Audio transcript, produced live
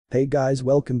Hey guys,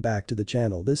 welcome back to the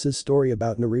channel. This is story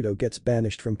about Naruto gets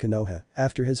banished from Konoha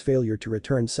after his failure to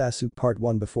return Sasuke part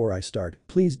 1. Before I start,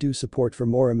 please do support for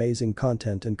more amazing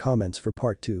content and comments for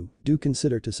part 2. Do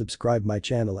consider to subscribe my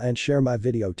channel and share my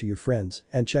video to your friends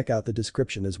and check out the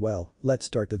description as well. Let's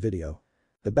start the video.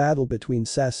 The battle between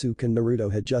Sasuke and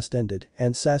Naruto had just ended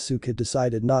and Sasuke had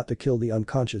decided not to kill the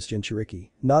unconscious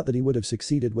Jinchuriki, not that he would have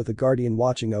succeeded with a guardian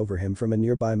watching over him from a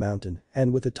nearby mountain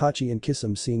and with Itachi and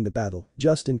Kisame seeing the battle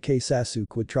just in case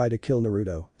Sasuke would try to kill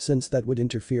Naruto since that would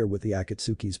interfere with the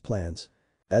Akatsuki's plans.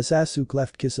 As Sasuke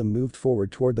left, Kisame moved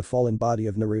forward toward the fallen body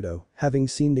of Naruto, having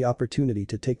seen the opportunity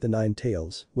to take the Nine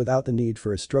Tails without the need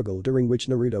for a struggle during which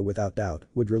Naruto without doubt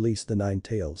would release the Nine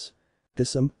Tails.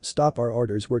 Kisame, stop, our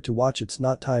orders were to watch, it's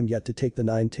not time yet to take the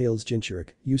Nine Tails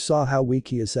Jinchuriki. You saw how weak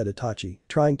he is, said Itachi,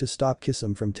 trying to stop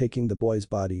Kisame from taking the boy's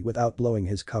body without blowing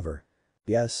his cover.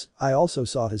 Yes, I also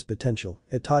saw his potential,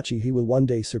 Itachi, he will one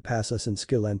day surpass us in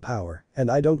skill and power,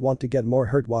 and I don't want to get more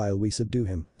hurt while we subdue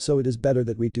him, so it is better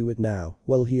that we do it now.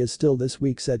 Well, he is still this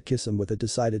weak, said Kisame with a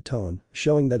decided tone,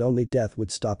 showing that only death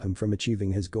would stop him from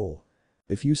achieving his goal.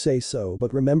 If you say so,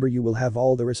 but remember you will have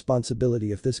all the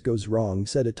responsibility if this goes wrong,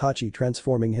 said Itachi,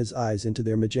 transforming his eyes into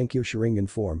their Magenkyo Sharingan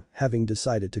form, having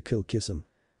decided to kill Kisame.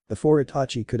 Before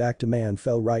Itachi could act, a man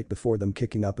fell right before them,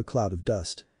 kicking up a cloud of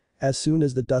dust. As soon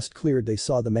as the dust cleared, they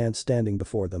saw the man standing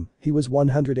before them. He was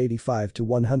 185 to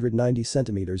 190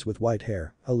 centimeters with white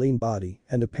hair, a lean body,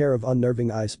 and a pair of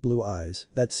unnerving ice blue eyes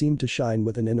that seemed to shine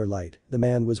with an inner light. The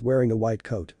man was wearing a white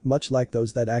coat, much like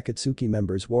those that Akatsuki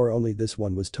members wore, only this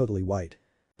one was totally white.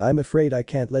 I'm afraid I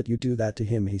can't let you do that to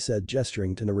him, he said,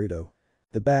 gesturing to Naruto.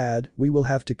 We will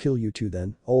have to kill you too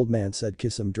then, old man, said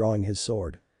Kisame, drawing his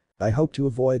sword. I hope to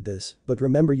avoid this, but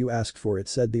remember you asked for it,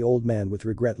 said the old man with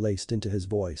regret laced into his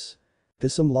voice.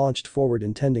 Kisame launched forward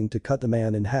intending to cut the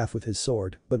man in half with his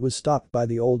sword but was stopped by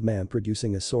the old man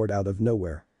producing a sword out of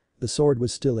nowhere. The sword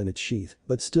was still in its sheath,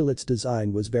 but still its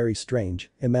design was very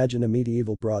strange. Imagine a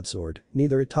medieval broadsword.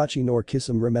 Neither Itachi nor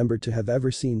Kisame remembered to have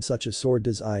ever seen such a sword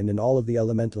design in all of the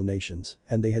elemental nations,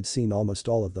 and they had seen almost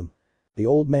all of them. The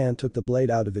old man took the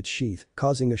blade out of its sheath,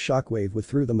 causing a shockwave which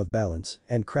threw them off balance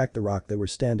and cracked the rock they were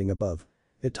standing above.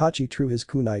 Itachi threw his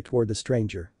kunai toward the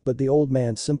stranger, but the old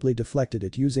man simply deflected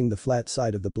it using the flat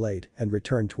side of the blade and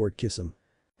returned toward Kisame.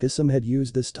 Kisame had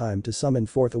used this time to summon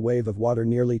forth a wave of water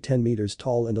nearly 10 meters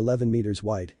tall and 11 meters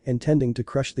wide, intending to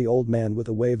crush the old man with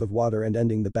a wave of water and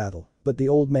ending the battle, but the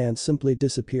old man simply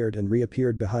disappeared and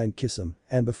reappeared behind Kisame,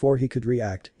 and before he could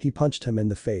react, he punched him in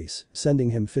the face,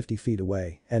 sending him 50 feet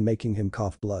away and making him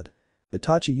cough blood.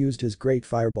 Itachi used his great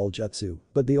fireball jutsu,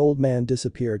 but the old man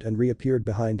disappeared and reappeared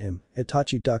behind him.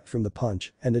 Itachi ducked from the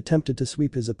punch and attempted to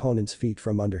sweep his opponent's feet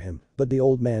from under him, but the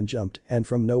old man jumped and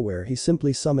from nowhere he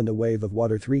simply summoned a wave of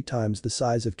water 3 times the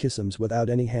size of Kisame's without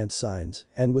any hand signs,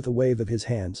 and with a wave of his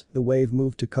hands, the wave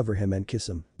moved to cover him and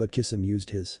Kisame, but Kisame used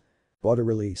his water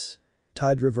release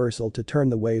tide reversal to turn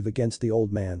the wave against the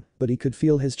old man, but he could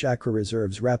feel his chakra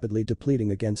reserves rapidly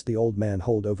depleting against the old man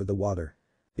hold over the water.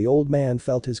 The old man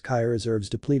felt his Kai reserves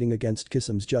depleting against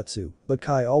Kisame's jutsu, but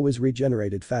Kai always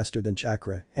regenerated faster than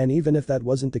chakra, and even if that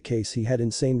wasn't the case, he had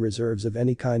insane reserves of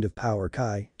any kind of power,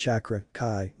 Kai, chakra,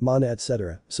 Kai, mana,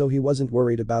 etc., so he wasn't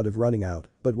worried about it running out,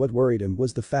 but what worried him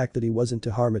was the fact that he wasn't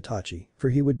to harm Itachi, for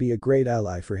he would be a great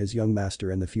ally for his young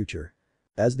master in the future.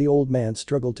 As the old man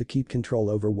struggled to keep control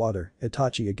over water,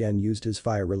 Itachi again used his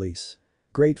fire release.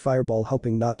 Great fireball,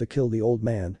 hoping not to kill the old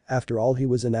man. After all, he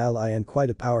was an ally and quite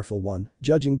a powerful one,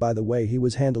 judging by the way he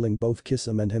was handling both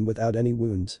Kisame and him without any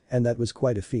wounds, and that was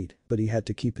quite a feat, but he had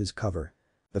to keep his cover.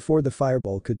 Before the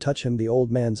fireball could touch him, the old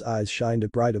man's eyes shined a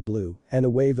brighter blue and a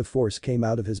wave of force came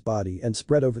out of his body and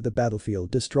spread over the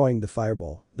battlefield, destroying the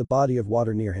fireball, the body of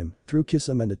water near him, threw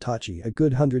Kisame and Itachi a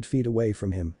good 100 feet away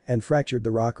from him and fractured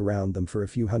the rock around them for a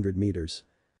few hundred meters.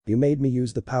 You made me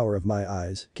use the power of my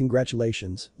eyes,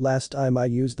 congratulations, last time I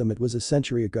used them it was a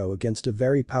century ago against a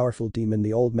very powerful demon,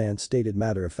 the old man stated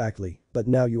matter-of-factly, but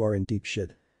now you are in deep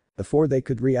shit. Before they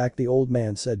could react, the old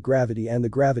man said gravity, and the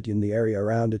gravity in the area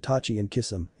around Itachi and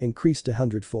Kisame increased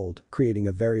 100-fold, creating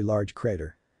a very large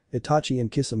crater. Itachi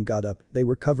and Kisame got up, they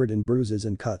were covered in bruises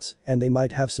and cuts, and they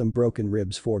might have some broken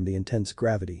ribs from the intense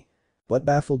gravity. What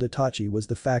baffled Itachi was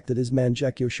the fact that his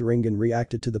Mangekyo Sharingan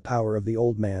reacted to the power of the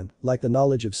old man, like the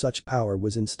knowledge of such power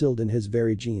was instilled in his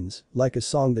very genes, like a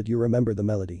song that you remember the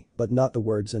melody, but not the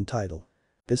words and title.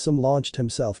 Kisame launched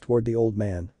himself toward the old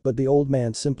man, but the old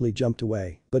man simply jumped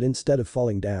away, but instead of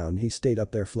falling down he stayed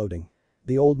up there floating.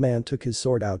 The old man took his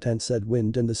sword out and said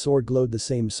wind, and the sword glowed the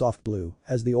same soft blue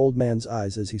as the old man's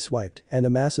eyes as he swiped, and a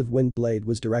massive wind blade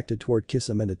was directed toward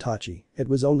Kisame and Itachi. It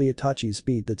was only Itachi's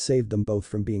speed that saved them both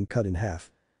from being cut in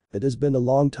half. It has been a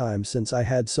long time since I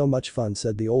had so much fun,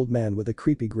 said the old man with a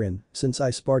creepy grin, since I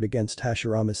sparred against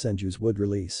Hashirama Senju's wood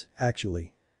release,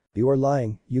 actually. You are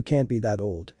lying, you can't be that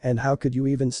old, and how could you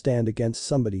even stand against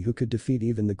somebody who could defeat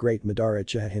even the great Madara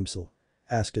Uchiha himself?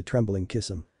 Asked a trembling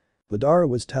Kisame. Madara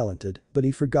was talented, but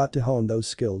he forgot to hone those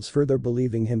skills, further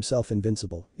believing himself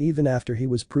invincible, even after he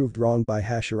was proved wrong by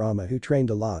Hashirama, who trained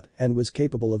a lot and was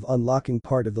capable of unlocking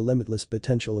part of the limitless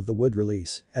potential of the wood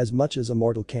release, as much as a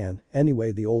mortal can.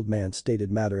 Anyway, the old man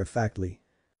stated matter-of-factly.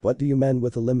 What do you mean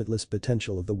with the limitless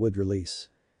potential of the wood release?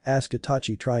 Asked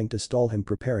Itachi, trying to stall him,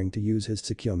 preparing to use his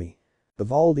Tsukuyomi.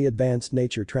 Of all the advanced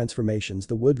nature transformations,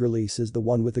 the wood release is the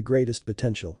one with the greatest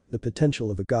potential, the potential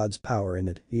of a god's power in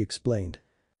it, he explained.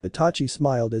 Itachi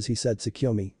smiled as he said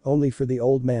Tsukuyomi, only for the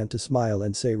old man to smile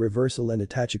and say reversal, and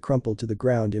Itachi crumpled to the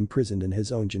ground, imprisoned in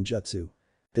his own genjutsu.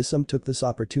 Kisame took this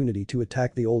opportunity to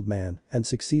attack the old man and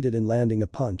succeeded in landing a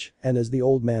punch, and as the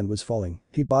old man was falling,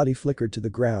 he body flickered to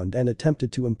the ground and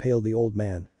attempted to impale the old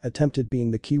man, attempted being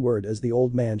the key word, as the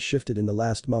old man shifted in the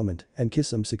last moment and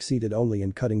Kisame succeeded only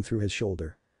in cutting through his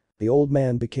shoulder. The old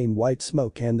man became white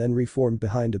smoke and then reformed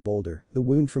behind a boulder. The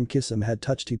wound from Kisame had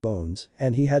touched his bones,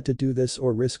 and he had to do this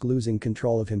or risk losing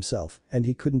control of himself, and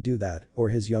he couldn't do that or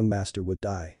his young master would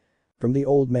die. From the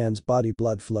old man's body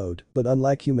blood flowed, but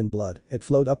unlike human blood, it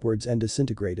flowed upwards and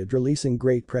disintegrated, releasing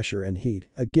great pressure and heat,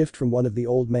 a gift from one of the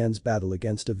old man's battle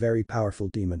against a very powerful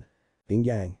demon. Yin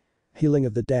Yang. Healing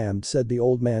of the damned, said the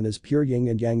old man, is pure yin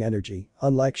and yang energy,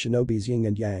 unlike shinobi's yin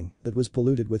and yang, that was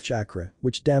polluted with chakra,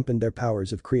 which dampened their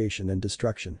powers of creation and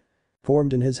destruction.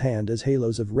 Formed in his hand as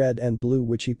halos of red and blue,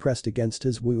 which he pressed against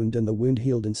his wound, and the wound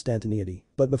healed instantaneity,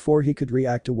 but before he could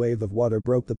react, a wave of water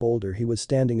broke the boulder he was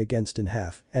standing against in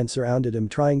half and surrounded him,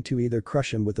 trying to either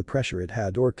crush him with the pressure it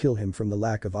had or kill him from the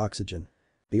lack of oxygen.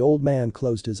 The old man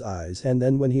closed his eyes, and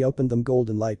then when he opened them,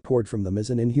 golden light poured from them as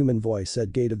an inhuman voice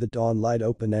said, "Gate of the dawn." Light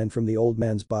opened, and from the old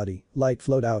man's body, light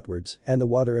flowed outwards and the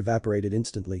water evaporated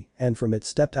instantly, and from it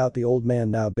stepped out the old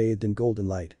man, now bathed in golden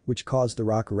light, which caused the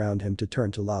rock around him to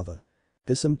turn to lava.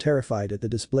 Kisame, terrified at the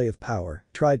display of power,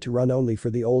 tried to run, only for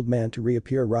the old man to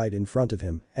reappear right in front of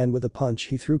him, and with a punch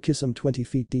he threw Kisame 20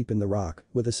 feet deep in the rock,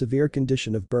 with a severe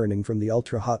condition of burning from the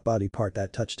ultra-hot body part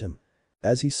that touched him.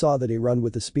 As he saw that, he ran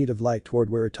with the speed of light toward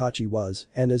where Itachi was,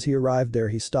 and as he arrived there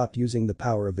he stopped using the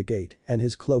power of the gate, and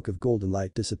his cloak of golden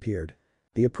light disappeared.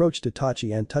 He approached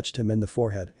Itachi and touched him in the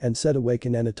forehead and said,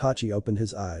 "Awaken," and Itachi opened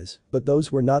his eyes, but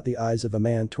those were not the eyes of a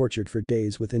man tortured for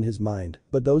days within his mind,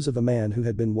 but those of a man who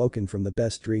had been woken from the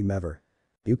best dream ever.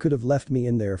 "You could have left me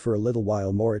in there for a little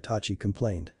while more," Itachi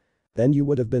complained. "Then you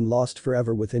would have been lost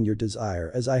forever within your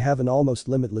desire, as I have an almost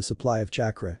limitless supply of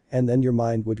chakra, and then your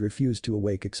mind would refuse to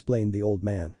awake," explained the old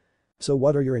man. "So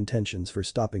what are your intentions for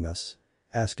stopping us?"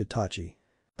 asked Itachi.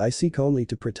 "I seek only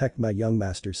to protect my young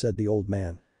master," said the old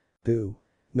man. "Who?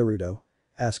 Naruto?"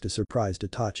 asked a surprised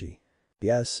Itachi.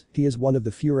 "Yes, he is one of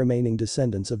the few remaining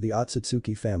descendants of the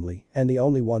Otsutsuki family and the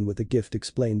only one with a gift,"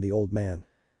 explained the old man.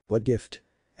 "What gift?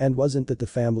 And wasn't that the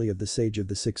family of the Sage of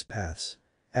the Six Paths?"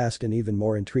 asked an even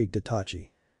more intrigued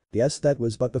Itachi. "Yes, that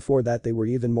was, but before that they were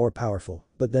even more powerful,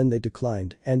 but then they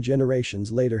declined, and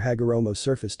generations later Hagoromo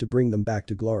surfaced to bring them back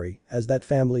to glory, as that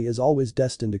family is always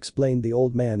destined," explained the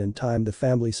old man. "In time the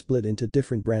family split into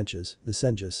different branches, the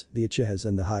Senjus, the Uchihas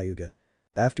and the Hyuga.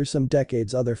 After some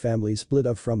decades other families split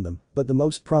off from them, but the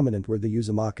most prominent were the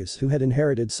Uzumakas, who had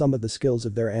inherited some of the skills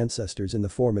of their ancestors in the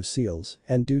form of seals,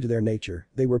 and due to their nature,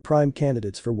 they were prime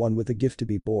candidates for one with a gift to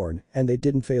be born, and they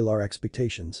didn't fail our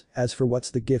expectations. As for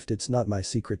what's the gift, it's not my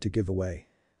secret to give away."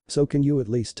 "So can you at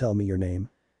least tell me your name?"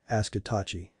 asked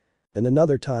Itachi. "In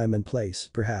another time and place,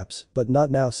 perhaps, but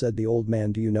not now," said the old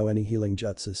man. "Do you know any healing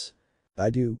jutsus?" "I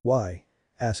do." "Why?"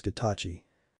 asked Itachi.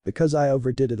 "Because I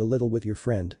overdid it a little with your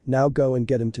friend. Now go and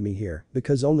get him to me here,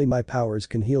 because only my powers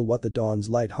can heal what the dawn's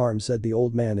light harms," said the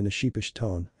old man in a sheepish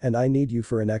tone, "and I need you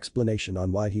for an explanation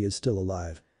on why he is still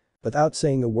alive." Without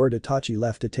saying a word, Itachi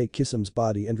left to take Kisame's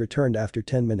body and returned after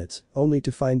 10 minutes, only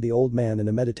to find the old man in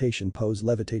a meditation pose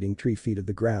levitating 3 feet of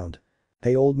the ground.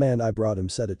 "Hey old man, I brought him,"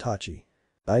 said Itachi.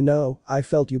 "I know, I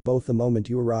felt you both the moment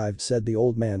you arrived," said the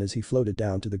old man as he floated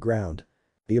down to the ground.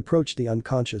 He approached the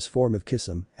unconscious form of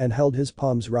Kisame and held his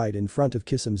palms right in front of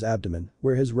Kisame's abdomen,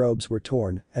 where his robes were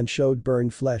torn and showed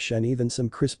burned flesh and even some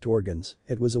crisped organs.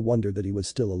 It was a wonder that he was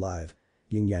still alive.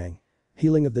 "Yin Yang.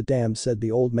 Healing of the damned," said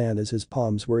the old man as his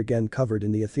palms were again covered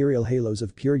in the ethereal halos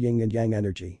of pure yin and yang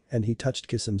energy, and he touched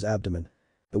Kisame's abdomen.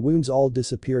 The wounds all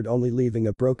disappeared, only leaving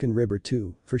a broken rib or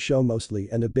two, for show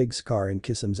mostly, and a big scar in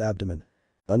Kisame's abdomen.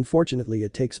 Unfortunately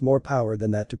it takes more power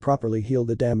than that to properly heal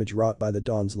the damage wrought by the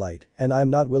dawn's light, and I'm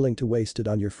not willing to waste it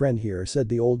on your friend here, said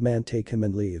the old man. Take him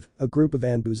and leave. A group of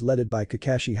Anbus led by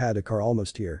Kakashi Haddock are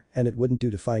almost here, and it wouldn't do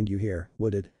to find you here,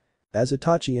 would it? As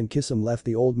Itachi and Kisame left,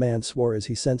 the old man swore as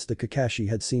he sensed that Kakashi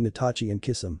had seen Itachi and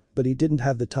Kisame, but he didn't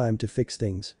have the time to fix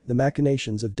things. The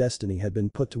machinations of destiny had been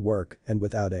put to work, and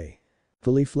without a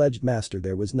fully fledged master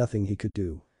there was nothing he could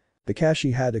do.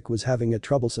 Kakashi Haddock was having a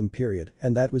troublesome period,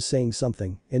 and that was saying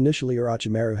something. Initially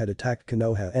Orochimaru had attacked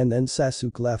Konoha and then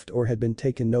Sasuke left or had been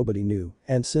taken, nobody knew,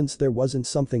 and since there wasn't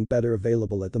something better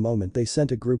available at the moment, they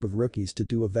sent a group of rookies to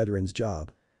do a veteran's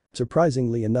job.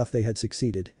 Surprisingly enough, they had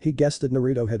succeeded. He guessed that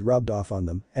Naruto had rubbed off on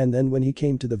them, and then when he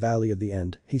came to the Valley of the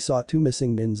End, he saw two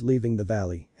missing nins leaving the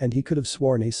valley, and he could have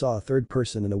sworn he saw a third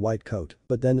person in a white coat,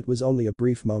 but then it was only a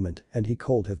brief moment, and he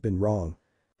could have been wrong.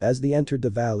 As they entered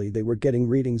the valley, they were getting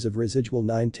readings of residual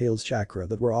Nine Tails chakra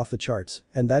that were off the charts,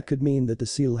 and that could mean that the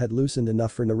seal had loosened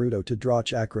enough for Naruto to draw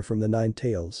chakra from the Nine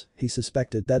Tails. He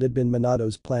suspected that had been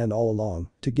Minato's plan all along,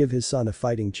 to give his son a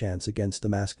fighting chance against the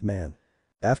masked man.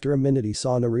 After a minute he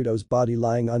saw Naruto's body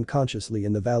lying unconsciously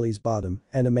in the valley's bottom,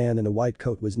 and a man in a white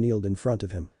coat was kneeled in front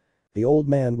of him. The old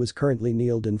man was currently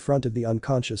kneeled in front of the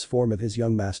unconscious form of his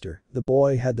young master. The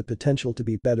boy had the potential to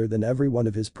be better than every one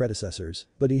of his predecessors,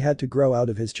 but he had to grow out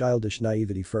of his childish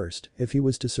naivety first if he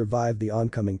was to survive the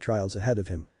oncoming trials ahead of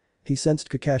him. He sensed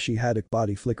Kakashi Haddock's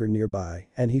body flicker nearby,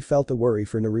 and he felt the worry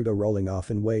for Naruto rolling off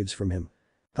in waves from him.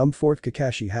 "Come forth,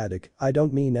 Kakashi Haddock, I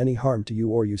don't mean any harm to you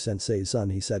or you sensei's son,"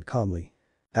 he said calmly.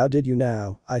 "How did you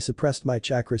now? I suppressed my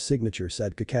chakra signature,"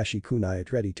 said Kakashi Kunai,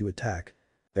 ready to attack.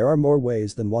 "There are more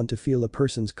ways than one to feel a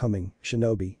person's coming,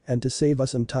 shinobi, and to save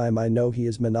us some time I know he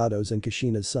is Minato's and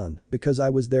Kushina's son because I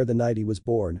was there the night he was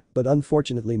born, but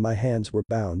unfortunately my hands were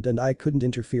bound and I couldn't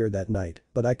interfere that night,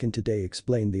 but I can today,"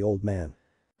 explained the old man.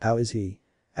 "How is he?"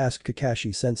 asked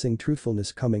Kakashi, sensing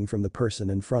truthfulness coming from the person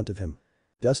in front of him.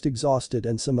 "Just exhausted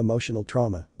and some emotional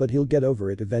trauma, but he'll get over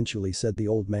it eventually," said the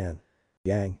old man.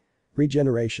 "Yang.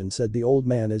 Regeneration," said the old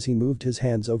man as he moved his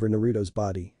hands over Naruto's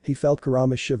body. He felt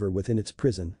Kurama shiver within its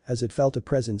prison as it felt a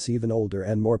presence even older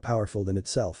and more powerful than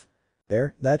itself.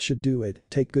 "There, that should do it,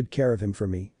 take good care of him for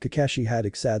me," Kakashi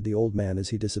Haddock said the old man as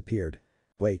he disappeared.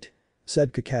 "Wait,"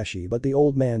 said Kakashi, but the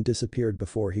old man disappeared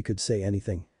before he could say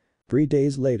anything. 3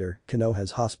 days later,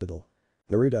 Konoha's hospital.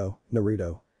 "Naruto,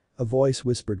 Naruto." A voice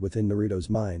whispered within Naruto's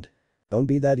mind. "Don't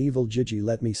be that evil, Jiji,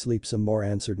 let me sleep some more,"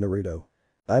 answered Naruto.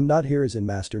 "I'm not Hiruzen,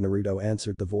 Master," Naruto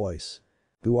answered the voice.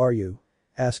 "Who are you?"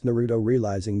 asked Naruto,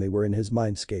 realizing they were in his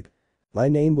mindscape. "My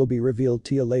name will be revealed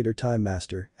to you later time,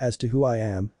 Master. As to who I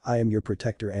am your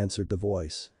protector," answered the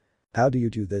voice. "How do you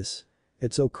do this?"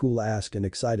 "It's so cool," asked an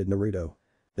excited Naruto.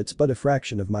 "It's but a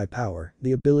fraction of my power,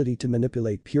 the ability to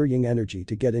manipulate pure yang energy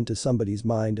to get into somebody's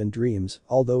mind and dreams,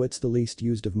 although it's the least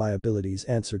used of my abilities,"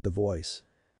 answered the voice.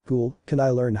 "Cool, can I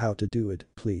learn how to do it,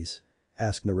 please?"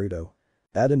 asked Naruto.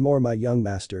 "That and more, my young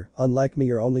master, unlike me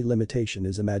your only limitation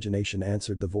is imagination,"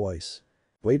 answered the voice.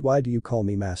 "Wait, why do you call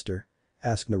me master?"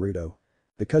 asked Naruto.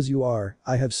 "Because you are,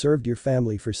 I have served your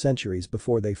family for centuries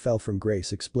before they fell from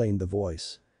grace," explained the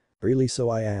voice. "Really, so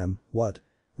I am, what?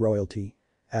 Royalty?"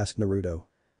 asked Naruto.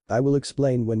 "I will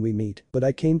explain when we meet, but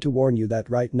I came to warn you that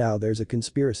right now there's a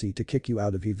conspiracy to kick you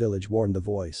out of your village," warned the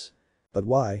voice. "But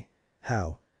why?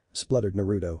 How?" spluttered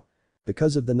Naruto.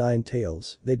 "Because of the Nine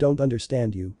Tails, they don't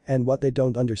understand you, and what they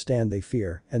don't understand they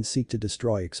fear and seek to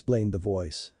destroy," explained the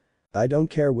voice. "I don't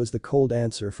care," was the cold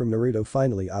answer from Naruto.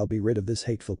 "Finally I'll be rid of this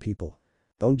hateful people.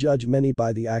 Don't judge many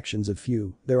by the actions of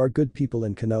few, there are good people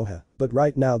in Konoha, but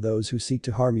right now those who seek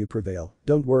to harm you prevail.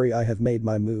 Don't worry, I have made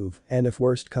my move, and if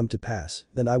worst come to pass,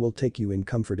 then I will take you in,"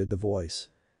 comforted the voice.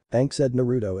 "Thanks," said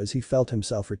Naruto as he felt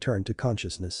himself return to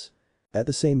consciousness. At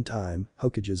the same time,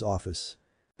 Hokage's office.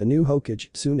 The new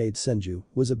Hokage, Tsunade Senju,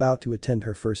 was about to attend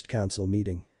her first council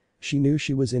meeting. She knew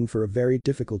she was in for a very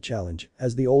difficult challenge,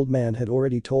 as the old man had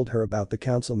already told her about the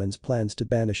councilman's plans to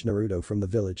banish Naruto from the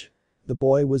village. The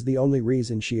boy was the only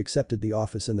reason she accepted the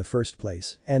office in the first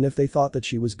place, and if they thought that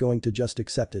she was going to just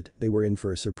accept it, they were in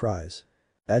for a surprise.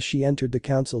 As she entered the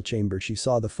council chamber, she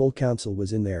saw the full council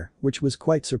was in there, which was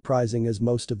quite surprising as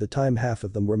most of the time half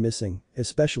of them were missing,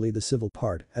 especially the civil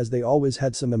part, as they always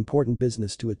had some important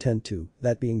business to attend to.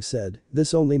 That being said,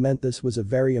 this only meant this was a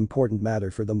very important matter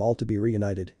for them all to be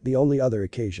reunited, the only other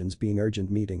occasions being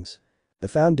urgent meetings. The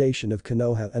foundation of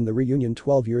Konoha and the reunion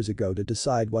 12 years ago to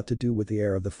decide what to do with the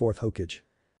heir of the fourth Hokage.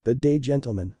 "Good day,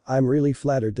 gentlemen, I'm really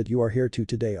flattered that you are here too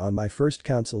today on my first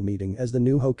council meeting as the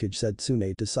new Hokage," said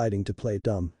Tsunade, deciding to play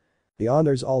dumb. The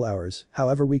honor's all ours,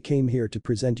 however we came here to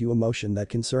present you a motion that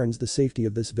concerns the safety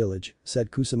of this village, said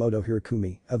Kusamoto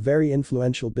Hirokumi, a very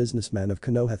influential businessman of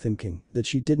Konoha, thinking that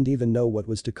she didn't even know what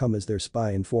was to come as their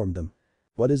spy informed them.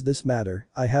 What is this matter?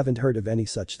 I haven't heard of any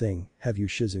such thing, have you,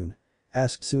 Shizune?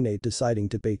 Asked Tsunade, deciding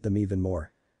to bait them even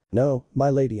more. No, my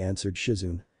lady, answered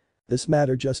Shizune. This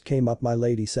matter just came up, my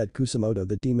lady, said Kusamoto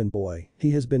the demon boy.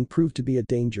 He has been proved to be a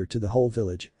danger to the whole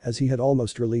village, as he had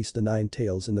almost released the 9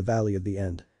 tails in the Valley of the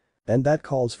End. And that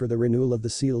calls for the renewal of the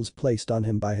seals placed on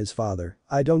him by his father.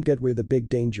 I don't get where the big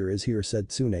danger is here, said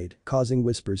Tsunade, causing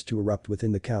whispers to erupt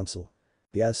within the council.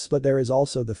 Yes, but there is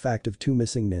also the fact of 2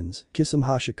 missing nins, Kisame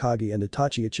Hashikage and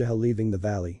Itachi Uchiha, leaving the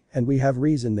valley, and we have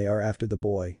reason they are after the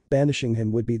boy. Banishing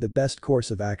him would be the best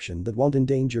course of action that won't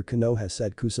endanger Konoha,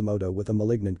 said Kusamoto with a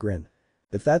malignant grin.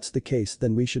 If that's the case,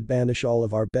 then we should banish all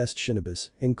of our best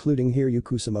shinobis, including Hiryu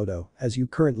Kusamoto, as you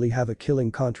currently have a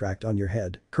killing contract on your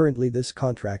head. Currently this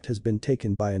contract has been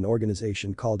taken by an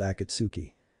organization called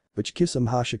Akatsuki, which Kisame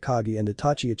Hashikage and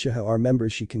Itachi Uchiha are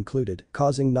members, she concluded,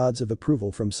 causing nods of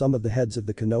approval from some of the heads of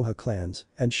the Konoha clans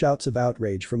and shouts of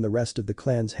outrage from the rest of the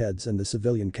clan's heads and the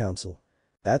civilian council.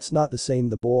 That's not the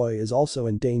same, the boy is also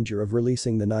in danger of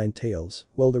releasing the 9 tails,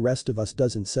 well the rest of us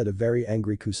doesn't, said a very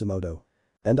angry Kusamoto.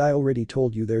 And I already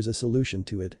told you there's a solution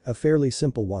to it, a fairly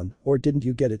simple one, or didn't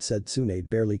you get it, said Tsunade,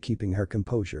 barely keeping her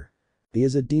composure. He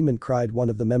is a demon, cried one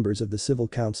of the members of the civil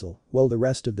council, while the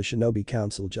rest of the shinobi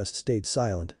council just stayed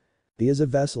silent. He is a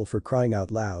vessel, for crying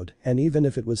out loud, and even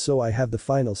if it was so I have the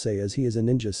final say, as he is a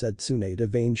ninja, said Tsunade, a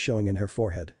vein showing in her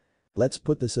forehead. Let's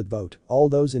put this at vote. All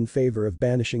those in favor of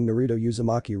banishing Naruto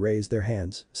Uzumaki raise their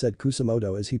hands, said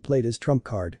Kusamoto as he played his trump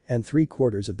card, and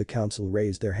 3/4 of the council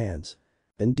raised their hands.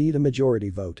 Indeed, a majority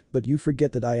vote, but you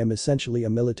forget that I am essentially a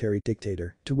military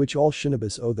dictator, to which all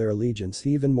shinobis owe their allegiance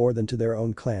even more than to their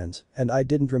own clans, and I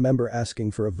didn't remember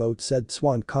asking for a vote, said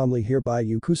Swan calmly. Hereby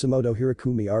you, Kusamoto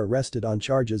Hirokumi, are arrested on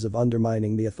charges of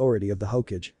undermining the authority of the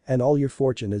Hokage, and all your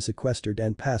fortune is sequestered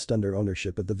and passed under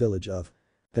ownership of the village of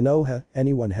Konoha.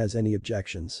 Anyone has any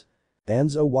objections?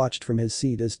 Danzo watched from his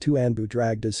seat as 2 Anbu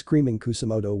dragged a screaming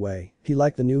Kusamoto away. He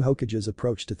liked the new Hokage's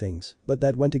approach to things, but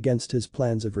that went against his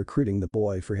plans of recruiting the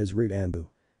boy for his root Anbu.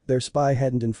 Their spy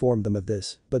hadn't informed them of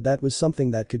this, but that was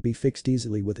something that could be fixed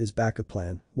easily with his backup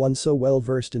plan, one so well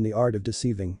versed in the art of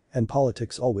deceiving, and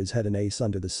politics always had an ace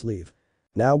under the sleeve.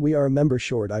 Now we are a member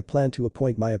short. I plan to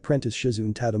appoint my apprentice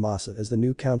Shizune Tadamasa as the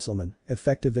new councilman,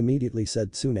 effective immediately,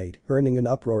 said Tsunade, earning an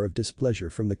uproar of displeasure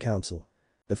from the council.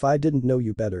 If I didn't know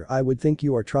you better, I would think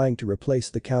you are trying to replace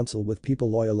the council with people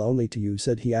loyal only to you,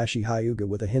 said Hiyashi Hyuga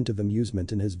with a hint of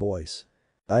amusement in his voice.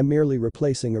 I'm merely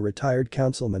replacing a retired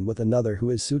councilman with another who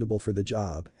is suitable for the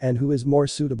job, and who is more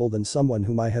suitable than someone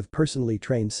whom I have personally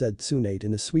trained, said Tsunade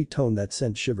in a sweet tone that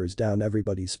sent shivers down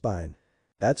everybody's spine.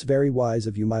 That's very wise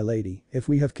of you, my lady. If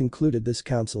we have concluded this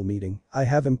council meeting, I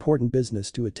have important business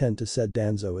to attend to, said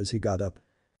Danzo as he got up.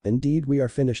 Indeed, we are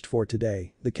finished for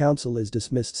today. The council is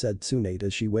dismissed, said Tsunade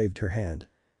as she waved her hand.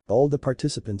 All the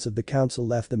participants of the council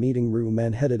left the meeting room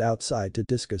and headed outside to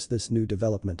discuss this new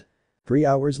development. 3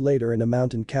 hours later, in a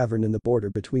mountain cavern in the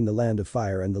border between the land of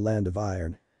fire and the land of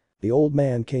iron, the old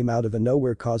man came out of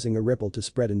nowhere, causing a ripple to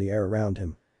spread in the air around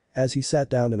him. As he sat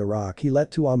down in a rock, he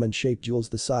let 2 almond-shaped jewels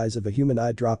the size of a human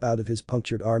eye drop out of his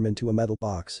punctured arm into a metal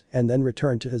box and then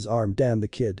returned to his arm. Damn the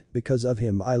kid, because of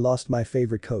him I lost my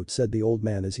favorite coat, said the old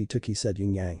man as he said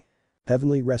yin-yang.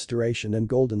 Heavenly restoration and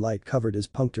golden light covered his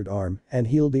punctured arm and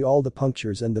healed all the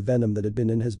punctures and the venom that had been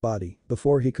in his body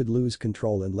before he could lose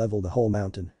control and level the whole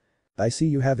mountain. I see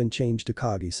you haven't changed,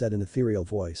 Takagi said in an ethereal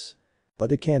voice.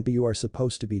 But it can't be, you are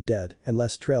supposed to be dead,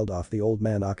 unless trailed off the old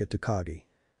man Takagi.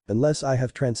 Unless I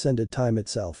have transcended time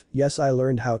itself. Yes, I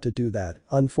learned how to do that.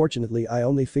 Unfortunately, I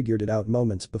only figured it out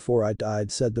moments before I died,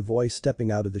 said the voice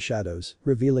stepping out of the shadows,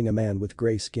 revealing a man with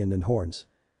gray skin and horns.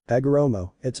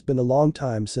 Hagoromo, it's been a long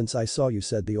time since I saw you,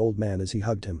 said the old man as he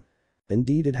hugged him.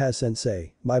 Indeed it has,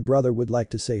 sensei. My brother would like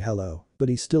to say hello, but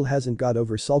he still hasn't got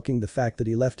over sulking the fact that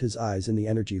he left his eyes in the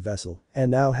energy vessel and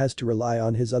now has to rely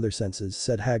on his other senses,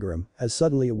 said Hagoromo, as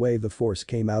suddenly a wave of force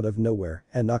came out of nowhere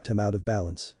and knocked him out of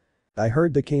balance. I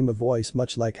heard there came a voice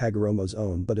much like Hagoromo's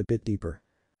own, but a bit deeper.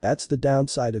 That's the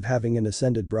downside of having an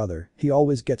ascended brother, he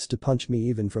always gets to punch me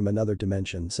even from another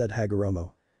dimension, said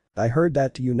Hagoromo. I heard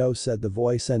that too, you know, said the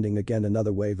voice, sending again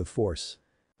another wave of force.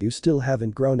 You still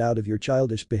haven't grown out of your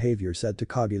childish behavior, said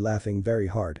Takagi, laughing very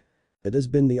hard. It has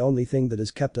been the only thing that has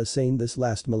kept us sane this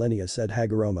last millennia, said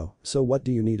Hagoromo, so what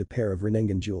do you need a pair of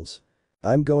Rinnegan jewels?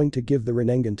 I'm going to give the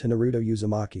Rinnegan to Naruto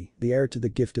Uzumaki, the heir to the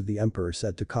gift of the emperor,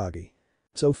 said Takagi.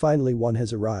 So finally one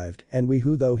has arrived, and we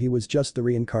who, though he was just the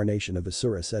reincarnation of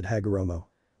Asura, said Hagoromo.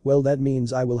 Well, that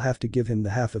means I will have to give him the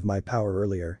half of my power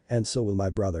earlier, and so will my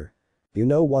brother. You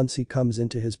know, once he comes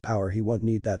into his power he won't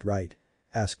need that, right?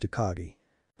 Asked Takagi.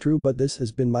 True, but this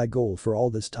has been my goal for all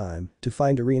this time, to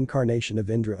find a reincarnation of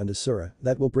Indra and Asura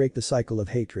that will break the cycle of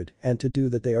hatred, and to do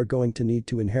that they are going to need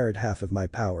to inherit half of my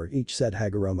power each, said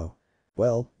Hagoromo.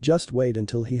 Well, just wait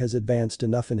until he has advanced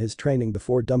enough in his training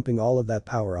before dumping all of that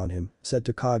power on him, said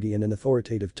Takagi in an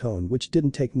authoritative tone which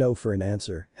didn't take no for an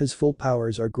answer. His full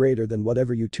powers are greater than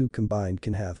whatever you two combined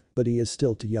can have, but he is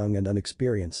still too young and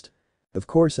unexperienced. Of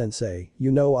course, sensei,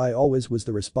 you know I always was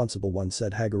the responsible one,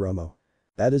 said Hagoromo.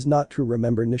 That is not true,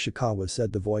 remember Nishikawa,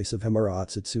 said the voice of Himura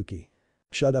Otsutsuki.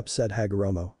 Shut up, said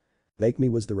Hagoromo. Make me,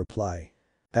 was the reply.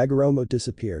 Hagoromo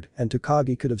disappeared, and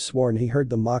Takagi could have sworn he heard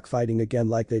them mock fighting again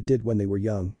like they did when they were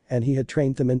young, and he had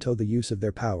trained them into the use of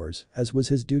their powers, as was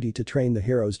his duty to train the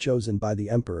heroes chosen by the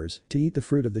emperors to eat the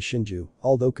fruit of the Shinju,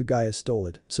 although Kaguya stole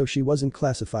it, so she wasn't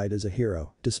classified as a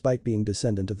hero, despite being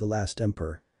descendant of the last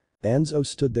emperor. Danzo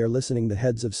stood there listening the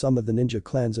heads of some of the ninja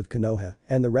clans of Konoha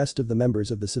and the rest of the members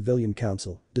of the civilian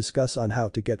council discuss on how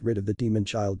to get rid of the demon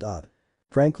child.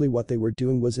 Frankly, what they were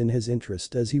doing was in his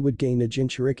interest, as he would gain a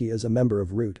Jinchuriki as a member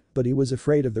of Root, but he was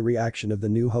afraid of the reaction of the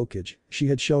new Hokage. She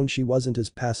had shown she wasn't as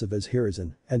passive as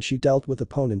Hiruzen, and she dealt with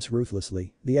opponents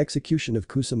ruthlessly. The execution of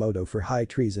Kusamoto for high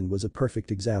treason was a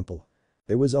perfect example.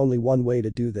 There was only one way to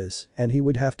do this, and he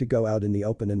would have to go out in the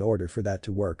open in order for that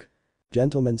to work.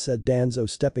 Gentlemen, said Danzo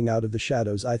stepping out of the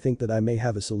shadows, I think that I may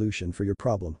have a solution for your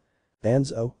problem.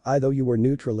 Danzo, though you were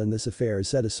neutral in this affair,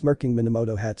 said a smirking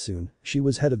Minamoto Hatsune. She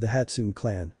was head of the Hatsune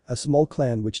clan, a small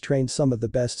clan which trained some of the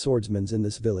best swordsmen in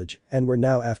this village and were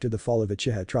now after the fall of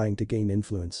Uchiha trying to gain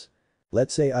influence.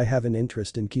 Let's say I have an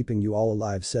interest in keeping you all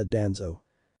alive, said Danzo.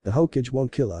 The Hokage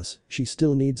won't kill us, she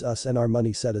still needs us and our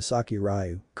money, said Asaki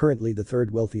Ryu, currently the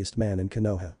third wealthiest man in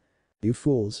Konoha. You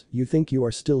fools, you think you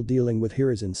are still dealing with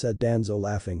Hiruzen, said Danzo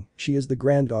laughing. She is the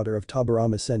granddaughter of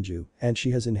Tobirama Senju, and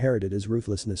she has inherited his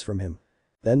ruthlessness from him.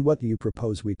 Then what do you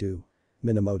propose we do?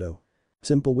 Minamoto.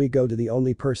 Simple, we go to the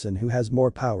only person who has more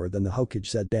power than the Hokage,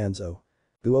 said Danzo.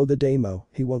 Uo the Daimyo,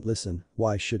 he won't listen,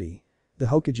 why should he? The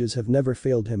Hokages have never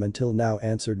failed him until now,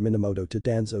 answered Minamoto to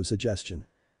Danzo's suggestion.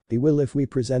 He will if we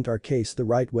present our case the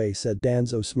right way, said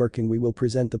Danzo smirking. We will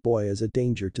present the boy as a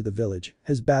danger to the village,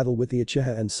 his battle with the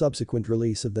Uchiha and subsequent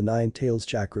release of the Nine Tails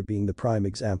chakra being the prime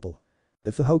example.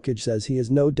 If the Hokage says he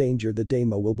is no danger, the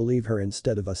Daimyo will believe her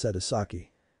instead of us, said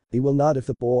Asaki. He will not if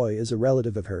the boy is a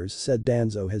relative of hers, said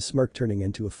Danzo, his smirk turning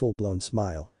into a full-blown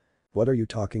smile. What are you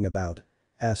talking about?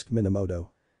 Asked Minamoto.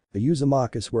 The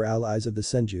Uzumakas were allies of the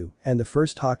Senju, and the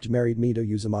first Hokage married Mito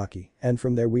Uzumaki, and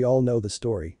from there we all know the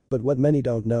story, but what many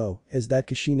don't know is that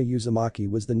Kushina Uzumaki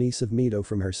was the niece of Mito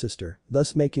from her sister,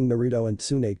 thus making Naruto and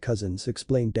Tsunade cousins,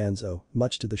 explained Danzo,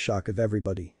 much to the shock of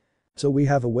everybody. So we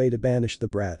have a way to banish the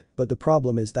brat, but the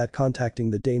problem is that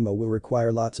contacting the Daimyo will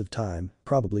require lots of time,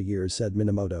 probably years, said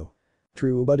Minamoto.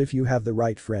 True, but if you have the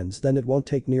right friends then it won't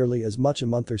take nearly as much, a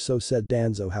month or so, said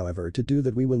Danzo. However, to do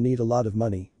that we will need a lot of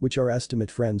money, which our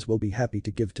estimate friends will be happy to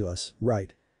give to us,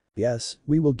 right? Yes,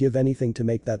 we will give anything to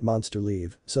make that monster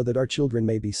leave, so that our children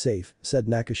may be safe, said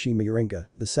Nakashima Yuringa,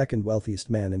 the second wealthiest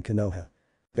man in Konoha.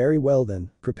 Very well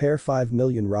then, prepare 5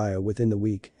 million ryo within the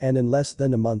week, and in less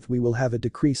than a month we will have a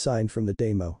decree signed from the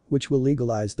Daimyo, which will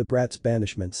legalize the brat's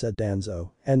banishment, said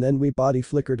Danzo, and then we body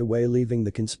flickered away, leaving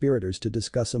the conspirators to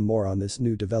discuss some more on this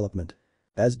new development.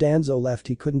 As Danzo left,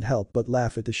 he couldn't help but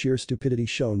laugh at the sheer stupidity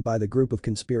shown by the group of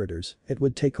conspirators. It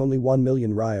would take only 1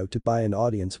 million ryo to buy an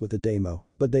audience with the Daimyo,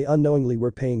 but they unknowingly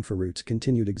were paying for Root's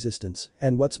continued existence,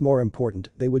 and what's more important,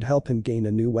 they would help him gain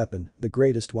a new weapon, the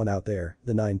greatest one out there,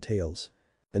 the Nine Tails.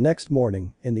 The next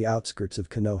morning, in the outskirts of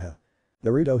Konoha.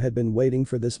 Naruto had been waiting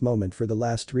for this moment for the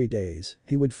last 3 days.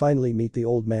 He would finally meet the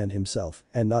old man himself,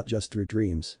 and not just through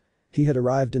dreams. He had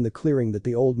arrived in the clearing that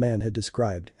the old man had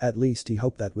described, at least he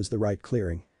hoped that was the right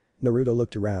clearing. Naruto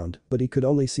looked around, but he could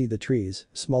only see the trees,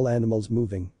 small animals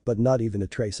moving, but not even a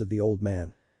trace of the old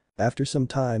man. After some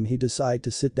time he decided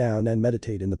to sit down and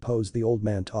meditate in the pose the old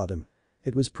man taught him.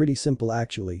 It was pretty simple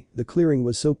actually, the clearing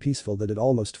was so peaceful that it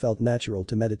almost felt natural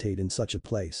to meditate in such a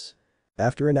place.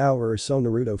 After an hour or so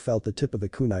Naruto felt the tip of a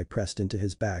kunai pressed into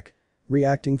his back.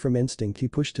 Reacting from instinct he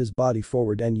pushed his body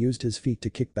forward and used his feet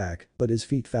to kick back, but his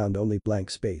feet found only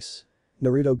blank space.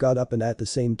 Naruto got up and at the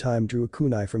same time drew a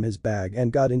kunai from his bag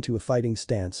and got into a fighting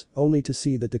stance, only to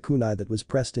see that the kunai that was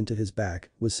pressed into his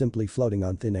back was simply floating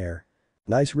on thin air.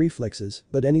 Nice reflexes,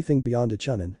 but anything beyond a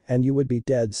chunin and you would be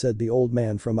dead, said the old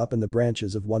man from up in the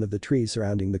branches of one of the trees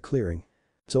surrounding the clearing.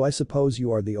 So I suppose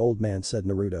you are the old man, said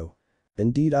Naruto.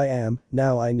 Indeed I am,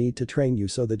 now I need to train you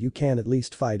so that you can at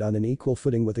least fight on an equal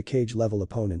footing with a cage level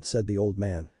opponent, said the old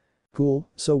man. Cool,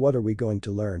 so what are we going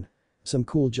to learn? Some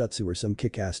cool jutsu or some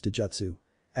kick-ass jutsu?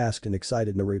 Asked an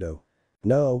excited Naruto.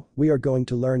 No, we are going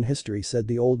to learn history, said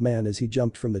the old man as he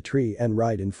jumped from the tree and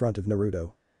right in front of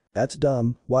Naruto. That's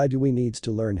dumb, why do we needs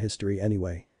to learn history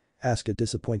anyway? Asked a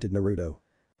disappointed Naruto.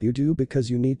 You do because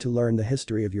you need to learn the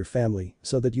history of your family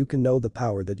so that you can know the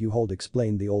power that you hold,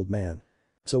 explained the old man.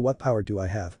 So what power do I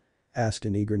have? Asked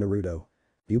an eager Naruto.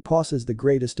 You possess the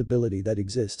greatest ability that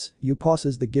exists, you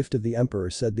possess the gift of the emperor,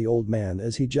 said the old man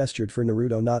as he gestured for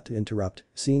Naruto not to interrupt,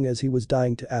 seeing as he was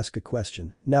dying to ask a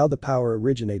question. Now the power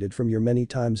originated from your many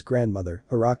times grandmother,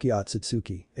 Araki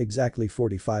Otsutsuki, exactly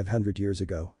 4,500 years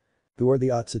ago. Who are the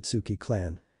Otsutsuki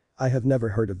clan? I have never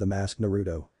heard of them, asked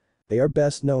Naruto. They are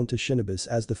best known to shinobis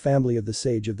as the family of the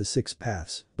Sage of the Six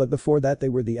Paths, but before that they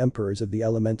were the emperors of the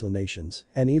elemental nations,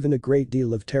 and even a great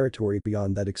deal of territory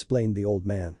beyond that, explained the old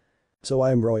man. So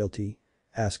I am royalty?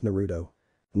 Asked Naruto.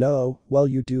 No, well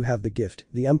you do have the gift,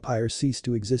 the empire ceased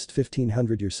to exist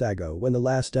 1500 years ago when the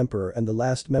last emperor and the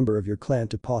last member of your clan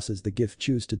to possess the gift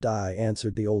choose to die,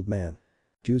 answered the old man.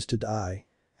 Choose to die?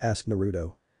 Asked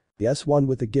Naruto. Yes, one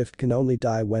with the gift can only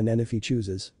die when and if he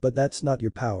chooses, but that's not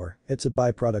your power, it's a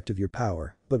byproduct of your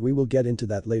power, but we will get into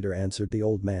that later, answered the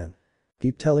old man.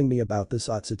 Keep telling me about this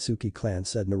Otsutsuki clan,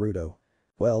 said Naruto.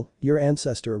 Well, your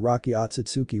ancestor Araki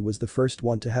Otsutsuki was the first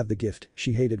one to have the gift,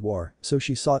 she hated war, so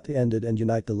she sought to end it and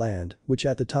unite the land, which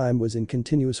at the time was in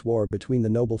continuous war between the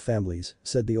noble families,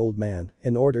 said the old man.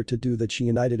 In order to do that she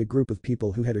united a group of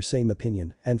people who had her same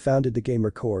opinion and founded the Gamer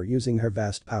Corps using her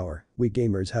vast power. We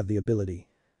gamers have the ability.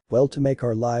 Well, to make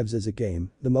our lives as a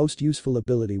game, the most useful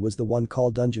ability was the one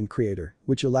called Dungeon Creator,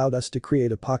 which allowed us to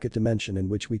create a pocket dimension in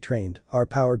which we trained, our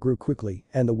power grew quickly,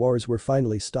 and the wars were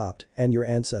finally stopped, and your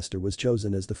ancestor was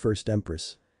chosen as the first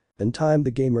empress. In time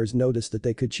the gamers noticed that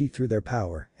they could cheat through their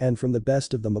power, and from the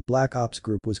best of them a Black Ops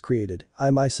group was created. I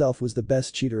myself was the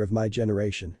best cheater of my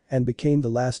generation, and became the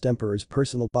last emperor's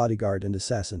personal bodyguard and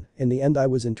assassin. In the end I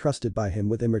was entrusted by him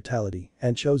with immortality,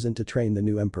 and chosen to train the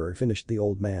new emperor, finished the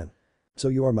old man. So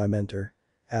you are my mentor?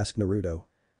 Asked Naruto.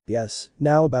 Yes,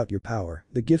 now about your power.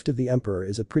 The gift of the emperor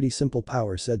is a pretty simple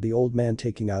power, said the old man,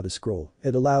 taking out a scroll.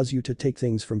 It allows you to take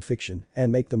things from fiction and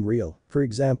make them real. For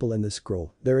example, in this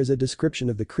scroll, there is a description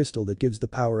of the crystal that gives the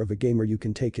power of a gamer. You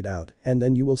can take it out and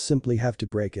then you will simply have to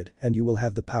break it and you will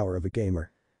have the power of a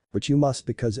gamer. But you must,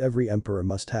 because every emperor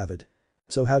must have it.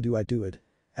 So how do I do it?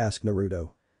 Asked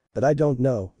Naruto. But I don't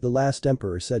know, the last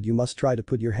emperor said you must try to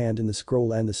put your hand in the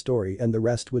scroll and the story and the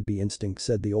rest would be instinct,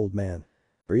 said the old man.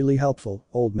 Really helpful,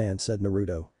 old man, said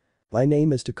Naruto. My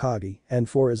name is Takagi, and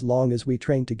for as long as we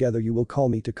train together you will call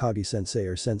me Takagi-sensei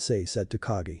or sensei, said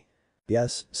Takagi.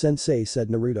 Yes, sensei, said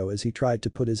Naruto as he tried to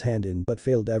put his hand in but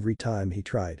failed every time he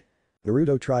tried.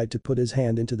 Naruto tried to put his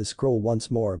hand into the scroll once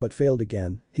more but failed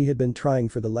again. He had been trying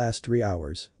for the last 3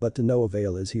 hours, but to no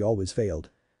avail as he always failed.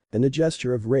 In a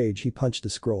gesture of rage he punched the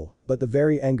scroll, but the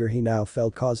very anger he now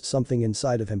felt caused something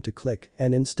inside of him to click,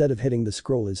 and instead of hitting the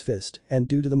scroll his fist, and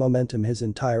due to the momentum his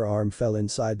entire arm fell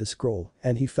inside the scroll,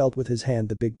 and he felt with his hand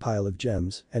the big pile of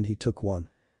gems, and he took one.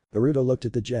 Naruto looked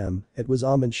at the gem, it was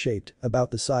almond-shaped,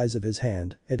 about the size of his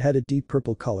hand, it had a deep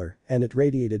purple color, and it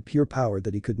radiated pure power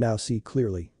that he could now see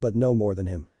clearly, but no more than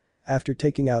him. After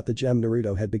taking out the gem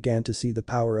Naruto had began to see the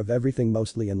power of everything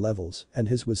mostly in levels, and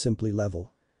his was simply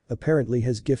level. Apparently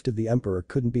his gift of the emperor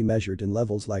couldn't be measured in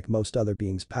levels like most other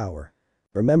beings' power.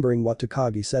 Remembering what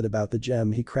Takagi said about the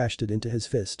gem he crashed it into his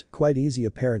fist, quite easy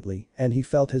apparently, and he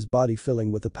felt his body filling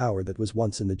with the power that was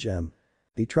once in the gem.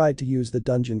 He tried to use the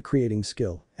dungeon creating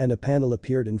skill, and a panel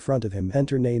appeared in front of him.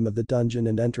 Enter name of the dungeon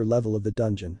and enter level of the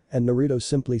dungeon, and Naruto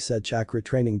simply said chakra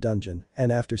training dungeon,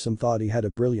 and after some thought he had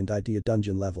a brilliant idea,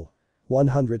 dungeon level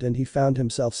 100, and he found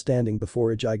himself standing before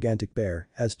a gigantic bear,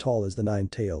 as tall as the 9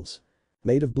 tails.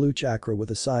 Made of blue chakra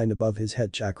with a sign above his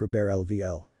head, chakra bear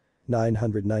LVL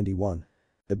 991.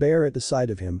 The bear at the side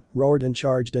of him roared and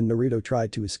charged and Naruto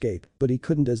tried to escape, but he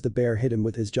couldn't as the bear hit him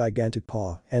with his gigantic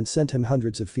paw and sent him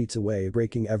hundreds of feet away,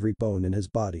 breaking every bone in his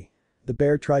body. The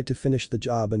bear tried to finish the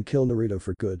job and kill Naruto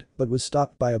for good, but was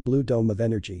stopped by a blue dome of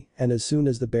energy, and as soon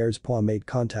as the bear's paw made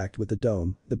contact with the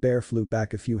dome, the bear flew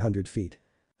back a few hundred feet.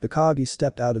 Takagi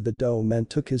stepped out of the dome and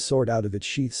took his sword out of its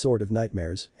sheath, sword of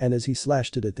nightmares, and as he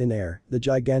slashed it at thin air, the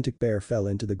gigantic bear fell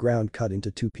into the ground, cut into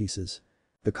 2 pieces.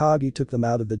 Takagi took them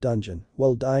out of the dungeon.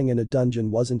 Well, dying in a dungeon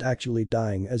wasn't actually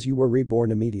dying as you were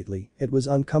reborn immediately, it was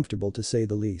uncomfortable to say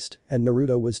the least, and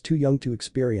Naruto was too young to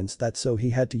experience that, so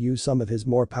he had to use some of his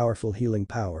more powerful healing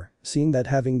power, seeing that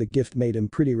having the gift made him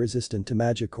pretty resistant to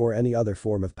magic or any other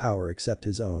form of power except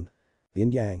his own.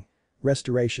 Yin Yang.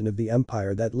 restoration of the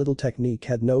empire. That little technique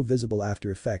had no visible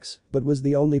after effects, but was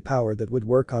the only power that would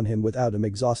work on him without him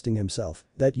exhausting himself.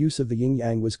 That use of the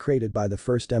yin-yang was created by the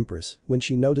first empress when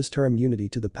she noticed her immunity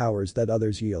to the powers that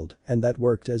others yield, and that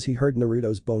worked as he heard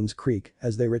Naruto's bones creak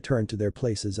as they returned to their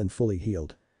places and fully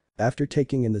healed. After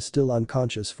taking in the still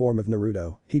unconscious form of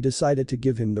Naruto, he decided to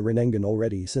give him the Rinnegan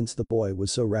already since the boy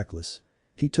was so reckless.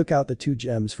 He took out the 2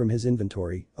 gems from his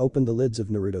inventory, opened the lids of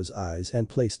Naruto's eyes and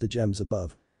placed the gems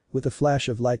above. With a flash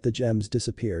of light the gems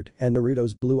disappeared and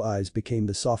Naruto's blue eyes became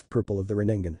the soft purple of the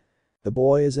Rinnegan. The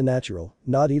boy is a natural,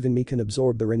 not even me can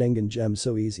absorb the Rinnegan gem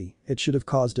so easy. It should have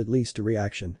caused at least a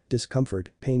reaction, discomfort,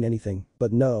 pain, anything,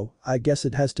 but no, I guess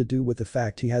it has to do with the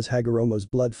fact he has Hagoromo's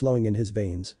blood flowing in his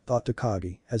veins, thought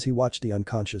Takagi as he watched the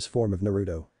unconscious form of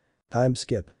Naruto. Time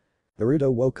skip.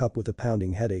 Naruto woke up with a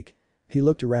pounding headache. He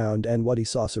looked around and what he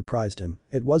saw surprised him.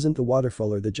 It wasn't the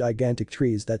waterfall or the gigantic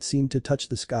trees that seemed to touch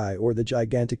the sky or the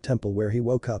gigantic temple where he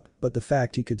woke up, but the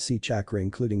fact he could see chakra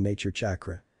including nature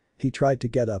chakra. He tried to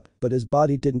get up, but his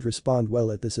body didn't respond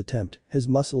well at this attempt, his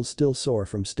muscles still sore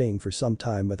from staying for some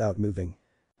time without moving.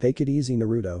 Take it easy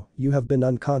Naruto, you have been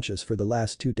unconscious for the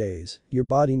last 2 days, your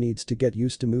body needs to get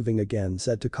used to moving again,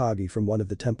 said Takagi from one of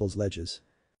the temple's ledges.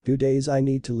 2 days I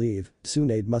need to leave,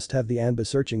 Tsunade must have the Anba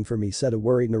searching for me, said a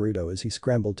worried Naruto as he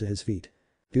scrambled to his feet.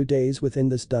 2 days within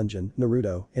this dungeon,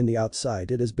 Naruto, in the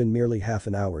outside it has been merely half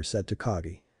an hour, said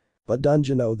Takagi. But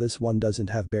dungeon, oh this one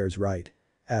doesn't have bears right?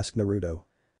 Asked Naruto.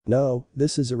 No,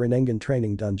 this is a Rinnegan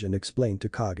training dungeon, explained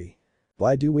Takagi.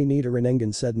 Why do we need a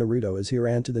Rinnegan, said Naruto as he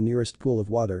ran to the nearest pool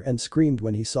of water and screamed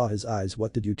when he saw his eyes.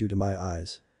 What did you do to my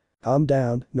eyes? Calm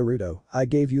down, Naruto, I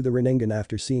gave you the Rinnegan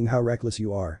after seeing how reckless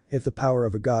you are. If the power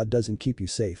of a god doesn't keep you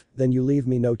safe, then you leave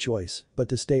me no choice but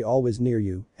to stay always near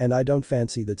you, and I don't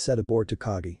fancy that, said aboard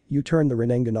Takagi. You turn the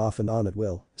Rinnegan off and on at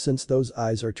will, since those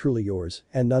eyes are truly yours,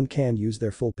 and none can use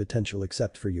their full potential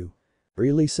except for you.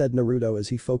 Really, said Naruto as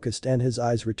he focused and his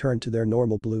eyes returned to their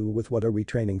normal blue. With what are we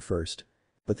training first?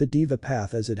 But the Diva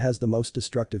path, as it has the most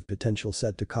destructive potential,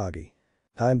 said Takagi.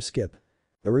 Time skip.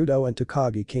 Naruto and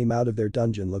Takagi came out of their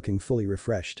dungeon looking fully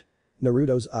refreshed.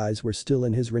 Naruto's eyes were still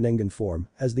in his Rinnegan form,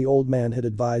 as the old man had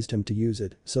advised him to use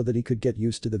it so that he could get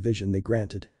used to the vision they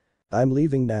granted. I'm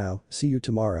leaving now, see you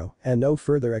tomorrow, and no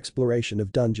further exploration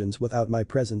of dungeons without my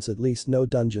presence, at least no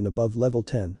dungeon above level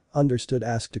 10, understood,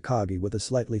 asked Takagi with a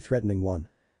slightly threatening one.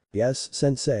 Yes,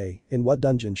 sensei, in what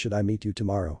dungeon should I meet you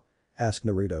tomorrow? Asked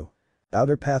Naruto.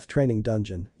 Outer Path Training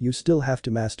Dungeon, you still have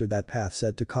to master that path,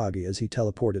 said Takagi as he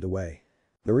teleported away.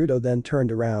 Naruto then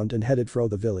turned around and headed for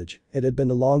the village. It had been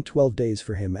a long 12 days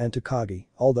for him and Takagi,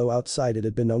 although outside it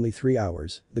had been only 3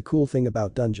 hours. The cool thing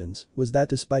about dungeons was that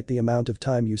despite the amount of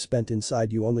time you spent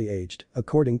inside, you only aged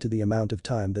according to the amount of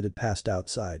time that had passed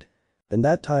outside. In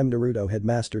that time Naruto had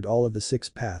mastered all of the 6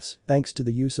 paths thanks to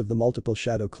the use of the multiple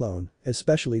shadow clone,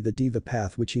 especially the Diva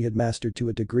path, which he had mastered to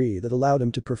a degree that allowed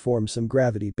him to perform some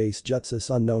gravity-based jutsus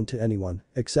unknown to anyone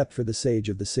except for the sage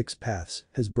of the 6 paths,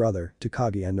 his brother,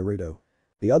 Takagi, and Naruto.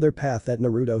 The other path that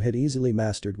Naruto had easily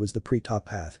mastered was the pre-top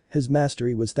path. His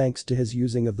mastery was thanks to his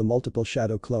using of the multiple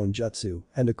shadow clone jutsu,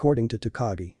 and according to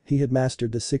Takagi, he had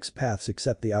mastered the 6 paths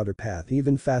except the outer path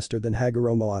even faster than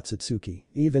Hagoromo Otsutsuki,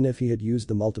 even if he had used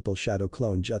the multiple shadow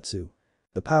clone jutsu.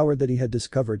 The power that he had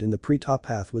discovered in the pre-top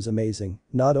path was amazing.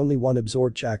 Not only one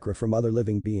absorbed chakra from other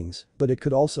living beings, but it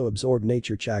could also absorb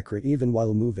nature chakra even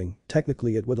while moving.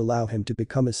 Technically it would allow him to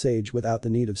become a sage without the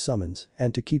need of summons,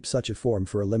 and to keep such a form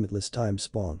for a limitless time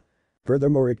span.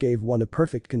 Furthermore, it gave one a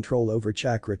perfect control over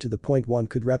chakra to the point one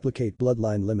could replicate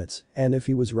bloodline limits, and if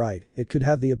he was right, it could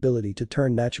have the ability to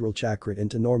turn natural chakra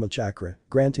into normal chakra,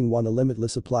 granting one a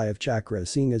limitless supply of chakra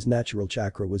seeing as natural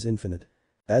chakra was infinite.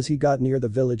 As he got near the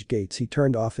village gates he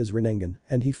turned off his Rinnegan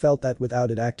and he felt that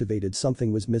without it activated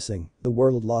something was missing, the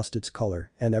world lost its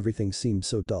color and everything seemed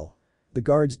so dull. The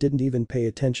guards didn't even pay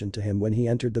attention to him when he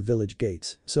entered the village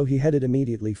gates, so he headed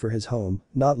immediately for his home,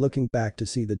 not looking back to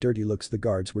see the dirty looks the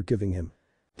guards were giving him.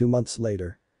 2 months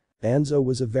later. Danzo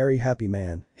was a very happy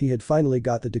man. He had finally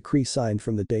got the decree signed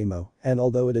from the daimyo, and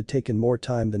although it had taken more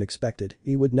time than expected,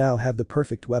 he would now have the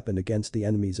perfect weapon against the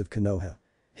enemies of Konoha.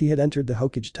 He had entered the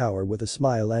Hokage Tower with a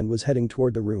smile and was heading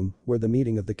toward the room where the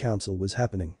meeting of the council was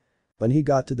happening. When he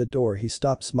got to the door he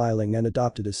stopped smiling and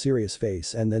adopted a serious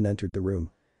face and then entered the room.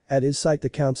 At his sight the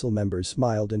council members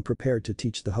smiled and prepared to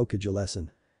teach the Hokage a lesson.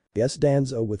 Yes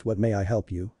Danzo, with what may I help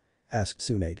you? Asked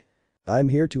Tsunade. I'm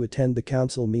here to attend the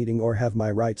council meeting, or have my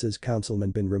rights as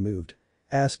councilman been removed?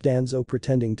 Asked Danzo,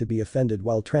 pretending to be offended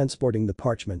while transporting the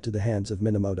parchment to the hands of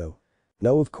Minamoto.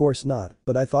 No, of course not,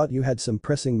 but I thought you had some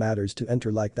pressing matters to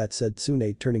enter like that, said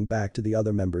Tsunade, turning back to the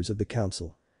other members of the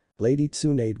council. Lady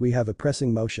Tsunade, we have a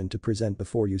pressing motion to present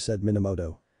before you, said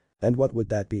Minamoto. And what would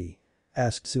that be?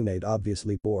 Asked Tsunade,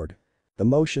 obviously bored. The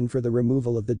motion for the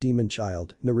removal of the demon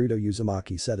child, Naruto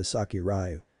Uzumaki, said Asaki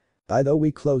Ryu. I thought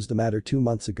we closed the matter 2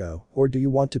 months ago, or do you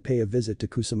want to pay a visit to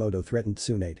Kusamoto, threatened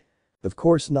Tsunade. Of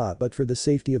course not, but for the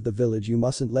safety of the village you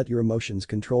mustn't let your emotions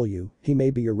control you. He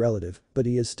may be your relative, but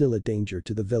he is still a danger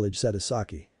to the village, said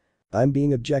Asaki. I'm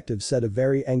being objective, said a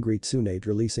very angry Tsunade,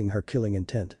 releasing her killing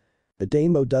intent. The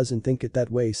daimyo doesn't think it that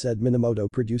way, said Minamoto,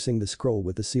 producing the scroll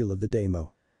with the seal of the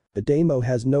daimyo. The daimyo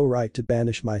has no right to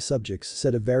banish my subjects,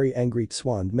 said a very angry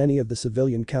Tswand, many of the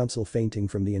civilian council fainting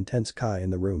from the intense Kai in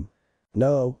the room.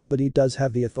 No, but he does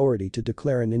have the authority to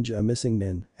declare a ninja a missing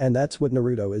nin, and that's what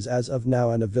Naruto is as of now,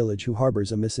 and a village who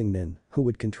harbors a missing nin, who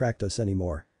would contract us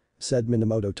anymore? Said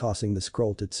Minamoto, tossing the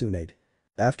scroll to Tsunade.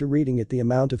 After reading it, the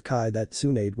amount of Kai that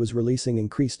Tsunade was releasing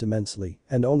increased immensely,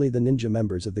 and only the ninja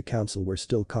members of the council were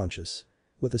still conscious.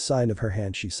 With a sign of her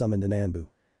hand she summoned an Anbu.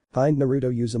 Find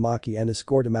Naruto Uzumaki and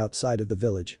escort him outside of the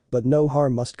village, but no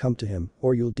harm must come to him,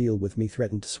 or you'll deal with me,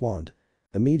 threatened Swand.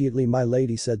 Immediately, my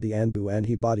lady, said the Anbu, and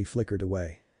he body flickered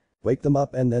away. Wake them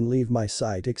up and then leave my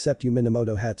sight, except you,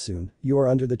 Minamoto Hatsune, you are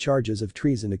under the charges of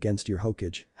treason against your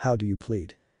Hokage. How do you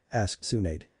plead? Asked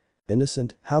Tsunade.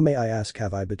 Innocent, how may I ask,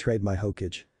 have I betrayed my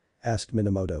Hokage? Asked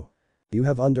Minamoto. You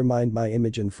have undermined my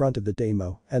image in front of the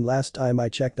daimyo, and last time I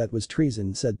checked that was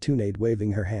treason, said Tsunade,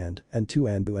 waving her hand, and 2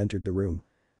 Anbu entered the room.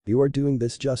 You are doing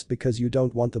this just because you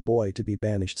don't want the boy to be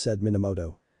banished, said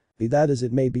Minamoto. Be that as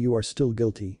it may, be, you are still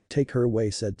guilty, take her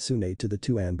away, said Tsunade to the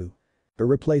 2 Anbu. Her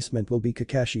replacement will be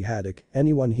Kakashi Haddock.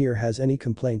 Anyone here has any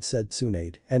complaints, said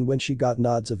Tsunade, and when she got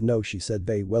nods of no she said,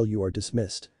 very well, you are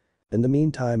dismissed. In the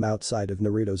meantime, outside of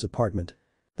Naruto's apartment.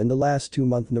 In the last 2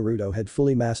 months Naruto had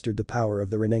fully mastered the power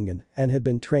of the Rinnegan and had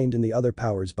been trained in the other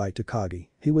powers by Takagi.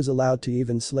 He was allowed to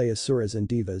even slay Asuras and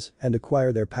Divas and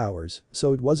acquire their powers,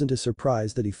 so it wasn't a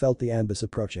surprise that he felt the Anbus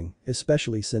approaching,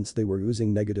 especially since they were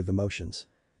oozing negative emotions.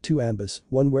 2 Anbus,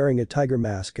 one wearing a tiger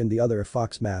mask and the other a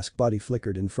fox mask, body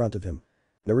flickered in front of him.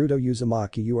 Naruto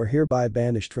Uzumaki, you are hereby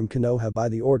banished from Konoha by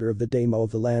the order of the daimyo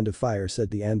of the Land of Fire, said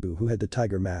the Anbu who had the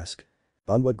tiger mask.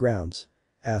 On what grounds?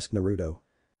 Asked Naruto.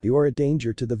 You are a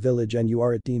danger to the village and you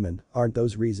are a demon, aren't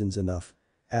those reasons enough?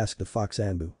 Asked the fox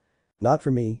Anbu. Not for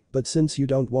me, but since you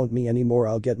don't want me anymore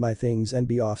I'll get my things and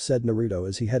be off, said Naruto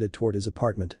as he headed toward his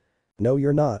apartment. No,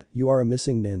 you're not, you are a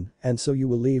missing nin, and so you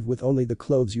will leave with only the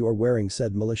clothes you are wearing,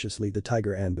 said maliciously the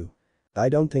tiger Anbu. I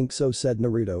don't think so, said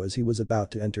Naruto as he was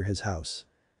about to enter his house.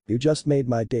 You just made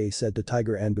my day, said the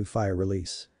tiger Anbu. Fire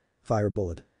release. Fire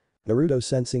bullet. Naruto,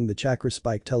 sensing the chakra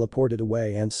spike, teleported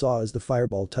away and saw as the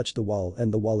fireball touched the wall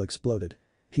and the wall exploded.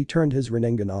 He turned his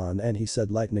Rinnegan on and he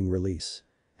said lightning release.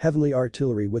 Heavenly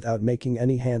artillery without making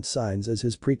any hand signs as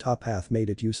his pre-top path made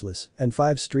it useless, and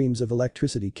 5 streams of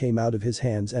electricity came out of his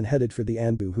hands and headed for the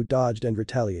Anbu, who dodged and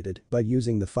retaliated by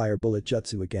using the fire bullet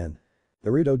jutsu again.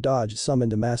 Naruto dodged,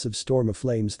 summoned a massive storm of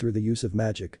flames through the use of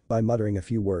magic by muttering a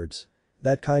few words.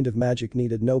 That kind of magic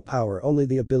needed no power, only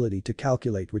the ability to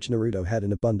calculate, which Naruto had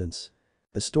in abundance.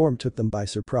 The storm took them by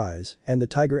surprise, and the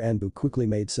tiger Anbu quickly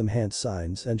made some hand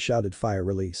signs and shouted fire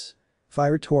release.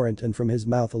 Fire torrent, and from his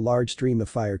mouth a large stream of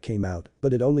fire came out,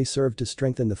 but it only served to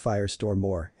strengthen the firestorm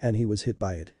more, and he was hit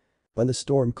by it. When the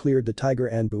storm cleared, the tiger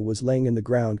Anbu was laying in the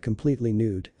ground completely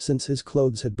nude since his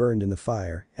clothes had burned in the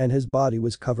fire and his body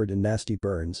was covered in nasty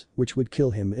burns, which would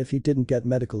kill him if he didn't get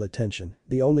medical attention.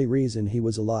 The only reason he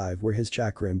was alive were his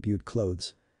chakra-imbued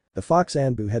clothes. The fox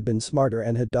Anbu had been smarter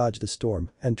and had dodged the storm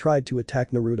and tried to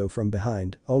attack Naruto from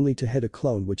behind, only to hit a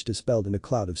clone which dispelled in a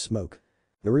cloud of smoke.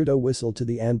 Naruto whistled to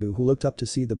the Anbu, who looked up to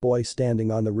see the boy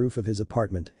standing on the roof of his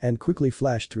apartment and quickly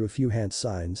flashed through a few hand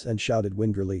signs and shouted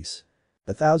wind release.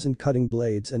 1,000 cutting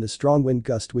blades and a strong wind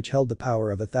gust which held the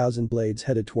power of 1,000 blades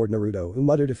headed toward Naruto, who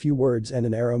muttered a few words, and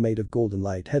an arrow made of golden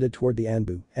light headed toward the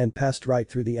Anbu and passed right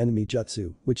through the enemy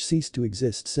jutsu, which ceased to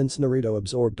exist since Naruto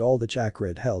absorbed all the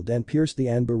chakra it held and pierced the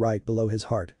Anbu right below his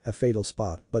heart, a fatal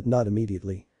spot, but not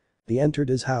immediately. He entered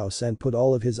his house and put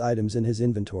all of his items in his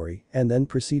inventory and then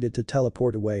proceeded to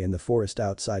teleport away in the forest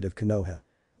outside of Konoha.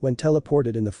 When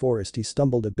teleported in the forest, he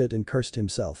stumbled a bit and cursed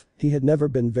himself. He had never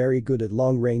been very good at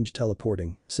long-range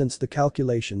teleporting since the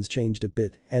calculations changed a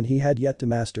bit and he had yet to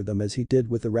master them as he did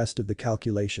with the rest of the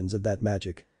calculations of that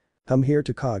magic. Come here,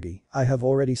 Takagi, I have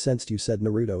already sensed you, said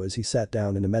Naruto as he sat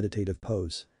down in a meditative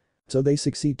pose. So they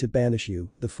succeed to banish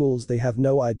you, the fools, they have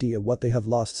no idea what they have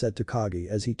lost, said Takagi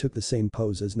as he took the same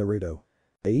pose as Naruto.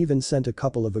 They even sent a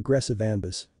couple of aggressive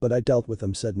Anbus, but I dealt with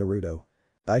them, said Naruto.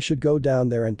 I should go down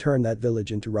there and turn that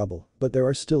village into rubble, but there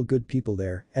are still good people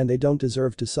there and they don't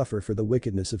deserve to suffer for the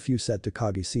wickedness of few, said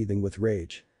Takagi, seething with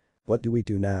rage. What do we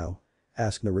do now?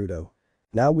 asked Naruto.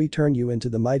 Now we turn you into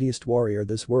the mightiest warrior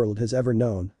this world has ever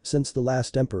known, since the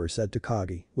last emperor, said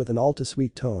Takagi, with an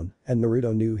all-too-sweet tone, and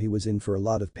Naruto knew he was in for a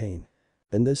lot of pain.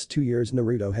 In this 2 years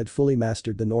Naruto had fully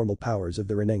mastered the normal powers of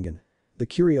the Rinnegan. The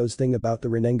curious thing about the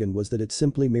Rinnegan was that it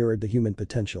simply mirrored the human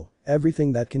potential.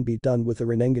 Everything that can be done with a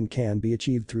Rinnegan can be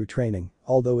achieved through training,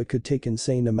 although it could take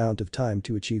insane amount of time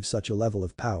to achieve such a level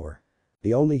of power.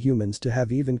 The only humans to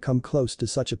have even come close to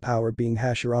such a power being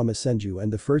Hashirama Senju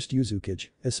and the first Uzukage,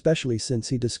 especially since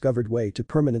he discovered way to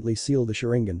permanently seal the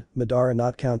Sharingan, Madara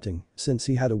not counting, since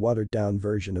he had a watered-down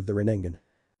version of the Rinnegan.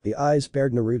 The eyes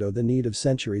spared Naruto the need of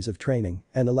centuries of training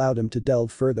and allowed him to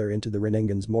delve further into the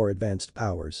Rinnegan's more advanced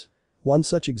powers. One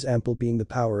such example being the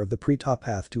power of the pre-top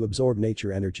path to absorb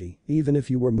nature energy, even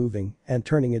if you were moving, and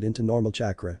turning it into normal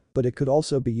chakra, but it could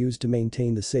also be used to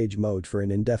maintain the Sage mode for an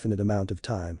indefinite amount of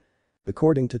time.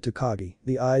 According to Takagi,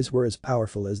 the eyes were as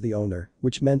powerful as the owner,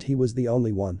 which meant he was the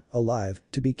only one, alive,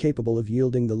 to be capable of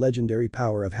yielding the legendary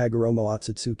power of Hagoromo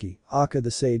Otsutsuki. Akka,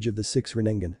 the sage of the 6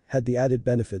 Rinnegan, had the added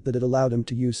benefit that it allowed him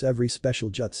to use every special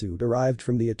jutsu derived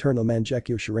from the eternal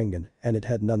Mangekyo Sharingan, and it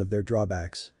had none of their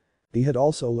drawbacks. He had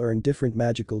also learned different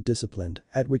magical discipline,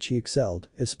 at which he excelled,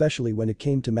 especially when it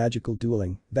came to magical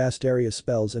dueling, vast area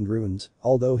spells and runes,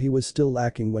 although he was still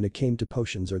lacking when it came to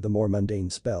potions or the more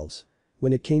mundane spells.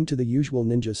 When it came to the usual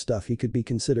ninja stuff he could be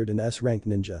considered an S-rank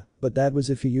ninja, but that was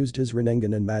if he used his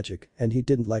Rinnegan and magic, and he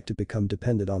didn't like to become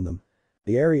dependent on them.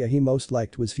 The area he most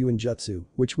liked was Fuinjutsu,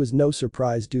 which was no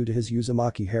surprise due to his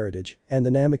Uzumaki heritage, and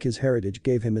the Namikaze heritage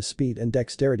gave him a speed and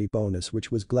dexterity bonus which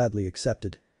was gladly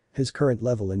accepted. His current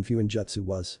level in Fuinjutsu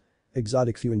was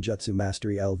Exotic Fuinjutsu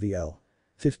Mastery LVL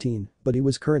 15, but he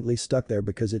was currently stuck there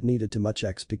because it needed too much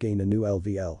X to gain a new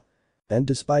LVL. And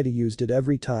despite he used it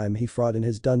every time he fought in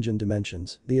his dungeon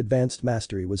dimensions, the advanced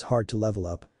mastery was hard to level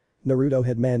up. Naruto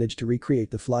had managed to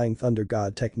recreate the Flying Thunder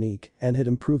God technique and had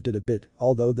improved it a bit,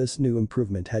 although this new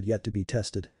improvement had yet to be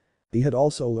tested. He had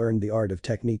also learned the art of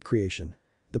technique creation.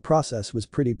 The process was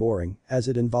pretty boring, as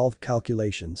it involved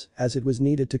calculations, as it was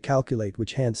needed to calculate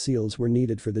which hand seals were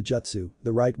needed for the jutsu,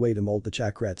 the right way to mold the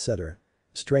chakra, etc.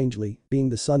 Strangely, being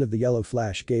the son of the Yellow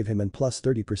Flash gave him an plus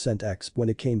 30% X when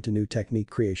it came to new technique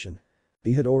creation.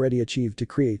 He had already achieved to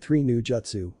create 3 new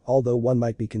jutsu, although one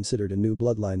might be considered a new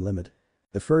bloodline limit.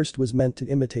 The first was meant to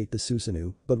imitate the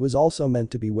Susanoo, but was also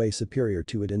meant to be way superior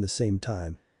to it in the same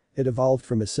time. It evolved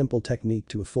from a simple technique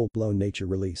to a full-blown nature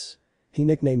release. He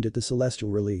nicknamed it the Celestial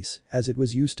Release, as it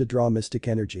was used to draw mystic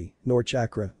energy, nor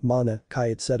chakra, mana,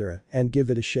 kai etc., and give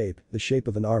it a shape, the shape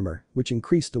of an armor, which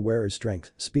increased the wearer's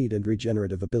strength, speed and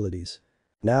regenerative abilities.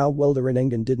 Now, while the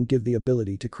Rinnegan didn't give the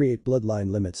ability to create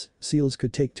bloodline limits, seals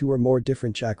could take 2 or more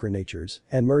different chakra natures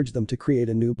and merge them to create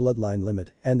a new bloodline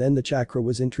limit, and then the chakra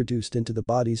was introduced into the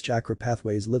body's chakra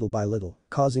pathways little by little,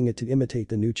 causing it to imitate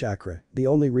the new chakra. The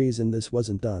only reason this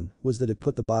wasn't done was that it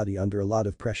put the body under a lot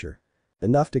of pressure.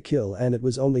 Enough to kill, and it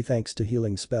was only thanks to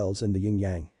healing spells and the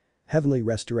yin-yang heavenly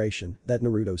restoration that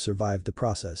Naruto survived the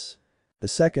process. The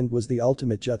second was the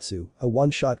ultimate jutsu, a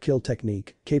one-shot kill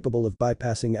technique capable of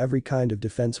bypassing every kind of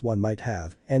defense one might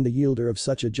have, and the yielder of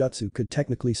such a jutsu could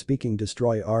technically speaking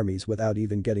destroy armies without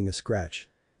even getting a scratch.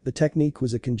 The technique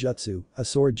was a kenjutsu, a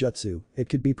sword jutsu. It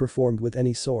could be performed with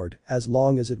any sword as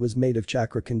long as it was made of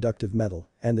chakra-conductive metal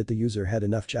and that the user had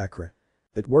enough chakra.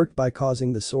 It worked by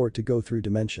causing the sword to go through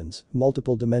dimensions,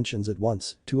 multiple dimensions at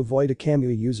once, to avoid a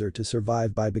Kamui user to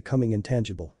survive by becoming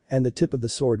intangible, and the tip of the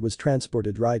sword was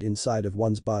transported right inside of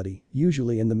one's body,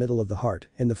 usually in the middle of the heart,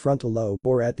 in the frontal lobe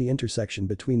or at the intersection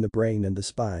between the brain and the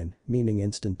spine, meaning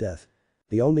instant death.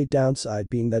 The only downside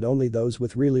being that only those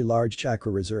with really large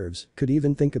chakra reserves could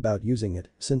even think about using it,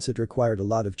 since it required a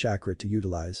lot of chakra to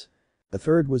utilize. The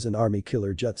third was an army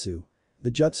killer jutsu. The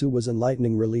jutsu was an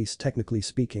lightning release technically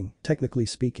speaking,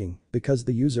 because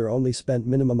the user only spent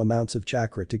minimum amounts of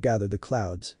chakra to gather the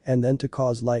clouds and then to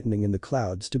cause lightning in the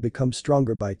clouds to become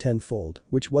stronger by tenfold,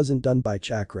 which wasn't done by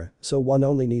chakra, so one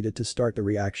only needed to start the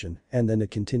reaction and then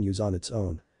it continues on its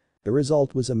own. The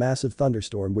result was a massive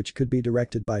thunderstorm which could be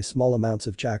directed by small amounts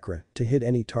of chakra to hit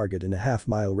any target in a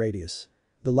half-mile radius.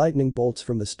 The lightning bolts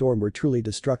from the storm were truly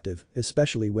destructive,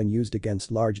 especially when used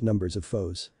against large numbers of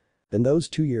foes. In those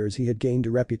 2 years he had gained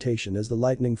a reputation as the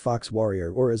Lightning Fox Warrior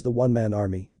or as the one-man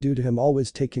army, due to him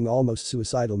always taking almost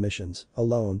suicidal missions,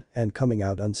 alone, and coming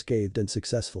out unscathed and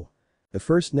successful. The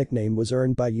first nickname was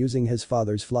earned by using his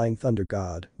father's Flying Thunder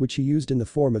God, which he used in the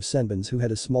form of Senbons who had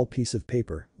a small piece of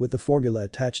paper with the formula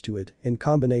attached to it in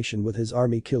combination with his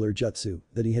army killer jutsu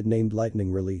that he had named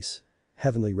Lightning Release.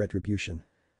 Heavenly Retribution.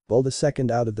 Well, the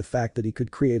second out of the fact that he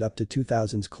could create up to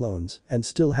 2000 clones and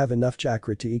still have enough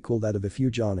chakra to equal that of a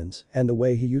few Jonins, and the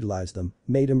way he utilized them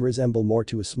made him resemble more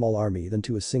to a small army than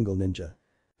to a single ninja.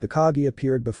 The Kage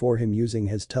appeared before him using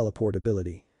his teleport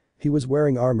ability. He was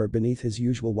wearing armor beneath his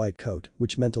usual white coat,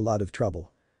 which meant a lot of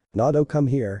trouble. "Naruto, come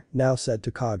here," now said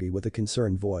Takagi with a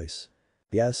concerned voice.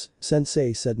 "Yes,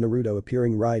 sensei," said Naruto,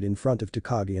 appearing right in front of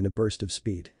Takagi in a burst of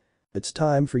speed. "It's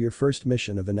time for your first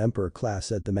mission of an emperor class,"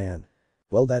 said the man.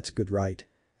 "Well, that's good, right?"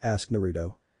 asked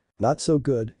Naruto. "Not so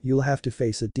good, you'll have to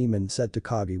face a demon," said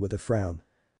Takagi with a frown.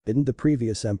 "Didn't the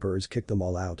previous emperors kick them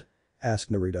all out?" asked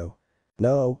Naruto.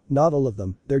 "No, not all of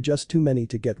them, they're just too many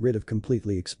to get rid of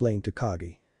completely," explained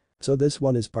Takagi. "So this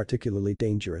one is particularly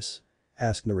dangerous?"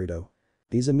 asked Naruto.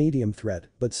 "He's a medium threat,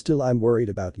 but still I'm worried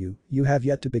about you, you have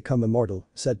yet to become immortal,"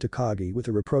 said Takagi with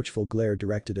a reproachful glare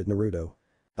directed at Naruto.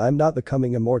 "I'm not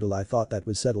becoming immortal, I thought that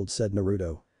was settled," said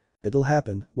Naruto. "It'll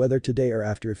happen, whether today or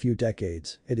after a few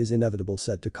decades, it is inevitable,"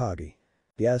 said Takagi.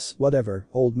 "Yes, whatever,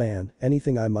 old man,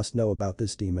 anything I must know about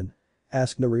this demon?"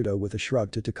 asked Naruto with a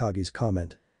shrug to Takagi's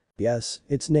comment. "Yes,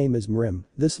 its name is Mrim.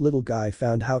 This little guy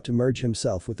found how to merge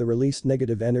himself with the released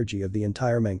negative energy of the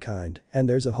entire mankind, and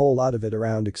there's a whole lot of it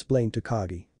around," explained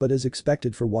Takagi, "but as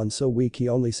expected for one so weak he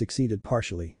only succeeded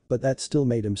partially, but that still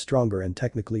made him stronger and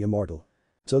technically immortal.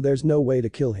 So there's no way to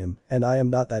kill him, and I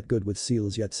am not that good with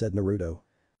seals yet," said Naruto.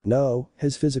 "No,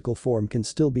 his physical form can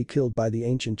still be killed by the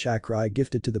ancient chakra I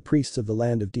gifted to the priests of the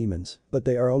land of demons, but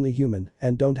they are only human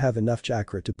and don't have enough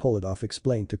chakra to pull it off,"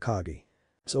 explained Takagi.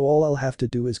 "So all I'll have to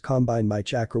do is combine my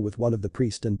chakra with one of the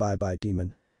priests and bye-bye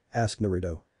demon?" asked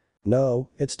Naruto. "No,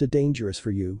 it's too dangerous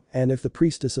for you, and if the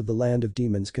priestess of the land of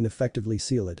demons can effectively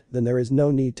seal it, then there is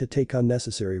no need to take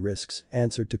unnecessary risks,"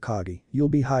 answered Takagi. "You'll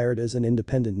be hired as an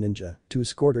independent ninja to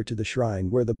escort her to the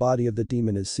shrine where the body of the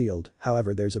demon is sealed,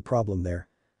 however there's a problem there."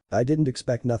 "I didn't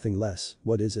expect nothing less,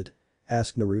 what is it?"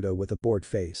 asked Naruto with a bored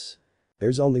face.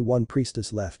 "There's only one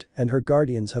priestess left, and her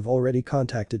guardians have already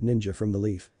contacted Ninja from the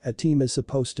Leaf. A team is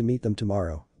supposed to meet them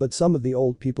tomorrow, but some of the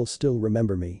old people still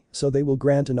remember me, so they will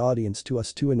grant an audience to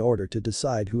us two in order to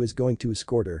decide who is going to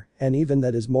escort her, and even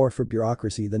that is more for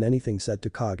bureaucracy than anything," said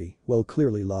Takagi, well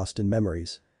clearly lost in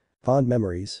memories. "Fond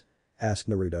memories?" asked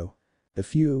Naruto. "A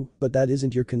few, but that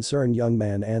isn't your concern, young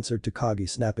man," answered Takagi,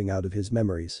 snapping out of his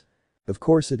memories. "Of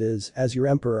course it is, as your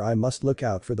emperor I must look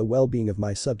out for the well-being of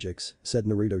my subjects," said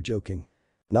Naruto, joking.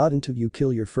 "Not until you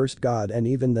kill your first god, and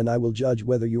even then I will judge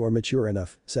whether you are mature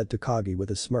enough," said Takagi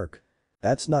with a smirk.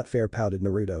 "That's not fair," pouted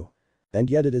Naruto. "And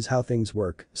yet it is how things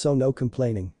work, so no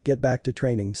complaining, get back to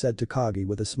training," said Takagi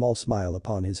with a small smile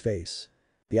upon his face.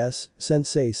 "Yes,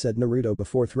 sensei," said Naruto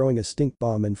before throwing a stink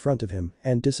bomb in front of him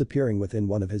and disappearing within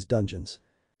one of his dungeons.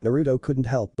 Naruto couldn't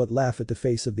help but laugh at the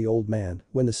face of the old man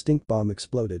when the stink bomb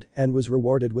exploded and was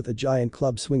rewarded with a giant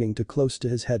club swinging too close to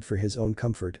his head for his own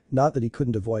comfort, not that he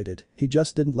couldn't avoid it, he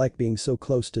just didn't like being so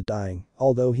close to dying,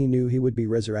 although he knew he would be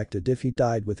resurrected if he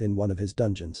died within one of his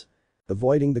dungeons.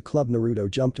 Avoiding the club, Naruto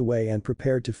jumped away and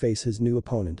prepared to face his new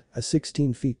opponent, a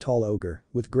 16 feet tall ogre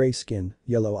with gray skin,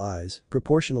 yellow eyes,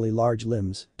 proportionally large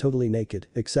limbs, totally naked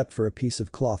except for a piece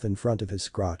of cloth in front of his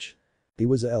crotch. He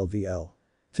was a LVL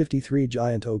 53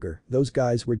 giant ogre. Those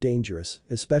guys were dangerous,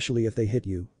 especially if they hit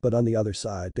you, but on the other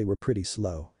side they were pretty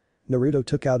slow. Naruto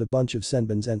took out a bunch of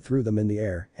senbons and threw them in the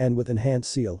air, and with enhanced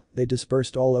seal, they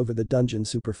dispersed all over the dungeon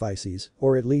superficies,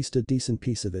 or at least a decent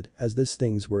piece of it, as these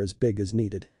things were as big as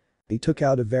needed. He took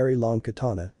out a very long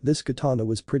katana. This katana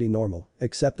was pretty normal,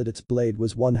 except that its blade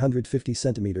was 150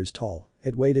 centimeters tall.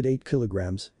 It weighed 8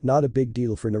 kilograms, not a big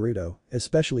deal for Naruto,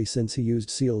 especially since he used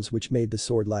seals which made the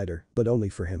sword lighter, but only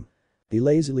for him. He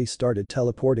lazily started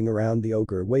teleporting around the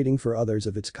ogre waiting for others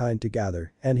of its kind to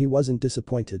gather, and he wasn't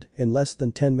disappointed, in less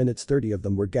than 10 minutes 30 of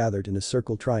them were gathered in a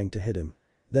circle trying to hit him.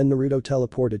 Then Naruto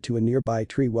teleported to a nearby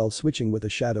tree while switching with a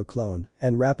shadow clone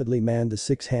and rapidly manned the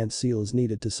 6-hand seals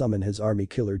needed to summon his army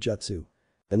killer jutsu.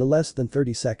 In less than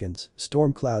 30 seconds,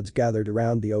 storm clouds gathered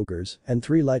around the ogres and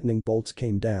 3 lightning bolts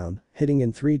came down, hitting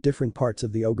in 3 different parts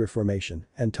of the ogre formation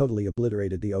and totally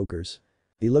obliterated the ogres.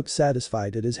 He looked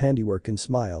satisfied at his handiwork and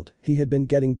smiled. He had been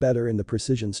getting better in the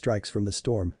precision strikes from the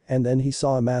storm, and then he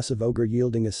saw a massive ogre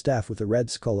wielding a staff with a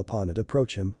red skull upon it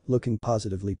approach him, looking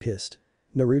positively pissed.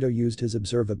 Naruto used his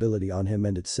observability on him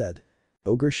and it said,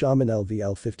 "Ogre Shaman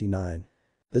LVL 59.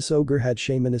 This ogre had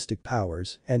shamanistic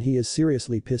powers and he is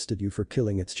seriously pissed at you for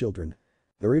killing its children."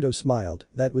 Naruto smiled,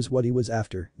 that was what he was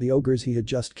after. The ogres he had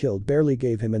just killed barely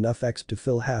gave him enough XP to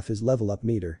fill half his level up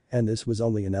meter, and this was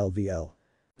only an LVL.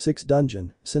 6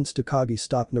 Dungeon, since Takagi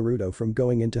stopped Naruto from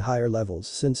going into higher levels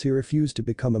since he refused to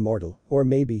become immortal, or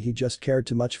maybe he just cared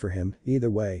too much for him, either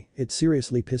way, it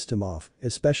seriously pissed him off,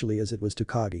 especially as it was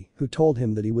Takagi who told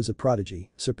him that he was a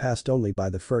prodigy, surpassed only by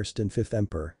the 1st and 5th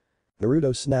emperor.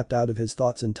 Naruto snapped out of his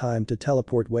thoughts in time to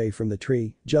teleport away from the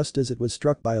tree just as it was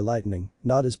struck by a lightning,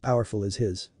 not as powerful as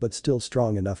his, but still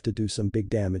strong enough to do some big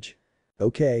damage.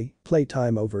 Okay,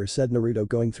 playtime over, said Naruto,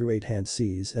 going through 8 hand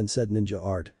C's and said ninja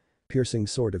art. Piercing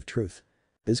sword of truth.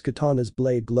 His katana's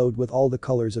blade glowed with all the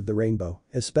colors of the rainbow,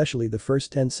 especially the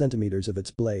first 10 centimeters of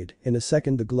its blade. In a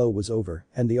second the glow was over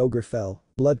and the ogre fell,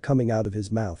 blood coming out of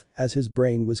his mouth as his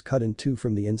brain was cut in two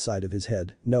from the inside of his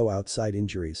head, no outside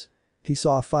injuries. He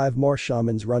saw 5 more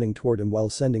shamans running toward him while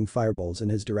sending fireballs in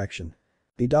his direction.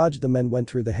 He dodged them and went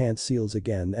through the hand seals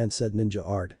again and said ninja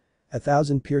art.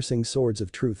 1,000 piercing swords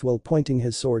of truth while pointing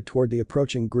his sword toward the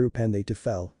approaching group and they too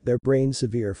fell, their brains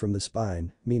severe from the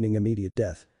spine, meaning immediate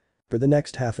death. For the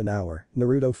next half an hour,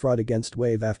 Naruto fought against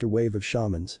wave after wave of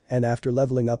shamans, and after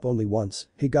leveling up only once,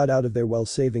 he got out of there while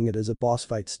saving it as a boss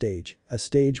fight stage, a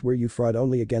stage where you fought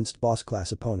only against boss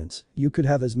class opponents. You could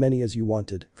have as many as you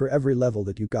wanted for every level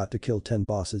that you got to kill 10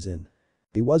 bosses in.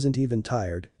 He wasn't even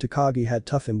tired. Takagi had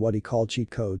taught him what he called cheat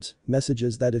codes,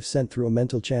 messages that if sent through a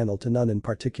mental channel to none in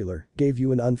particular, gave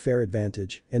you an unfair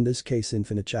advantage, in this case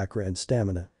infinite chakra and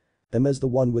stamina. Them as the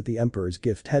one with the Emperor's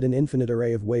gift had an infinite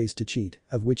array of ways to cheat,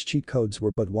 of which cheat codes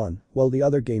were but one, while the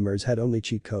other gamers had only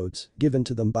cheat codes given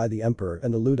to them by the Emperor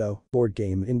and a Ludo board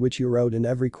game in which you wrote in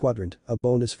every quadrant a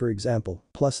bonus, for example,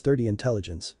 plus 30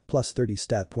 intelligence, plus 30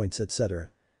 stat points, etc.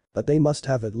 But they must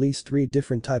have at least 3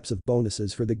 different types of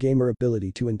bonuses for the gamer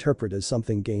ability to interpret as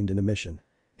something gained in a mission.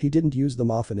 He didn't use them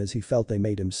often as he felt they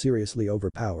made him seriously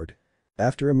overpowered.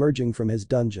 After emerging from his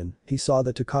dungeon, he saw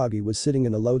that Takagi was sitting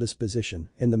in a lotus position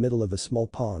in the middle of a small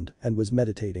pond and was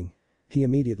meditating. He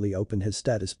immediately opened his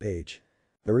status page.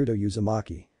 Naruto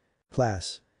Uzumaki.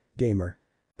 Class. Gamer.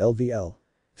 LVL.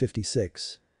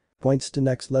 56. Points to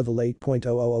next level 8.000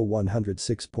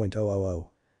 106.000.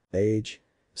 Age.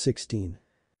 16.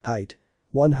 Height.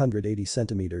 180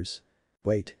 centimeters.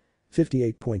 Weight.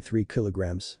 58.3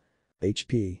 kilograms.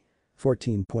 HP.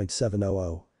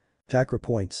 14.700. Chakra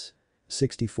points.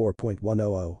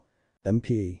 64.100.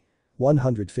 MP.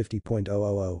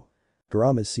 150.000.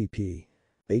 Kurama's CP.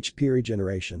 HP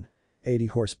regeneration. 80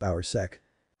 horsepower sec.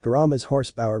 Kurama's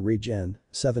horsepower regen.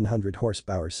 700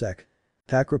 horsepower sec.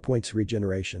 Chakra points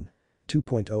regeneration.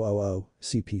 2.000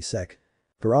 CP sec.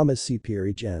 Kurama's CP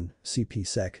regen. CP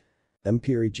sec.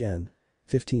 MP regen.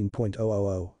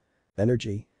 15.000.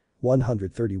 Energy.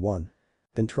 131.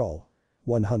 Control.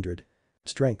 100.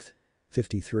 Strength.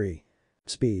 53.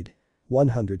 Speed.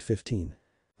 115.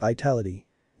 Vitality.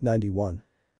 91.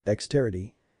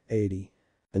 Dexterity. 80.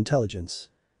 Intelligence.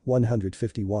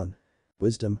 151.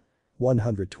 Wisdom.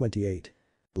 128.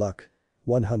 Luck.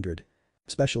 100.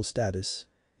 Special status.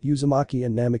 Uzumaki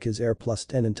and Namikaze Air plus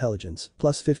 10 intelligence,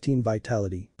 plus 15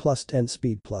 vitality, plus 10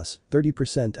 speed, plus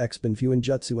 30% exp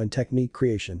Fuinjutsu and technique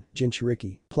creation,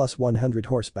 Jinchuriki, plus 100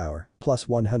 horsepower, plus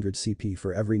 100 CP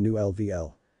for every new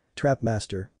LVL. Trap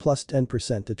Master, plus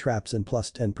 10% to traps and plus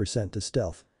 10% to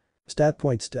stealth. Stat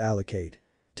points to allocate.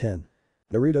 10.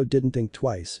 Naruto didn't think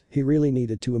twice, he really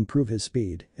needed to improve his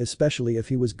speed, especially if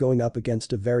he was going up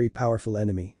against a very powerful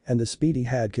enemy, and the speed he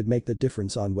had could make the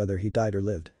difference on whether he died or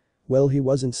lived. Well, he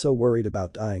wasn't so worried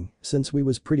about dying, since we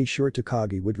was pretty sure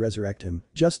Takagi would resurrect him,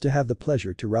 just to have the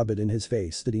pleasure to rub it in his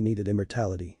face that he needed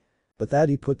immortality. But that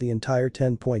he put the entire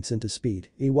 10 points into speed,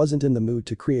 he wasn't in the mood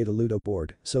to create a Ludo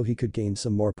board so he could gain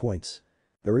some more points.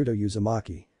 Naruto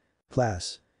Uzumaki.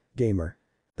 Class. Gamer.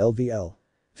 LVL.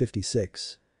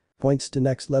 56. Points to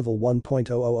next level 1.000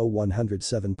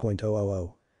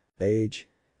 107.000. Age.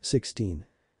 16.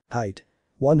 Height.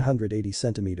 180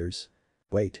 centimeters.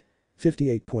 Weight.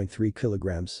 58.3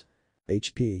 kilograms.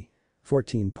 HP.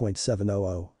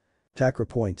 14.700. Chakra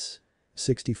points.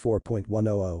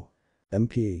 64.100.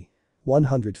 MP.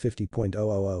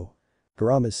 150.000.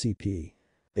 Kurama's CP.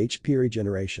 HP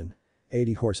regeneration.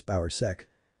 80 horsepower sec.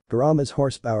 Kurama's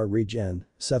horsepower regen.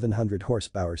 700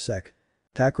 horsepower sec.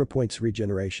 Chakra points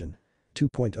regeneration.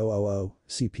 2.000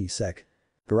 CP sec.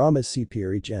 Kurama's CP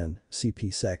regen.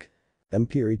 CP sec.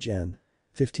 MP regen.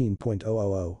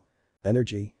 15.000.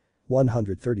 Energy.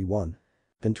 131.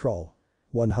 Control.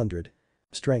 100.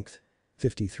 Strength.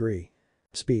 53.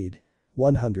 Speed.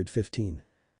 115.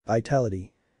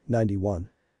 Vitality. 91.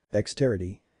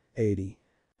 Dexterity. 80.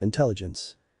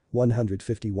 Intelligence.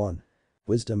 151.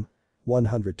 Wisdom.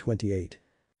 128.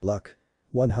 Luck.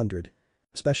 100.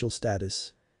 Special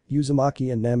status.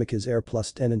 Uzumaki and Namikaze Air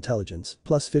plus 10 intelligence,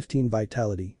 plus 15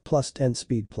 vitality, plus 10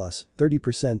 speed plus 30%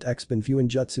 exp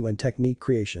Fuinjutsu and technique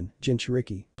creation,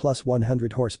 Jinchuriki, plus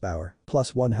 100 horsepower,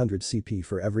 plus 100 CP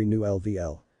for every new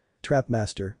LVL. Trap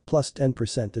Master, plus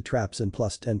 10% to traps and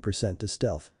plus 10% to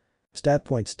stealth. Stat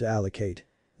points to allocate.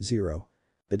 0.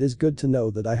 It is good to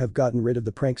know that I have gotten rid of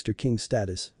the Prankster King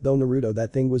status, though Naruto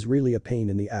that thing was really a pain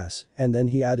in the ass, and then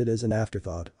he added as an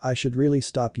afterthought, I should really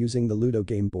stop using the Ludo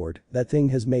game board, that thing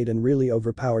has made an really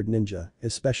overpowered ninja,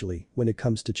 especially when it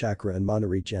comes to chakra and mana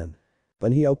regen.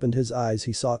 When he opened his eyes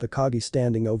he saw Takagi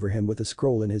standing over him with a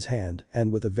scroll in his hand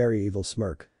and with a very evil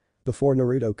smirk. Before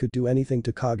Naruto could do anything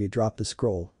Takagi dropped the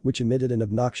scroll, which emitted an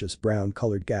obnoxious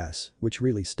brown-colored gas, which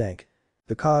really stank.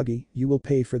 Takagi, you will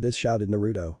pay for this, shouted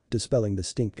Naruto, dispelling the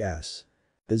stink gas.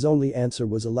 His only answer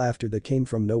was a laughter that came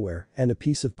from nowhere and a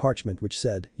piece of parchment which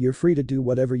said, you're free to do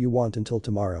whatever you want until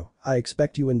tomorrow. I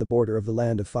expect you in the border of the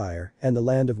land of fire and the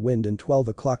land of wind and 12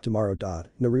 o'clock tomorrow.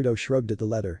 Naruto shrugged at the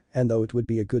letter, and though it would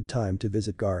be a good time to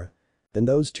visit Gaara. In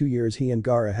those 2 years he and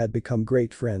Gaara had become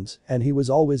great friends and he was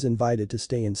always invited to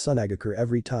stay in Sunagakure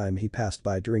every time he passed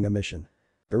by during a mission.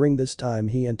 During this time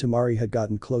he and Temari had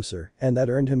gotten closer and that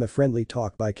earned him a friendly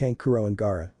talk by Kankuro and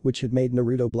Gaara, which had made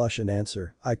Naruto blush and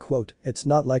answer, I quote, it's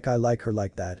not like I like her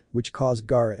like that, which caused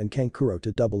Gaara and Kankuro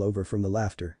to double over from the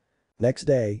laughter. Next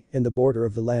day, in the border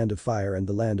of the land of fire and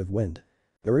the land of wind.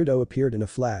 Naruto appeared in a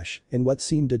flash, in what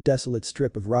seemed a desolate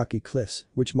strip of rocky cliffs,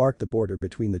 which marked the border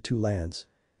between the two lands.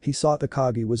 He saw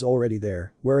Takagi was already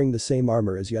there, wearing the same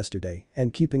armor as yesterday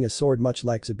and keeping a sword much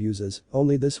like Zabuza's,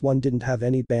 only this one didn't have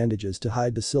any bandages to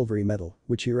hide the silvery metal,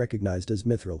 which he recognized as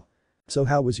mithril. So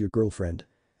how was your girlfriend?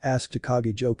 Asked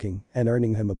Takagi joking and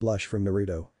earning him a blush from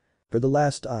Naruto. For the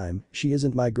last time, she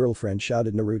isn't my girlfriend,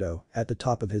 shouted Naruto at the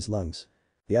top of his lungs.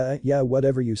 Yeah,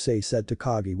 whatever you say, said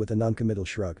Takagi with a noncommittal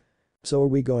shrug. So are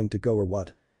we going to go or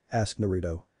what? Asked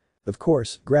Naruto. Of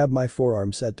course, grab my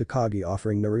forearm, said Takagi,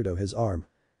 offering Naruto his arm.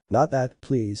 Not that,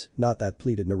 please, not that,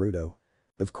 pleaded Naruto.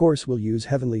 Of course we'll use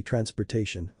heavenly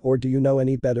transportation, or do you know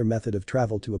any better method of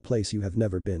travel to a place you have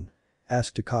never been?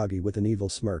 Asked Takagi with an evil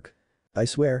smirk. I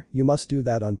swear, you must do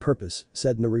that on purpose,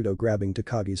 said Naruto, grabbing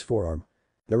Takagi's forearm.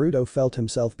 Naruto felt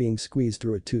himself being squeezed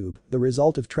through a tube, the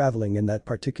result of traveling in that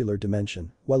particular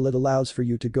dimension. While it allows for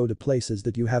you to go to places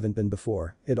that you haven't been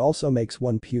before, it also makes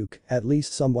one puke, at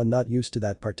least someone not used to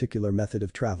that particular method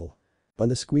of travel. When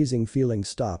the squeezing feeling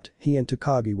stopped, he and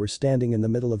Takagi were standing in the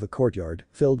middle of a courtyard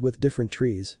filled with different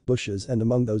trees, bushes, and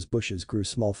among those bushes grew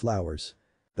small flowers.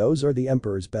 Those are the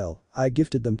Emperor's bell, I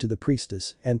gifted them to the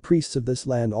priestess and priests of this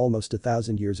land almost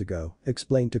 1,000 years ago,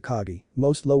 explained Takagi.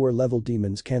 Most lower-level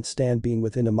demons can't stand being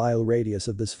within a mile radius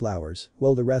of these flowers,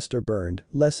 while the rest are burned,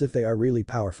 less if they are really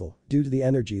powerful, due to the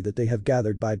energy that they have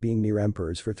gathered by being near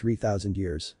emperors for 3,000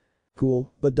 years.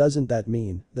 Cool, but doesn't that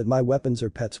mean that my weapons or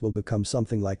pets will become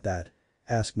something like that?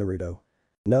 Asked Naruto.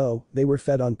 No, they were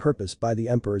fed on purpose by the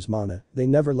Emperor's mana, they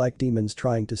never liked demons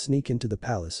trying to sneak into the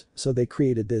palace, so they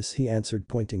created this, he answered,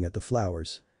 pointing at the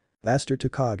flowers. Master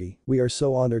Takagi, we are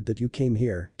so honored that you came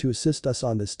here to assist us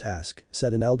on this task,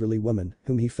 said an elderly woman,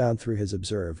 whom he found through his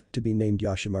observe to be named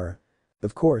Yoshimura.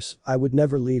 Of course, I would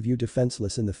never leave you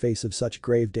defenseless in the face of such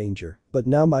grave danger, but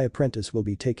now my apprentice will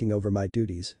be taking over my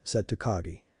duties, said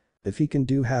Takagi. If he can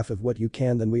do half of what you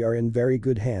can, then we are in very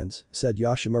good hands, said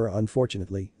Yoshimura.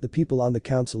 Unfortunately, the people on the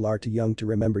council are too young to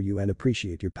remember you and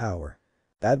appreciate your power.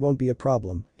 That won't be a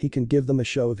problem, he can give them a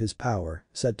show of his power,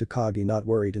 said Takagi, not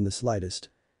worried in the slightest.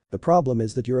 The problem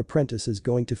is that your apprentice is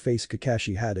going to face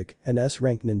Kakashi Haddock, an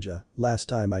S-rank ninja, last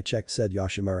time I checked, said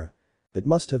Yoshimura. It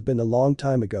must have been a long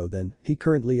time ago then, he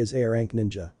currently is A-rank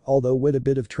ninja, although with a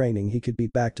bit of training he could be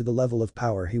back to the level of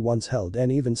power he once held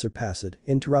and even surpass it,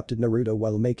 interrupted Naruto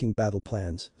while making battle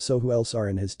plans. So who else are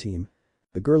in his team?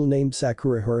 The girl named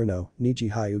Sakura Haruno,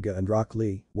 Niji Hyuga and Rock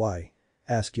Lee, why?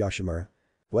 Asked Yoshimura.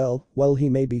 Well, he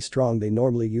may be strong, they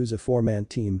normally use a 4-man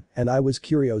team, and I was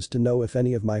curious to know if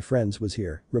any of my friends was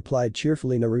here, replied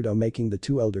cheerfully Naruto, making the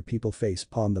two elder people face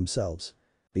palm themselves.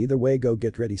 Either way, go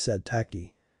get ready, said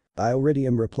Taki. I already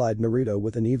am, replied Naruto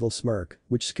with an evil smirk,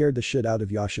 which scared the shit out of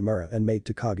Yoshimura and made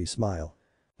Takagi smile.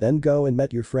 Then go and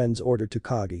met your friends, ordered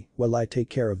Takagi, while I take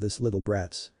care of this little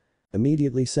brats.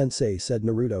 Immediately, sensei, said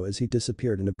Naruto as he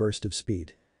disappeared in a burst of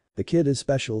speed. The kid is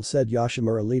special, said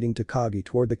Yoshimura, leading Takagi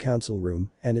toward the council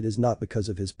room, and it is not because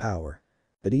of his power.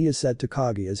 But he is, said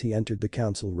Takagi as he entered the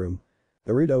council room.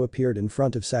 Naruto appeared in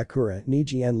front of Sakura,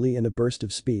 Niji and Lee in a burst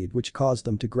of speed which caused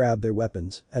them to grab their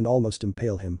weapons and almost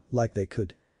impale him, like they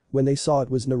could. When they saw it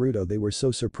was Naruto, they were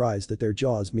so surprised that their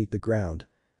jaws meet the ground.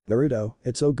 Naruto,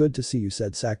 it's so good to see you,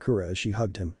 said Sakura as she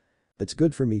hugged him. It's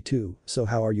good for me too, so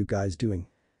how are you guys doing?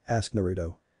 Asked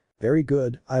Naruto. Very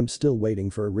good, I'm still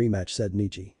waiting for a rematch, said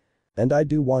Niji. And I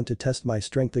do want to test my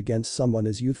strength against someone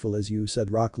as youthful as you, said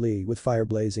Rock Lee with fire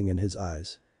blazing in his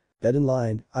eyes. Get in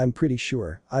line, I'm pretty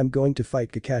sure I'm going to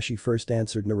fight Kakashi first,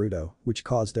 answered Naruto, which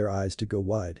caused their eyes to go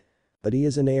wide. But he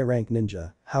is an A-rank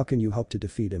ninja, how can you hope to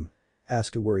defeat him?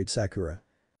 Asked a worried Sakura.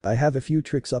 I have a few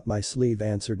tricks up my sleeve,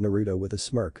 answered Naruto with a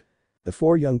smirk. The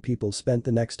four young people spent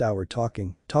the next hour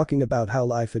talking about how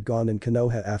life had gone in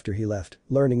Konoha after he left,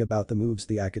 learning about the moves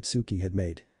the Akatsuki had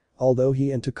made. Although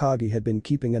he and Takagi had been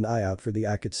keeping an eye out for the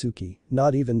Akatsuki,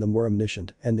 not even them were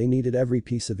omniscient and they needed every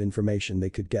piece of information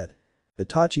they could get.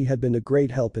 Itachi had been a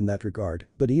great help in that regard,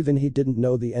 but even he didn't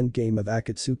know the endgame of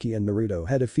Akatsuki, and Naruto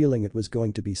had a feeling it was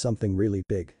going to be something really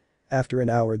big. After an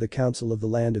hour, the Council of the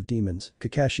Land of Demons,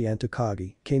 Kakashi and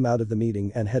Takagi, came out of the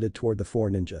meeting and headed toward the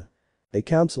four ninja. The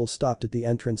council stopped at the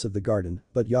entrance of the garden,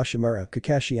 but Yoshimura,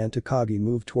 Kakashi and Takagi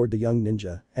moved toward the young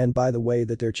ninja, and by the way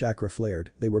that their chakra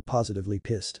flared, they were positively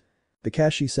pissed.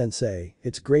 Kakashi-sensei,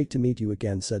 it's great to meet you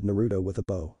again, said Naruto with a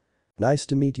bow. Nice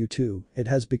to meet you too, it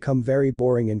has become very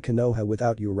boring in Konoha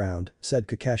without you around, said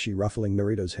Kakashi, ruffling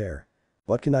Naruto's hair.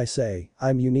 What can I say,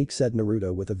 I'm unique, said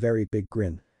Naruto with a very big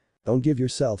grin. Don't give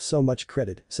yourself so much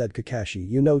credit, said Kakashi,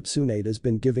 you know Tsunade has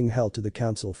been giving hell to the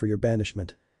council for your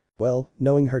banishment. Well,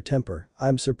 knowing her temper,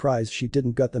 I'm surprised she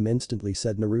didn't gut them instantly,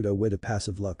 said Naruto with a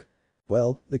passive look.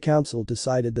 Well, the council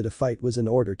decided that a fight was in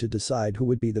order to decide who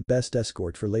would be the best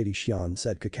escort for Lady Xian,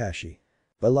 said Kakashi.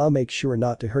 Well, I'll make sure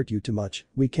not to hurt you too much,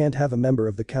 we can't have a member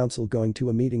of the council going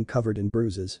to a meeting covered in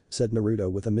bruises, said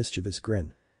Naruto with a mischievous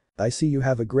grin. I see you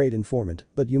have a great informant,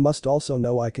 but you must also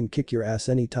know I can kick your ass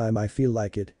anytime I feel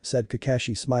like it, said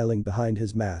Kakashi, smiling behind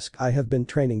his mask. I have been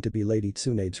training to be Lady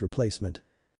Tsunade's replacement.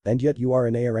 And yet you are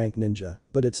an A-rank ninja,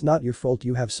 but it's not your fault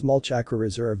you have small chakra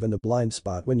reserve and a blind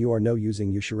spot when you are no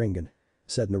using your Sharingan,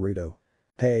 said Naruto.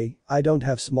 Hey, I don't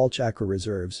have small chakra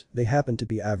reserves, they happen to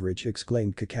be average,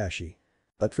 exclaimed Kakashi.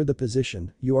 But for the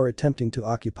position you are attempting to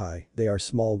occupy, they are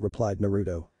small, replied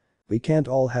Naruto. We can't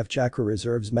all have chakra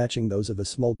reserves matching those of a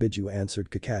small Biju,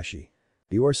 answered Kakashi.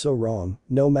 You are so wrong,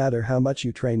 no matter how much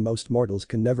you train, most mortals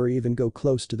can never even go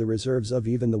close to the reserves of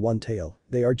even the one tail,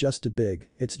 they are just too big,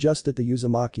 it's just that the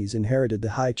Uzumakis inherited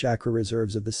the high chakra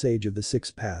reserves of the Sage of the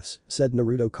Six Paths, said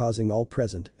Naruto, causing all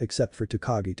present, except for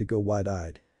Takagi, to go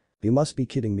wide-eyed. You must be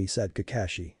kidding me, said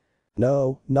Kakashi.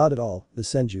 No, not at all, the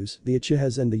Senjus, the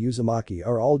Uchihas and the Uzumaki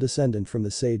are all descendant from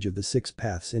the Sage of the Six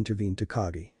Paths, intervened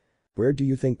Takagi. Where do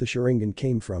you think the Sharingan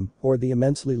came from, or the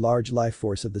immensely large life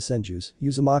force of the Senjus,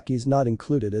 Uzumakis not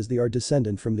included as they are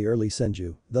descendant from the early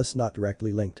Senju, thus not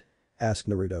directly linked? Asked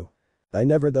Naruto. I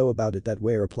never thought about it that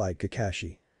way, replied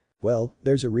Kakashi. Well,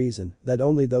 there's a reason that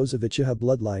only those of Uchiha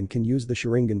bloodline can use the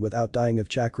Sharingan without dying of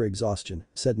chakra exhaustion,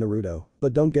 said Naruto,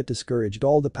 but don't get discouraged,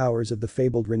 all the powers of the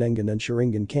fabled Rinnegan and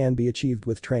Sharingan can be achieved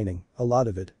with training, a lot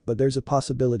of it, but there's a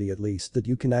possibility at least that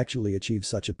you can actually achieve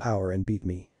such a power and beat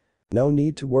me. No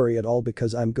need to worry at all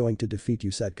because I'm going to defeat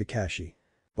you, said Kakashi.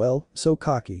 Well, so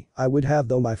cocky, I would have,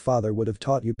 though my father would have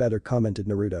taught you better, commented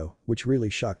Naruto, which really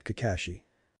shocked Kakashi.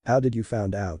 How did you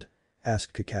found out?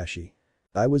 Asked Kakashi.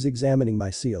 I was examining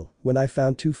my seal when I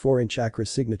found 2 foreign chakra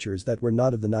signatures that were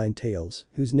not of the 9 tails,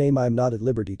 whose name I'm not at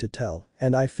liberty to tell,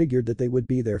 and I figured that they would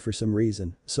be there for some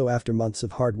reason, so after months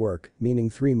of hard work, meaning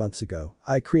 3 months ago,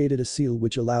 I created a seal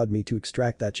which allowed me to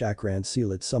extract that chakra and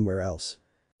seal it somewhere else.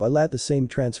 While at the same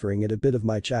transferring it a bit of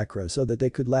my chakra so that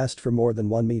they could last for more than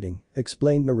one meeting,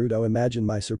 explained Naruto. Imagine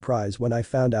my surprise when I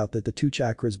found out that the 2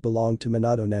 chakras belonged to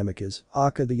Minato Namikaze,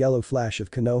 Akka the Yellow Flash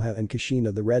of Konoha and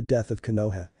Kushina the Red Death of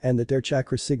Konoha, and that their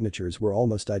chakra signatures were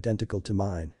almost identical to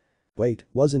mine. Wait,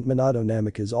 wasn't Minato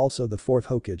Namikaze also the 4th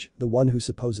Hokage, the one who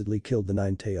supposedly killed the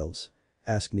 9 tails?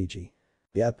 Asked Niji.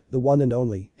 Yep, the one and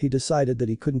only. He decided that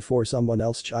he couldn't force someone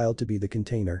else's child to be the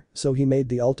container, so he made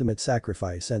the ultimate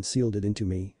sacrifice and sealed it into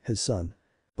me, his son.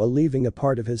 While leaving a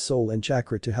part of his soul and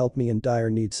chakra to help me in dire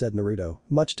need, said Naruto,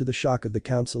 much to the shock of the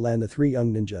council and the 3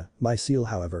 young ninja. My seal,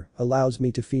 however, allows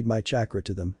me to feed my chakra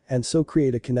to them and so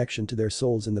create a connection to their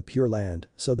souls in the Pure Land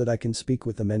so that I can speak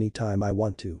with them anytime I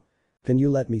want to. Can you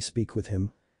let me speak with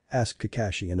him? Asked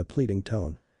Kakashi in a pleading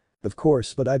tone. Of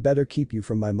course, but I better keep you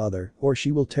from my mother or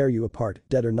she will tear you apart,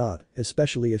 dead or not,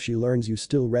 especially if she learns you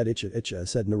still read Icha,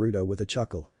 said Naruto with a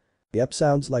chuckle. Yep,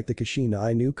 sounds like the Kushina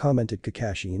I knew, commented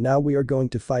Kakashi. Now we are going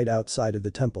to fight outside of the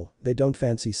temple, they don't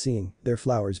fancy seeing their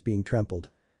flowers being trampled.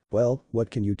 Well, what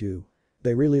can you do?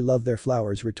 They really love their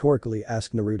flowers, rhetorically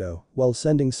asked Naruto, while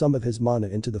sending some of his mana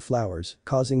into the flowers,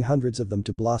 causing hundreds of them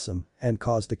to blossom and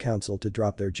cause the council to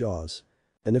drop their jaws.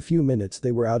 In a few minutes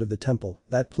they were out of the temple.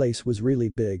 That place was really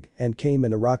big and came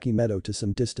in a rocky meadow to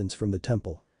some distance from the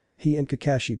temple. He and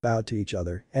Kakashi bowed to each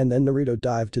other, and then Naruto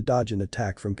dived to dodge an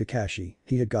attack from Kakashi.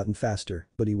 He had gotten faster,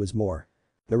 but he was more.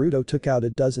 Naruto took out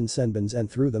a dozen senbons and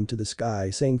threw them to the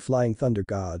sky saying Flying Thunder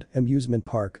God, amusement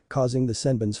park, causing the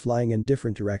senbons flying in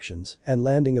different directions and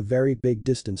landing a very big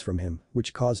distance from him,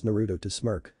 which caused Naruto to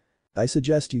smirk. "I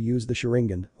suggest you use the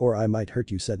Sharingan, or I might hurt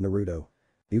you," said Naruto.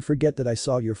 "You forget that I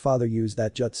saw your father use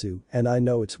that jutsu, and I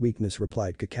know its weakness,"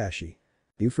 replied Kakashi.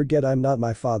 "You forget I'm not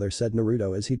my father," said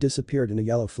Naruto as he disappeared in a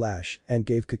yellow flash and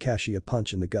gave Kakashi a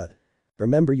punch in the gut.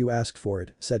 "Remember you asked for it,"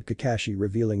 said Kakashi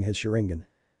revealing his Sharingan.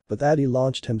 But that he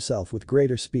launched himself with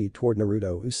greater speed toward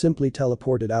Naruto who simply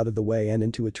teleported out of the way and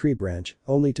into a tree branch,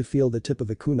 only to feel the tip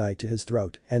of a kunai to his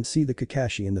throat and see the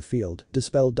Kakashi in the field.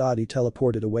 Dispelled. He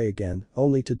teleported away again,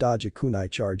 only to dodge a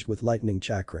kunai charged with lightning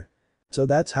chakra. So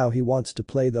that's how he wants to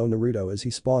play though Naruto as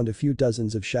he spawned a few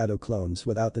dozens of shadow clones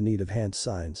without the need of hand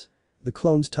signs. The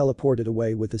clones teleported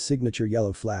away with the signature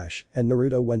yellow flash and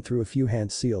Naruto went through a few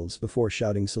hand seals before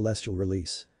shouting celestial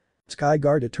release. Sky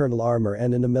Guard eternal armor,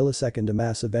 and in a millisecond a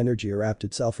mass of energy wrapped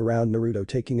itself around Naruto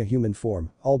taking a human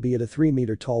form, albeit a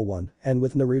 3-meter tall one, and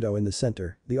with Naruto in the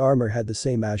center, the armor had the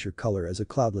same azure color as a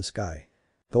cloudless sky.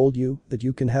 "Told you that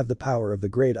you can have the power of the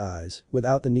great eyes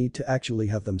without the need to actually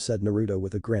have them," said Naruto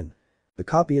with a grin. "The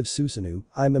copy of Susanoo,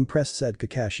 I'm impressed," said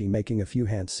Kakashi making a few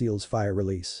hand seals fire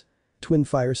release. Twin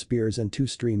fire spears and 2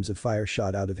 streams of fire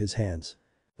shot out of his hands.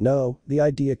 "No, the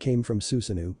idea came from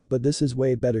Susanoo, but this is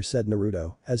way better," said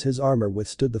Naruto, as his armor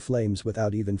withstood the flames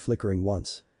without even flickering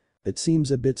once. "It seems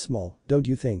a bit small, don't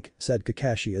you think?" said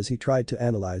Kakashi as he tried to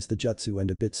analyze the jutsu. "And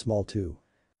a bit small too."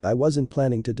 "I wasn't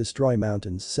planning to destroy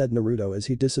mountains," said Naruto as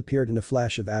he disappeared in a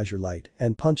flash of azure light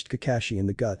and punched Kakashi in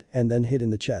the gut and then hit in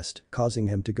the chest, causing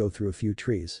him to go through a few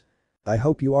trees. "I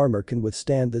hope your armor can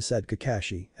withstand this," said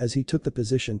Kakashi as he took the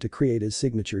position to create his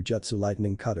signature jutsu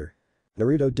lightning cutter.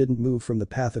 Naruto didn't move from the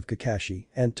path of Kakashi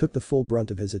and took the full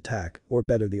brunt of his attack, or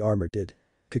better the armor did.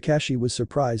 Kakashi was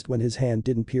surprised when his hand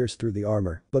didn't pierce through the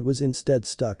armor but was instead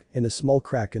stuck in a small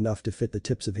crack enough to fit the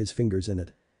tips of his fingers in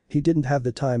it. He didn't have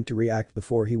the time to react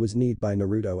before he was kneed by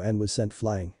Naruto and was sent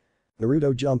flying.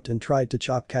 Naruto jumped and tried to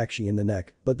chop Kakashi in the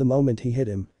neck, but the moment he hit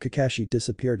him, Kakashi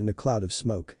disappeared in a cloud of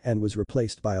smoke and was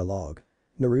replaced by a log.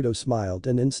 Naruto smiled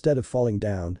and instead of falling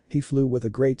down, he flew with a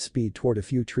great speed toward a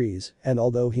few trees, and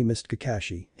although he missed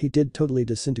Kakashi, he did totally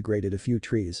disintegrated a few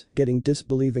trees, getting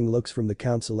disbelieving looks from the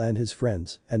council and his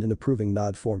friends and an approving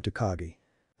nod from Takagi.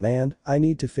 "Man, I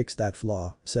need to fix that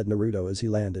flaw," said Naruto as he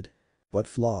landed. "What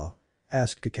flaw?"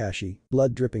 asked Kakashi,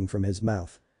 blood dripping from his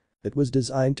mouth. "It was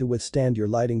designed to withstand your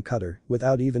lighting cutter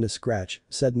without even a scratch,"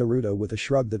 said Naruto with a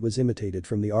shrug that was imitated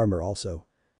from the armor also.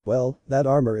 "Well, that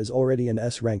armor is already an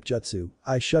S-rank jutsu,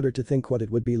 I shudder to think what it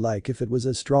would be like if it was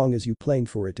as strong as you planned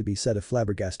for it to be," said a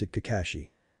flabbergasted Kakashi.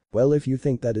 "Well, if you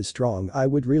think that is strong, I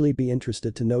would really be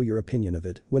interested to know your opinion of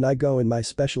it. When I go in my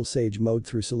special sage mode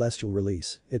through celestial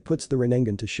release, it puts the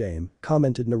Rinnegan to shame,"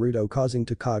 commented Naruto, causing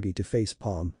Takagi to face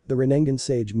palm. The Rinnegan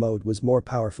sage mode was more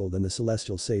powerful than the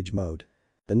celestial sage mode.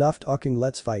 "Enough talking,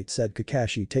 let's fight," said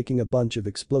Kakashi taking a bunch of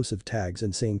explosive tags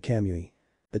and saying Kamui.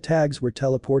 The tags were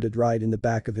teleported right in the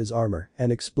back of his armor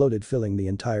and exploded, filling the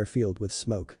entire field with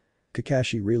smoke.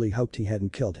 Kakashi really hoped he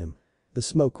hadn't killed him. The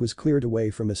smoke was cleared away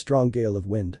from a strong gale of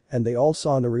wind and they all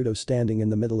saw Naruto standing in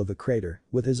the middle of a crater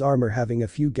with his armor having a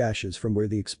few gashes from where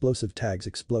the explosive tags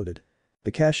exploded.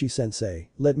 "Kakashi-sensei,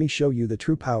 let me show you the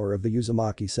true power of the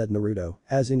Uzumaki," said Naruto,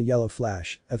 as in a yellow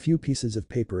flash, a few pieces of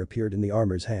paper appeared in the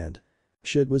armor's hand.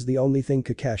 Shit was the only thing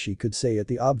Kakashi could say at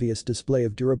the obvious display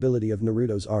of durability of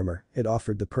Naruto's armor. It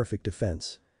offered the perfect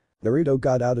defense. Naruto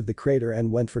got out of the crater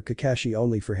and went for Kakashi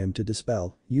only for him to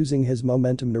dispel. Using his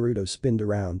momentum, Naruto spinned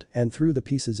around and threw the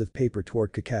pieces of paper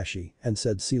toward Kakashi and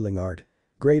said sealing art.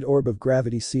 Great orb of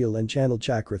gravity seal and channeled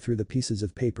chakra through the pieces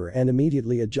of paper, and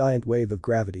immediately a giant wave of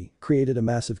gravity created a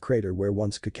massive crater where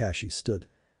once Kakashi stood.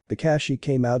 Kakashi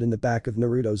came out in the back of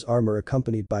Naruto's armor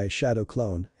accompanied by a shadow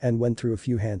clone and went through a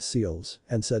few hand seals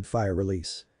and said fire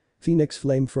release. Phoenix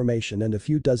flame formation and a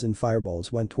few dozen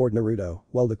fireballs went toward Naruto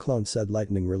while the clone said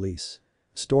lightning release.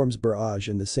 Storm's barrage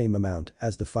in the same amount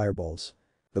as the fireballs.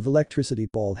 The electricity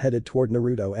ball headed toward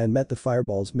Naruto and met the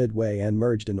fireballs midway and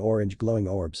merged in orange glowing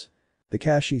orbs.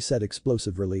 Kakashi said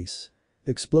explosive release.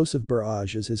 Explosive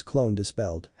barrage as his clone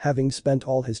dispelled, having spent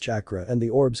all his chakra, and the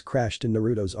orbs crashed in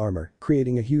Naruto's armor,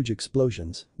 creating a huge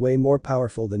explosions, way more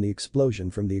powerful than the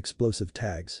explosion from the explosive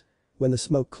tags. When the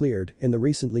smoke cleared, in the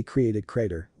recently created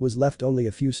crater, was left only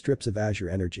a few strips of azure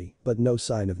energy, but no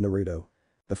sign of Naruto.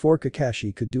 Before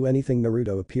Kakashi could do anything,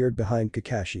 Naruto appeared behind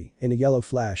Kakashi in a yellow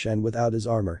flash and without his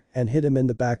armor, and hit him in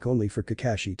the back only for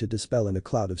Kakashi to dispel in a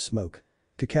cloud of smoke.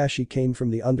 Kakashi came from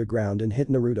the underground and hit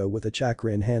Naruto with a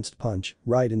chakra-enhanced punch,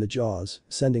 right in the jaws,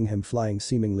 sending him flying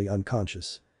seemingly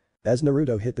unconscious. As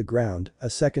Naruto hit the ground, a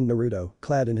second Naruto,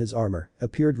 clad in his armor,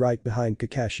 appeared right behind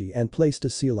Kakashi and placed a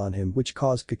seal on him which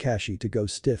caused Kakashi to go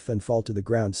stiff and fall to the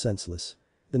ground senseless.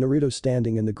 The Naruto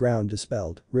standing in the ground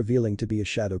dispelled, revealing to be a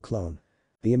shadow clone.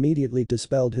 He immediately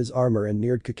dispelled his armor and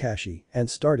neared Kakashi and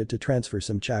started to transfer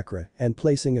some chakra and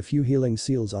placing a few healing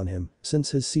seals on him since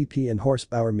his CP and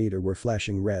horsepower meter were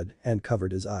flashing red and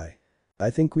covered his eye. "I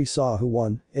think we saw who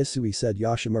won," Isui said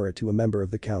Yoshimura to a member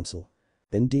of the council.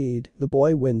 "Indeed, the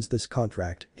boy wins this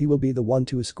contract, he will be the one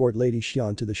to escort Lady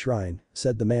Xian to the shrine,"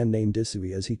 said the man named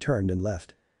Isui as he turned and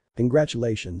left.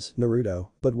 "Congratulations, Naruto,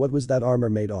 but what was that armor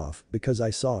made of, because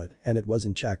I saw it and it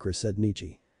wasn't chakra," said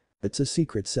Nichi. "It's a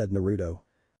secret," said Naruto.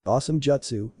 "Awesome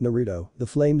jutsu, Naruto, the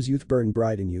flames youth burn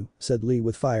bright in you," said Lee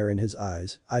with fire in his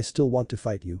eyes. "I still want to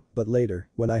fight you, but later,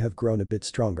 when I have grown a bit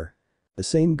stronger." "The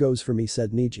same goes for me,"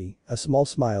 said Nichi, a small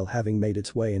smile having made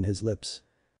its way in his lips.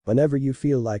 "Whenever you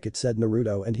feel like it," said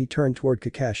Naruto and he turned toward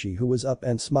Kakashi who was up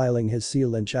and smiling, his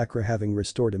seal and chakra having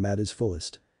restored him at his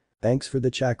fullest. "Thanks for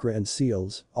the chakra and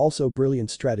seals, also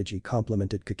brilliant strategy,"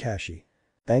 complimented Kakashi.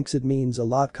 "Thanks, it means a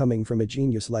lot coming from a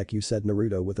genius like you," said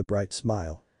Naruto with a bright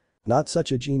smile. "Not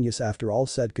such a genius after all,"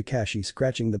 said Kakashi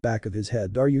scratching the back of his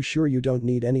head. "Are you sure you don't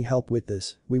need any help with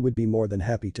this? We would be more than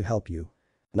happy to help you."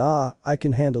 "Nah, I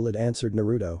can handle it," answered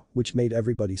Naruto, which made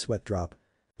everybody sweat drop.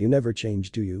 "You never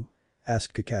change, do you?"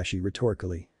 asked Kakashi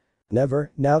rhetorically.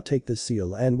 "Never, now take this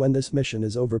seal and when this mission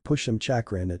is over push some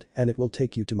chakra in it and it will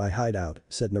take you to my hideout,"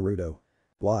 said Naruto.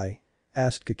 "Why?"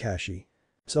 asked Kakashi.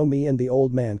 "So me and the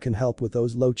old man can help with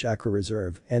those low chakra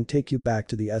reserve and take you back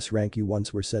to the S rank you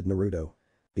once were," said Naruto.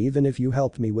 "Even if you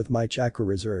helped me with my chakra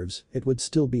reserves, it would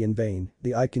still be in vain,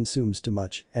 the eye consumes too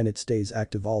much and it stays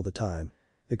active all the time,"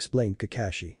 explained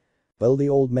Kakashi. "Well, the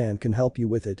old man can help you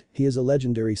with it, he is a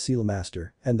legendary seal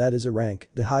master and that is a rank,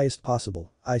 the highest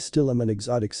possible. I still am an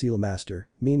exotic seal master,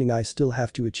 meaning I still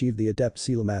have to achieve the adept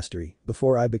seal mastery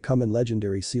before I become a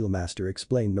legendary seal master,"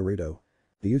 explained Naruto.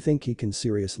 "Do you think he can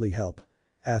seriously help?"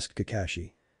 asked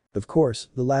Kakashi. "Of course,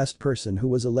 the last person who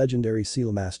was a legendary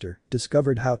seal master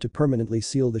discovered how to permanently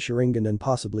seal the Sharingan and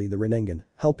possibly the Rinnegan.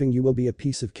 Helping you will be a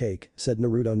piece of cake," said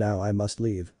Naruto. "Now I must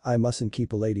leave, I mustn't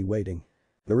keep a lady waiting."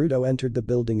 Naruto entered the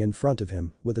building in front of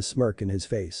him with a smirk in his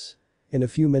face. In a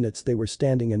few minutes they were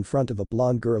standing in front of a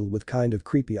blonde girl with kind of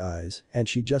creepy eyes and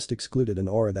she just exuded an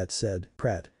aura that said,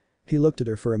 "Prat." He looked at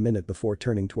her for a minute before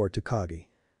turning toward Takagi.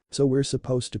 "So we're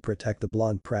supposed to protect the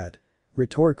blonde prat?"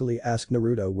 rhetorically asked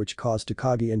Naruto, which caused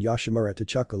Takagi and Yoshimura to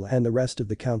chuckle and the rest of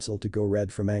the council to go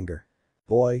red from anger.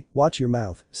 "Boy, watch your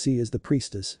mouth, she is the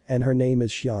priestess and her name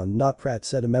is Xian, not Prat,"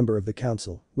 said a member of the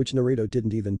council, which Naruto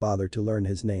didn't even bother to learn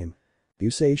his name. "You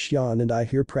say Xian and I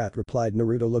hear Prat," replied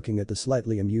Naruto looking at the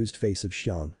slightly amused face of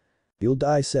Xian. "You'll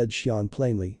die," said Xian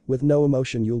plainly, with no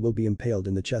emotion. "You will be impaled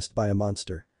in the chest by a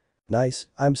monster." "Nice,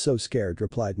 I'm so scared,"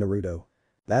 replied Naruto.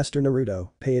 "Master Naruto,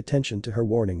 pay attention to her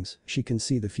warnings, she can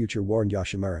see the future," warned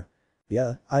Yoshimura.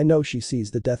 "Yeah, I know she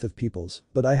sees the death of peoples,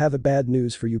 but I have a bad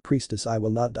news for you, priestess. I will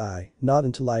not die, not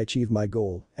until I achieve my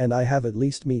goal and I have at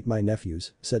least meet my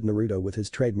nephews," said Naruto with his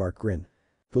trademark grin.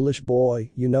 "Foolish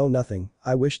boy, you know nothing,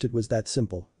 I wished it was that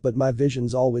simple, but my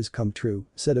visions always come true,"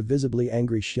 said a visibly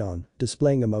angry Xian,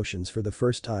 displaying emotions for the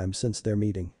first time since their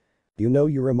meeting. "You know,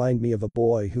 you remind me of a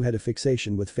boy who had a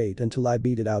fixation with fate until I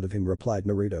beat it out of him," replied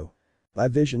Naruto. "My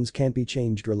visions can't be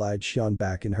changed," relied Xian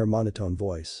back in her monotone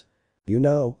voice. "You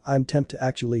know, I'm tempted to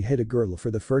actually hit a girl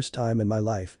for the first time in my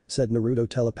life," said Naruto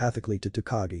telepathically to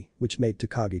Takagi, which made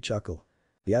Takagi chuckle.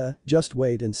 "Yeah, just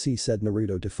wait and see," said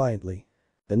Naruto defiantly.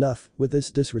 "Enough with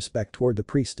this disrespect toward the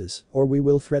priestess or we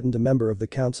will," threatened a member of the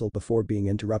council before being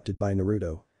interrupted by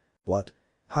Naruto. "What?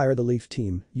 Hire the Leaf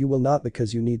team, you will not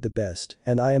because you need the best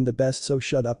and I am the best, so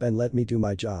shut up and let me do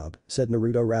my job," said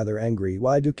Naruto rather angry.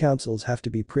 "Why do councils have to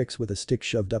be pricks with a stick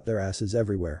shoved up their asses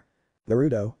everywhere?"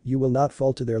 "Naruto, you will not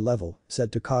fall to their level,"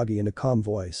 said Takagi in a calm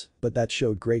voice, but that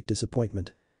showed great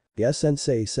disappointment. "Yes,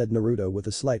 sensei," said Naruto with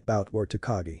a slight bow toward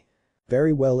Takagi.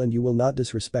 "Very well, and you will not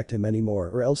disrespect him anymore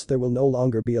or else there will no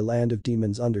longer be a land of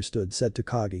demons, understood," said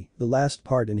Takagi, the last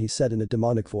part and he said in a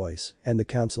demonic voice and the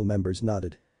council members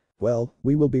nodded. "Well,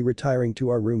 we will be retiring to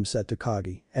our room," said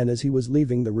Takagi, and as he was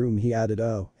leaving the room he added,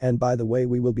 "Oh, and by the way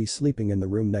we will be sleeping in the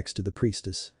room next to the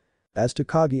priestess." As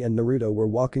Takagi and Naruto were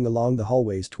walking along the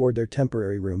hallways toward their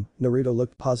temporary room, Naruto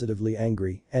looked positively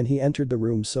angry and he entered the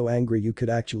room so angry you could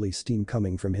actually steam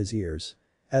coming from his ears.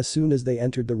 As soon as they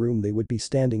entered the room they would be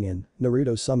standing in,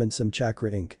 Naruto summoned some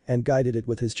chakra ink and guided it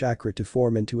with his chakra to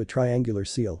form into a triangular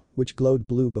seal, which glowed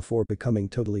blue before becoming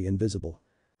totally invisible.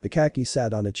 Takagi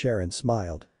sat on a chair and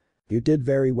smiled. You did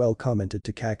very well, commented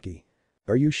Takaki.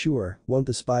 Are you sure? Won't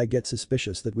the spy get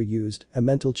suspicious that we used a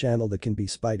mental channel that can be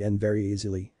spied in very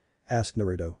easily? Asked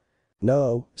Naruto.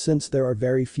 No, since there are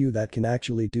very few that can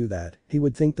actually do that, he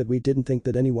would think that we didn't think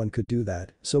that anyone could do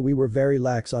that, so we were very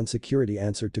lax on security,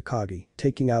 answered Takagi,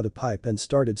 taking out a pipe and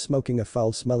started smoking a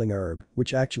foul-smelling herb,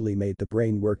 which actually made the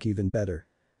brain work even better.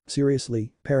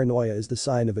 Seriously, paranoia is the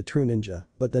sign of a true ninja,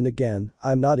 but then again,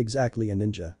 I'm not exactly a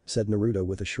ninja, said Naruto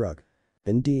with a shrug.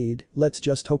 Indeed, let's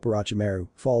just hope Orochimaru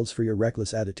falls for your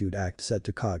reckless attitude act, said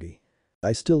Takagi.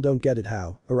 I still don't get it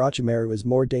how Orochimaru is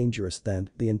more dangerous than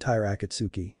the entire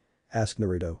Akatsuki. Asked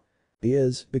Naruto. He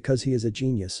is, because he is a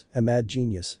genius, a mad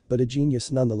genius, but a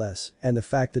genius nonetheless, and the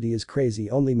fact that he is crazy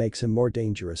only makes him more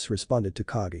dangerous, responded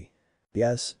Takagi.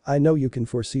 Yes, I know you can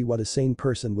foresee what a sane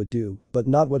person would do, but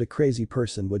not what a crazy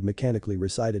person would mechanically,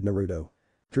 recited Naruto.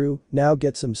 True, now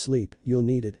get some sleep, you'll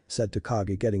need it, said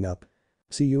Takagi, getting up.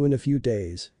 See you in a few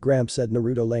days, Gramps, said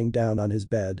Naruto, laying down on his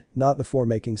bed, not before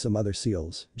making some other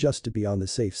seals, just to be on the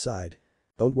safe side.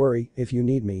 Don't worry, if you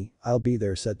need me, I'll be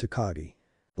there, said Takagi.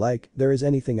 Like, there is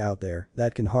anything out there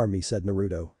that can harm me, said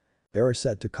Naruto. There,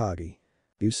 said Takagi.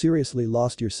 You seriously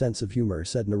lost your sense of humor,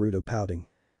 said Naruto, pouting.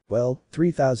 Well,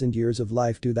 3,000 years of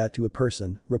life do that to a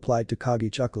person, replied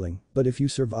Takagi, chuckling, but if you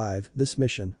survive this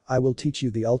mission, I will teach you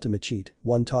the ultimate cheat,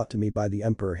 one taught to me by the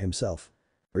Emperor himself.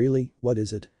 Really, what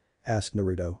is it? Asked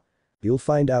Naruto. You'll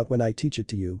find out when I teach it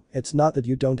to you. It's not that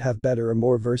you don't have better or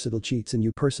more versatile cheats in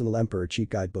your personal Emperor cheat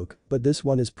guidebook, but this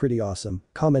one is pretty awesome,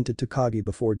 commented Takagi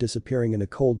before disappearing in a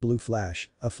cold blue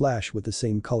flash, a flash with the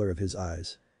same color of his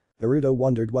eyes. Naruto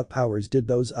wondered what powers did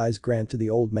those eyes grant to the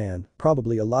old man,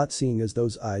 probably a lot, seeing as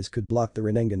those eyes could block the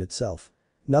Rinnegan itself.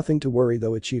 Nothing to worry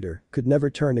though, a cheater could never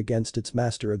turn against its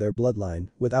master or their bloodline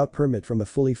without permit from a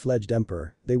fully fledged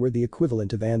emperor. They were the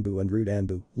equivalent of Anbu and rude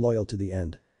Anbu, loyal to the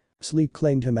end. Sleep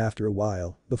claimed him after a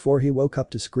while, before he woke up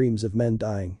to screams of men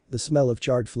dying, the smell of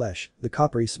charred flesh, the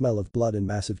coppery smell of blood and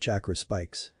massive chakra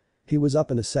spikes. He was up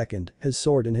in a second, his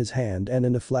sword in his hand, and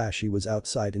in a flash he was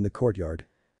outside in the courtyard.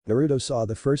 Naruto saw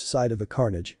the first sight of a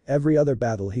carnage. Every other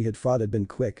battle he had fought had been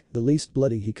quick, the least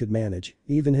bloody he could manage,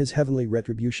 even his heavenly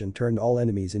retribution turned all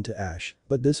enemies into ash,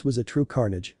 but this was a true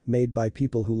carnage, made by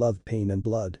people who loved pain and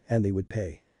blood, and they would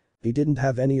pay. He didn't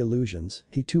have any illusions,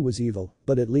 he too was evil,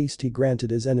 but at least he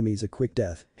granted his enemies a quick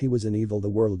death. He was an evil the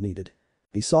world needed.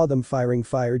 He saw them firing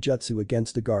fire jutsu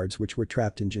against the guards which were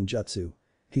trapped in Jinjutsu.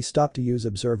 He stopped to use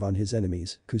observe on his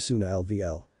enemies, Kusuna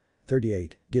LVL.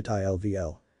 38, Gitai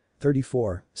LVL.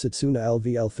 34, Satsuna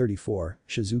LVL. 34,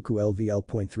 Shizuku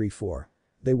LVL.34.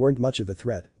 They weren't much of a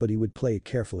threat, but he would play it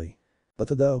carefully.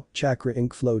 But though chakra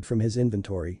ink flowed from his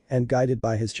inventory, and guided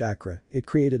by his chakra, it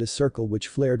created a circle which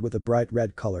flared with a bright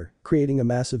red color, creating a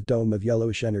massive dome of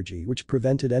yellowish energy which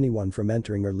prevented anyone from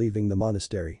entering or leaving the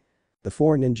monastery. The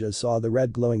four ninjas saw the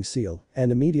red glowing seal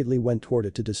and immediately went toward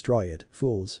it to destroy it.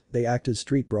 Fools, they act as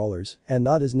street brawlers, and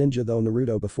not as ninja, though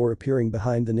Naruto, before appearing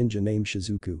behind the ninja named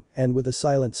Shizuku, and with a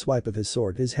silent swipe of his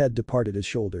sword his head departed his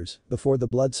shoulders. Before the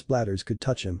blood splatters could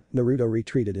touch him, Naruto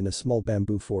retreated in a small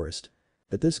bamboo forest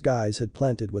that this guise had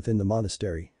planted within the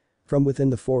monastery. From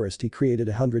within the forest he created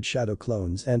 100 shadow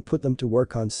clones and put them to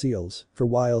work on seals, for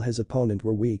while his opponent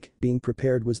were weak, being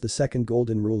prepared was the second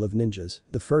golden rule of ninjas.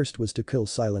 The first was to kill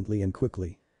silently and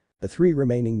quickly. The three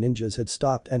remaining ninjas had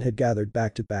stopped and had gathered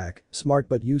back to back, smart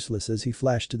but useless, as he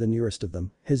flashed to the nearest of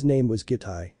them. His name was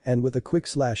Gitai, and with a quick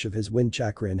slash of his wind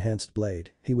chakra enhanced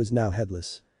blade, he was now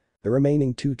headless. The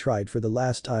remaining two tried for the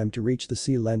last time to reach the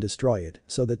seal and destroy it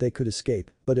so that they could escape,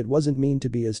 but it wasn't mean to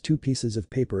be, as two pieces of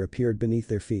paper appeared beneath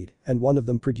their feet, and one of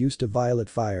them produced a violet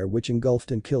fire which engulfed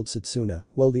and killed Satsuna,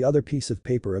 while the other piece of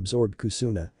paper absorbed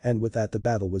Kusuna, and with that the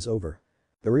battle was over.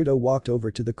 Naruto walked over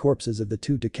to the corpses of the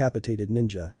two decapitated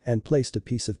ninja and placed a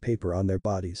piece of paper on their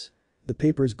bodies. The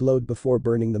papers glowed before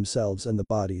burning themselves and the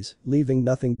bodies, leaving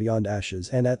nothing beyond ashes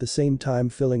and at the same time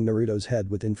filling Naruto's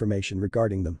head with information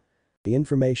regarding them. The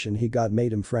information he got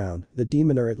made him frown. The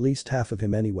demon, or at least half of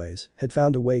him anyways, had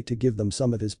found a way to give them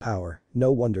some of his power.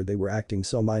 No wonder they were acting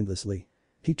so mindlessly.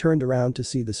 He turned around to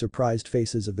see the surprised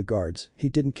faces of the guards. He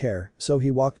didn't care, so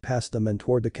he walked past them and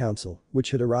toward the council,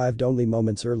 which had arrived only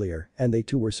moments earlier, and they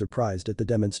too were surprised at the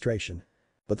demonstration.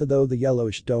 But though the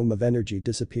yellowish dome of energy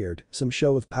disappeared, some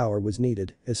show of power was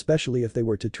needed, especially if they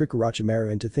were to trick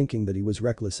Orochimaru into thinking that he was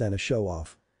reckless and a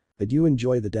show-off. Did you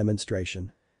enjoy the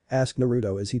demonstration? Asked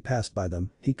Naruto as he passed by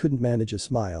them. He couldn't manage a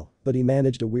smile, but he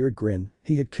managed a weird grin.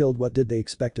 He had killed, what did they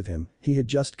expect of him? He had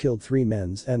just killed 3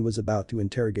 men and was about to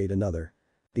interrogate another.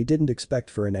 He didn't expect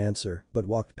for an answer, but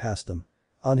walked past them.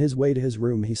 On his way to his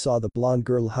room he saw the blonde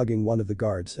girl hugging one of the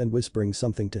guards and whispering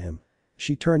something to him.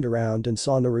 She turned around and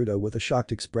saw Naruto with a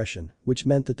shocked expression, which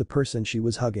meant that the person she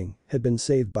was hugging had been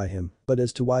saved by him, but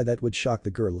as to why that would shock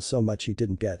the girl so much he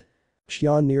didn't get.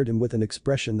 Xian neared him with an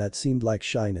expression that seemed like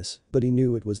shyness, but he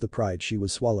knew it was the pride she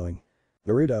was swallowing.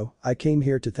 "Naruto, I came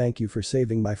here to thank you for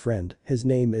saving my friend, his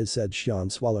name is," said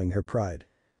Xian, swallowing her pride.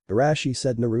 "Arashi,"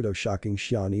 said Naruto, shocking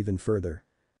Xian even further.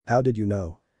 "How did you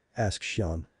know?" asked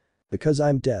Xian. "Because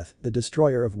I'm Death, the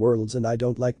destroyer of worlds, and I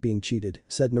don't like being cheated,"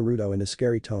 said Naruto in a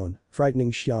scary tone,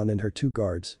 frightening Xian and her two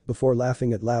guards, before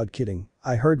laughing at loud. "Kidding,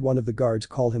 I heard one of the guards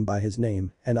call him by his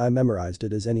name, and I memorized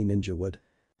it as any ninja would."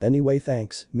 "Anyway,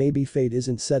 thanks, maybe fate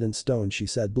isn't set in stone," she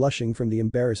said, blushing from the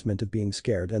embarrassment of being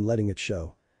scared and letting it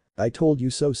show. "I told you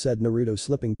so," said Naruto,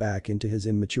 slipping back into his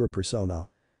immature persona.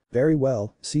 "Very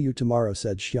well, see you tomorrow,"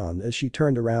 said Xian as she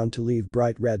turned around to leave,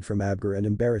 bright red from anger and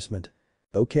embarrassment.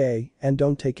 "Okay, and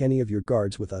don't take any of your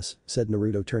guards with us," said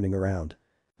Naruto, turning around.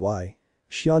 "Why?"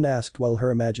 Xian asked while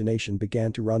her imagination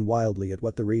began to run wildly at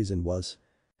what the reason was.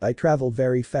 "I travel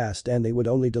very fast and they would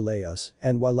only delay us,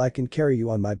 and while I can carry you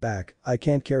on my back, I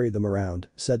can't carry them around,"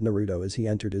 said Naruto as he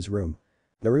entered his room.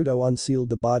 Naruto unsealed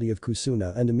the body of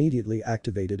Kusuna and immediately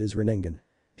activated his Rinnegan.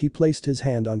 He placed his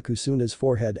hand on Kusuna's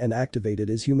forehead and activated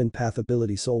his human path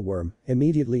ability Soul Worm.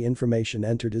 Immediately information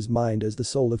entered his mind as the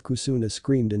soul of Kusuna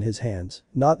screamed in his hands,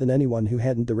 not that anyone who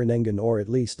hadn't the Rinnegan or at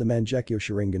least the Mangekyo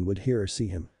Sharingan would hear or see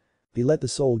him. He let the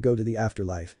soul go to the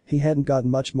afterlife. He hadn't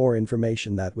gotten much more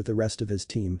information that with the rest of his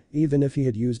team, even if he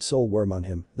had used Soul Worm on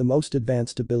him, the most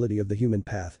advanced ability of the human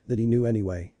path that he knew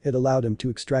anyway. It allowed him to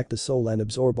extract the soul and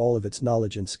absorb all of its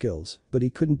knowledge and skills, but he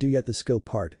couldn't do yet the skill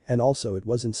part, and also it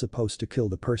wasn't supposed to kill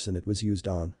the person it was used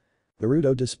on.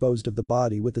 Naruto disposed of the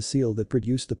body with the seal that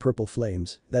produced the purple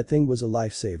flames. That thing was a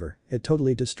lifesaver. It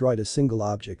totally destroyed a single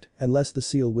object, unless the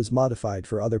seal was modified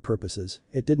for other purposes.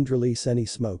 It didn't release any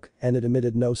smoke, and it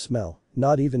emitted no smell.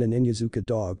 Not even an Inuzuka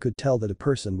dog could tell that a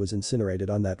person was incinerated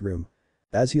on that room.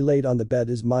 As he laid on the bed,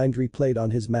 his mind replayed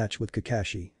on his match with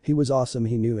Kakashi. He was awesome,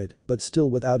 he knew it, but still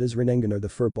without his Rinnegan or the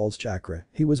Furball's chakra,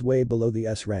 he was way below the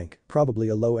S rank, probably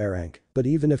a low A rank, but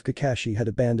even if Kakashi had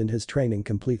abandoned his training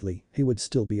completely, he would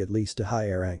still be at least a high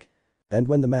A rank. And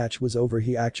when the match was over,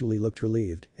 he actually looked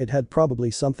relieved. It had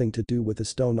probably something to do with the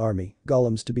stone army,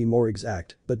 golems to be more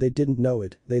exact, but they didn't know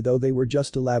it, though they were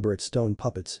just elaborate stone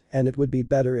puppets, and it would be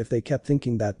better if they kept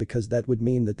thinking that, because that would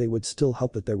mean that they would still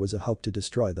hope that there was a hope to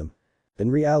destroy them. In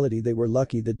reality, they were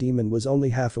lucky the demon was only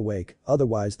half awake,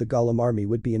 otherwise the golem army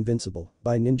would be invincible,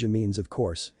 by ninja means of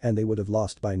course, and they would have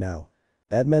lost by now.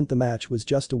 That meant the match was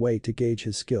just a way to gauge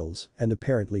his skills, and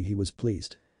apparently he was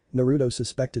pleased. Naruto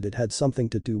suspected it had something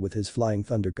to do with his flying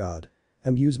thunder god.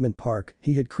 Amusement park,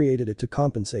 he had created it to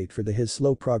compensate for his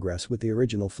slow progress with the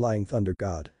original flying thunder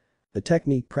god. The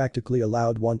technique practically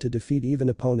allowed one to defeat even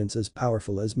opponents as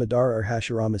powerful as Madara or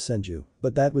Hashirama Senju,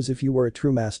 but that was if you were a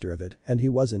true master of it, and he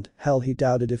wasn't. Hell, he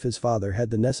doubted if his father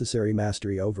had the necessary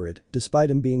mastery over it, despite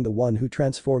him being the one who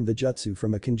transformed the jutsu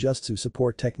from a kinjutsu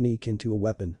support technique into a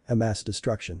weapon, a mass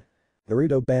destruction.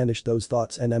 Naruto banished those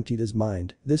thoughts and emptied his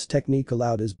mind. This technique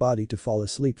allowed his body to fall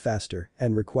asleep faster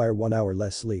and require 1 hour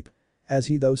less sleep. As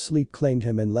he though sleep claimed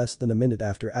him in less than a minute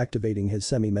after activating his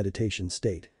semi-meditation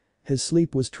state. His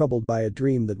sleep was troubled by a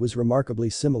dream that was remarkably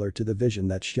similar to the vision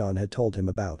that Xian had told him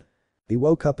about. He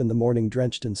woke up in the morning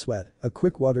drenched in sweat. A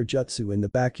quick water jutsu in the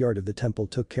backyard of the temple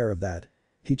took care of that.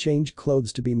 He changed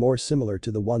clothes to be more similar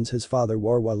to the ones his father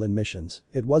wore while in missions.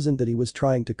 It wasn't that he was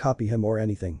trying to copy him or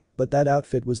anything, but that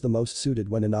outfit was the most suited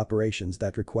when in operations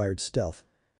that required stealth.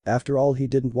 After all, he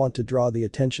didn't want to draw the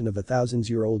attention of a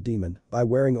thousands-year-old demon by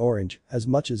wearing orange, as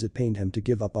much as it pained him to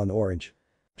give up on orange.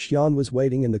 Xian was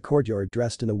waiting in the courtyard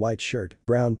dressed in a white shirt,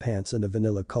 brown pants and a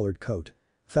vanilla-colored coat.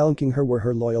 Flanking her were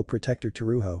her loyal protector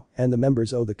Teruho and the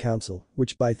members of the council,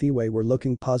 which by the way were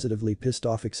looking positively pissed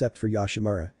off except for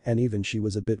Yoshimura, and even she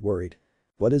was a bit worried.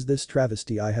 "What is this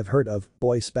travesty I have heard of?"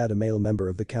 boy spat a male member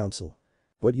of the council.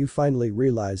 "What, you finally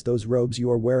realize those robes you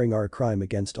are wearing are a crime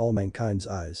against all mankind's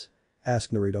eyes?"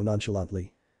 asked Naruto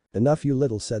nonchalantly. "Enough, you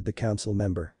little," said the council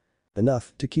member.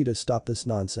 "Enough, Takeda, stop this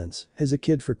nonsense. He's a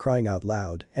kid, for crying out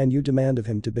loud, and you demand of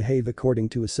him to behave according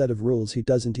to a set of rules he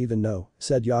doesn't even know,"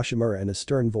 said Yoshimura in a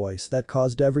stern voice that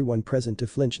caused everyone present to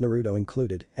flinch, Naruto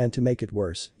included, "and to make it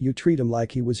worse, you treat him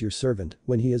like he was your servant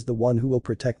when he is the one who will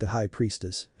protect the high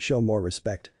priestess. Show more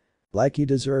respect." "Like he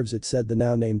deserves it," said the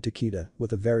now named Takeda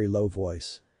with a very low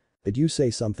voice. "Did you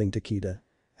say something, Takeda?"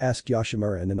 asked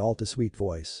Yoshimura in an all-too-sweet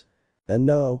voice.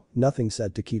 No, nothing,"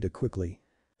 said Takeda quickly.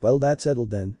 "Well, that's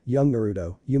settled then, young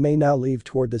Naruto, you may now leave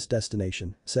toward this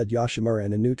destination," said Yoshimura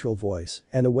in a neutral voice,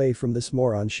 and away from this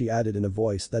moron she added in a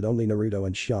voice that only Naruto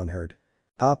and Xian heard.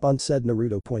 "Hop on," said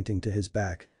Naruto pointing to his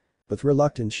back. With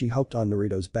reluctance she hopped on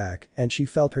Naruto's back and she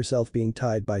felt herself being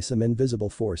tied by some invisible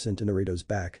force into Naruto's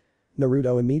back.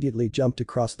 Naruto immediately jumped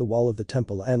across the wall of the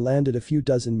temple and landed a few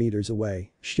dozen meters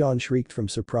away. Shion shrieked from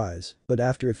surprise, but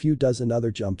after a few dozen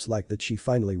other jumps like that she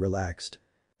finally relaxed.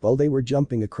 While they were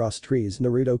jumping across trees,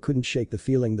 Naruto couldn't shake the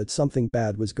feeling that something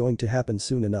bad was going to happen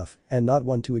soon enough, and not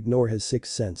one to ignore his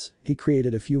sixth sense, he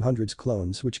created a few hundreds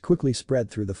clones which quickly spread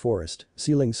through the forest,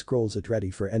 sealing scrolls at ready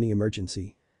for any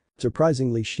emergency.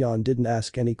 Surprisingly, Shion didn't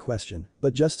ask any question,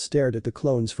 but just stared at the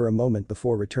clones for a moment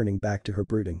before returning back to her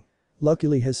brooding.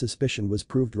 Luckily his suspicion was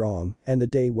proved wrong, and the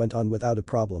day went on without a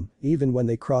problem, even when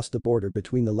they crossed the border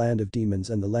between the land of demons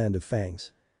and the land of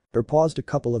fangs. They paused a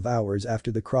couple of hours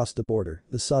after they crossed the border,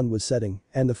 the sun was setting,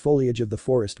 and the foliage of the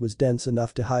forest was dense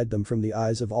enough to hide them from the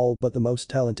eyes of all but the most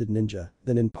talented ninja,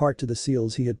 then in part to the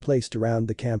seals he had placed around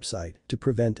the campsite to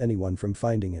prevent anyone from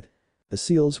finding it. The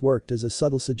seals worked as a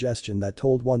subtle suggestion that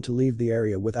told one to leave the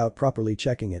area without properly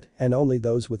checking it, and only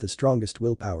those with the strongest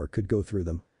willpower could go through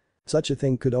them. Such a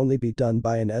thing could only be done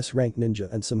by an S-rank ninja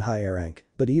and some higher rank,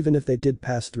 but even if they did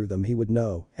pass through them he would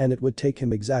know, and it would take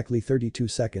him exactly 32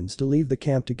 seconds to leave the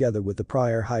camp together with the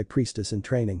prior high priestess in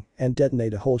training and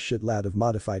detonate a whole shitload of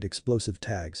modified explosive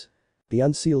tags. He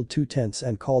unsealed 2 tents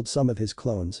and called some of his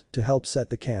clones to help set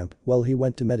the camp while he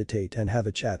went to meditate and have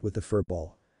a chat with the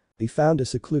furball. He found a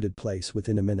secluded place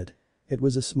within a minute. It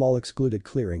was a small excluded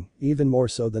clearing, even more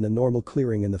so than a normal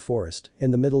clearing in the forest. In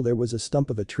the middle there was a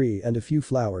stump of a tree and a few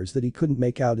flowers that he couldn't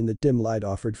make out in the dim light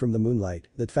offered from the moonlight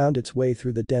that found its way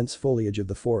through the dense foliage of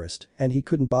the forest, and he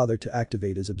couldn't bother to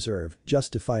activate his observe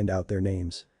just to find out their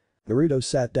names. Naruto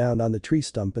sat down on the tree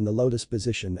stump in the lotus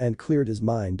position and cleared his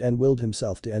mind and willed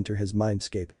himself to enter his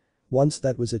mindscape. Once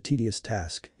that was a tedious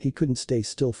task, he couldn't stay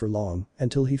still for long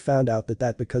until he found out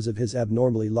that because of his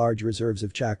abnormally large reserves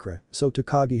of chakra, so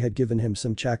Takagi had given him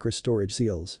some chakra storage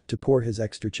seals to pour his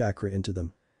extra chakra into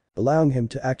them, allowing him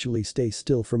to actually stay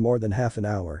still for more than half an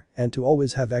hour and to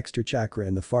always have extra chakra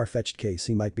in the far-fetched case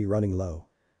he might be running low.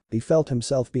 He felt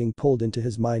himself being pulled into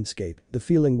his mindscape. The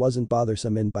feeling wasn't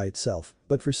bothersome in by itself,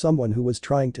 but for someone who was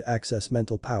trying to access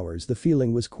mental powers the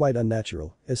feeling was quite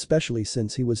unnatural, especially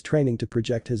since he was training to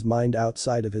project his mind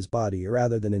outside of his body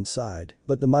rather than inside,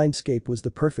 but the mindscape was the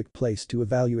perfect place to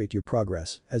evaluate your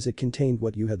progress as it contained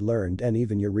what you had learned and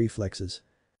even your reflexes.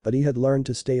 But he had learned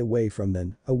to stay away from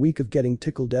them. A week of getting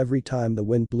tickled every time the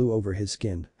wind blew over his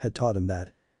skin had taught him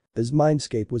that. His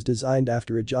mindscape was designed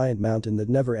after a giant mountain that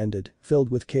never ended, filled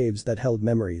with caves that held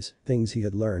memories, things he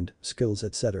had learned, skills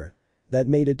etc. That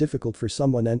made it difficult for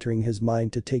someone entering his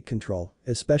mind to take control,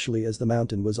 especially as the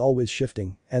mountain was always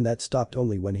shifting, and that stopped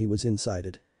only when he was inside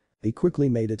it. He quickly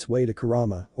made its way to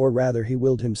Kurama, or rather he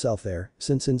willed himself there,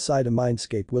 since inside a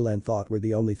mindscape will and thought were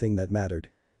the only thing that mattered.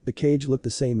 The cage looked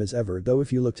the same as ever, though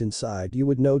if you looked inside you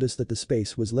would notice that the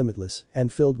space was limitless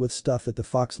and filled with stuff that the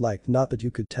fox liked, not that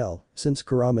you could tell, since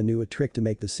Kurama knew a trick to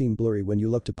make the seem blurry when you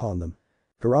looked upon them.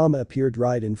 Kurama appeared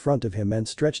right in front of him and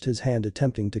stretched his hand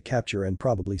attempting to capture and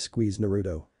probably squeeze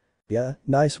Naruto. "Yeah,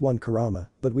 nice one Kurama,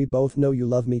 but we both know you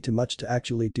love me too much to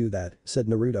actually do that," said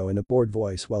Naruto in a bored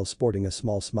voice while sporting a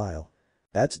small smile.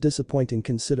 "That's disappointing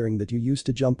considering that you used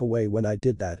to jump away when I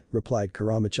did that," replied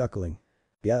Kurama chuckling.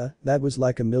 "Yeah, that was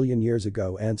like a million years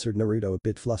ago," answered Naruto a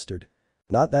bit flustered.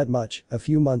 "Not that much, a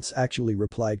few months actually,"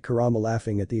 replied Kurama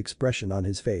laughing at the expression on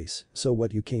his face. "So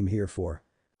what you came here for?"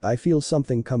 "I feel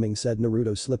something coming," said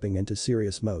Naruto slipping into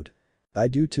serious mode. "I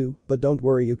do too, but don't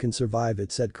worry, you can survive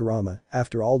it," said Kurama.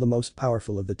 "After all, the most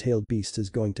powerful of the tailed beasts is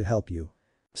going to help you."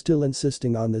 "Still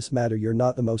insisting on this matter, you're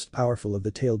not the most powerful of the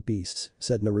tailed beasts,"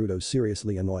 said Naruto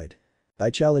seriously annoyed.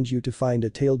 "I challenge you to find a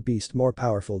tailed beast more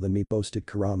powerful than me," boasted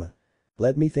Kurama.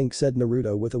 "Let me think," said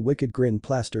Naruto with a wicked grin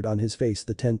plastered on his face.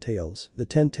 "The 10 tails. The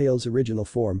 10 tails original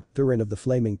form, Thurin of the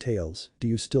flaming tails. Do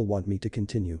you still want me to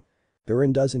continue?"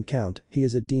 "Thurin doesn't count, he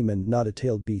is a demon not a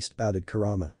tailed beast," pouted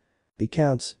Kurama. "He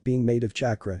counts, being made of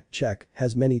chakra, check,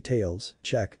 has many tails,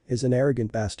 check, is an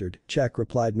arrogant bastard, check,"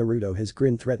 replied Naruto, his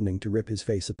grin threatening to rip his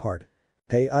face apart.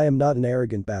 "Hey, I am not an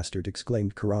arrogant bastard,"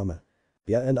 exclaimed Kurama.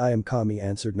 "Yeah, and I am Kami,"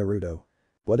 answered Naruto.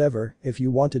 "Whatever, if you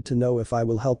wanted to know if I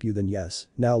will help you then yes,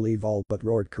 now leave all but,"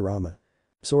 roared Kurama.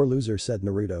 "Sore loser," said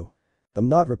Naruto. "I'm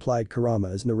not," replied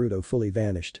Kurama as Naruto fully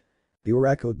vanished. "You,"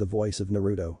 echoed the voice of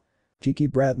Naruto. "Cheeky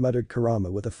brat," muttered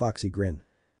Kurama with a foxy grin.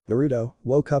 Naruto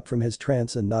woke up from his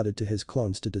trance and nodded to his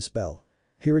clones to dispel.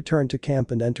 He returned to camp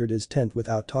and entered his tent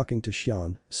without talking to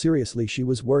Shion. Seriously, she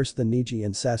was worse than Neji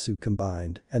and Sasuke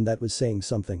combined, and that was saying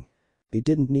something. He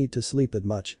didn't need to sleep that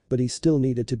much, but he still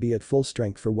needed to be at full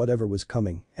strength for whatever was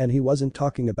coming, and he wasn't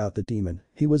talking about the demon,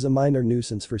 he was a minor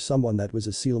nuisance for someone that was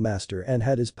a seal master and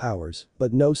had his powers,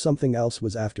 but no, something else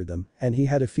was after them, and he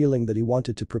had a feeling that he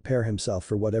wanted to prepare himself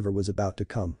for whatever was about to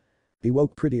come. He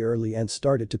woke pretty early and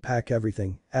started to pack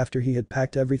everything. After he had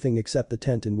packed everything except the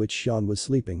tent in which Sean was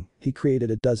sleeping, he created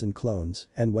a dozen clones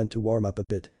and went to warm up a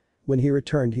bit. When he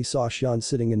returned he saw Sean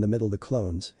sitting in the middle of the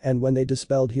clones, and when they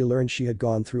dispelled he learned she had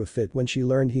gone through a fit when she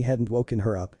learned he hadn't woken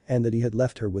her up and that he had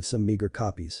left her with some meager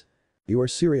copies. "You are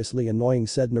seriously annoying,"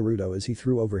 said Naruto as he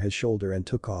threw over his shoulder and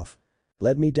took off.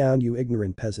 "Let me down, you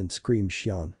ignorant peasant," screamed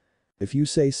Sean. "If you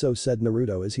say so," said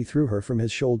Naruto as he threw her from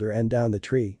his shoulder and down the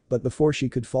tree, but before she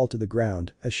could fall to the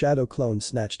ground, a shadow clone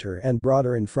snatched her and brought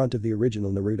her in front of the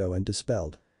original Naruto and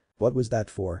dispelled. "What was that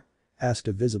for?" asked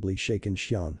a visibly shaken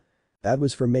Sean. "That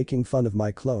was for making fun of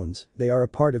my clones, they are a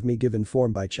part of me given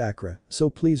form by chakra,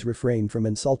 so please refrain from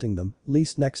insulting them,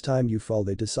 least next time you fall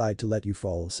they decide to let you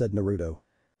fall," said Naruto.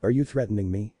 "Are you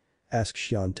threatening me?" asked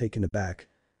Sean, taken aback.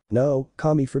 "No,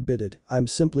 Kami forbid it, I'm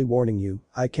simply warning you,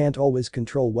 I can't always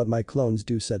control what my clones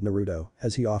do," said Naruto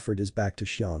as he offered his back to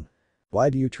Sean.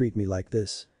 "Why do you treat me like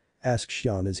this?" asked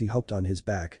Sean as he hopped on his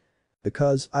back.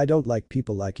 "Because I don't like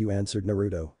people like you," answered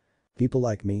Naruto. "People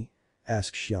like me?"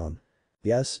 asked Sean.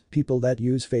 "Yes, people that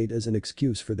use fate as an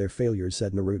excuse for their failures,"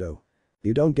 said Naruto.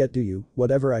 "You don't get, do you,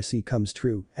 whatever I see comes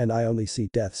true and I only see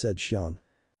death," said Sean.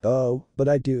 "Oh, but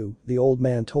I do, the old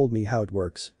man told me how it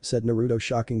works," said Naruto,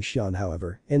 shocking Sean.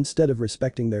 "However, instead of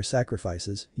respecting their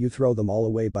sacrifices, you throw them all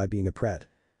away by being a prat."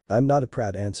 "I'm not a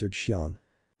prat," answered Sean.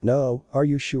 "No, are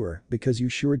you sure, because you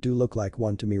sure do look like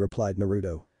one to me," replied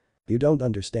Naruto. "You don't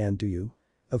understand, do you?"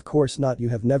 "Of course not, you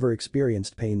have never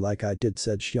experienced pain like I did,"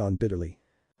 said Sean bitterly.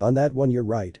 "On that one you're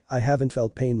right, I haven't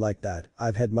felt pain like that,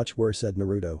 I've had much worse," said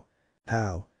Naruto.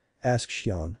 "How?" asked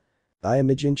Sean. "I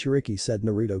am a Jinchuriki," said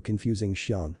Naruto, confusing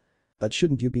Sean. "But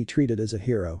shouldn't you be treated as a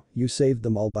hero, you saved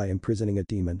them all by imprisoning a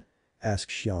demon?" asked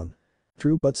Sean.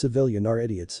 "True, but civilian are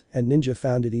idiots and ninja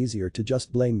found it easier to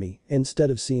just blame me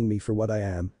instead of seeing me for what I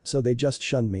am, so they just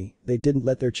shunned me, they didn't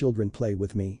let their children play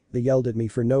with me, they yelled at me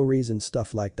for no reason,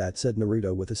 stuff like that," said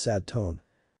Naruto with a sad tone.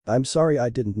 "I'm sorry, I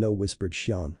didn't know," whispered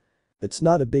Sean. "It's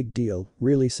not a big deal,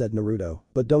 really," said Naruto,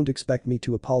 "but don't expect me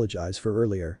to apologize for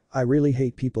earlier, I really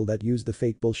hate people that use the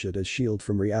fake bullshit as shield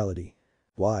from reality."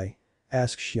 "Why?"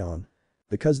 asked Sean.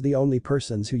 "Because the only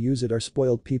persons who use it are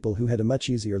spoiled people who had a much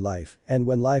easier life, and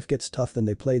when life gets tough then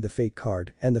they play the fake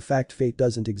card, and the fact fate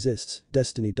doesn't exist,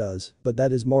 destiny does, but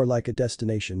that is more like a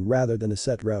destination rather than a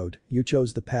set road, you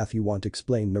chose the path you want,"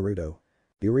 explained Naruto.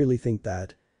 "You really think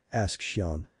that?" asked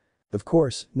Sean. "Of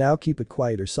course, now keep it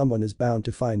quiet or someone is bound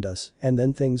to find us, and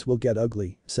then things will get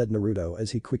ugly," said Naruto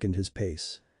as he quickened his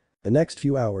pace. The next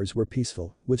few hours were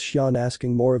peaceful, with Sean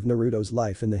asking more of Naruto's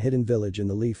life in the hidden village in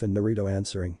the leaf and Naruto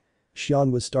answering.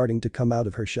 Sean was starting to come out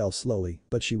of her shell slowly,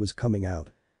 but she was coming out.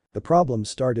 The problem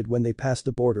started when they passed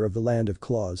the border of the land of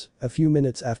claws. A few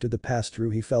minutes after the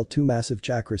pass-through he felt two massive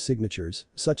chakra signatures,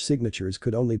 such signatures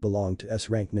could only belong to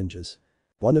S-rank ninjas.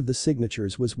 One of the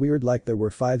signatures was weird, like there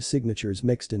were 5 signatures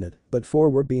mixed in it, but 4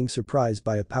 were being surprised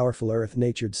by a powerful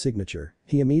earth-natured signature.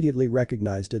 He immediately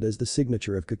recognized it as the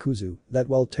signature of Kakuzu, that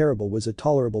while terrible was a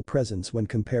tolerable presence when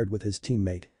compared with his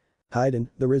teammate. Haiden,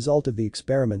 the result of the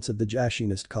experiments of the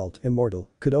Jashinist cult, immortal,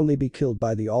 could only be killed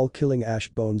by the all-killing ash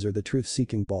bones or the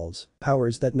truth-seeking balls,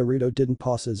 powers that Naruto didn't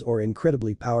possess, or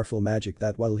incredibly powerful magic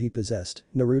that while he possessed,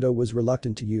 Naruto was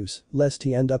reluctant to use, lest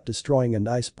he end up destroying a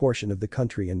nice portion of the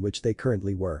country in which they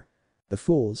currently were. The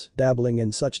fools, dabbling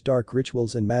in such dark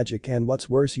rituals and magic, and what's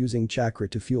worse, using chakra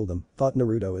to fuel them, thought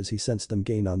Naruto as he sensed them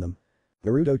gain on them.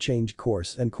 Naruto changed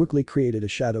course and quickly created a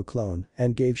shadow clone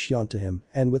and gave Shion to him,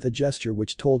 and with a gesture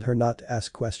which told her not to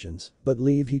ask questions but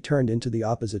leave, he turned into the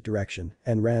opposite direction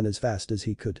and ran as fast as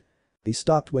he could. He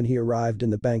stopped when he arrived in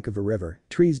the bank of a river.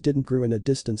 Trees didn't grow in a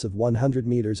distance of 100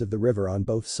 meters of the river on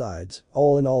both sides,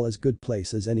 all in all as good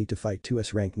place as any to fight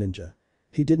 2S rank ninja.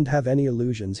 He didn't have any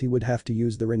illusions he would have to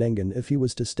use the Rinnegan if he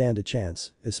was to stand a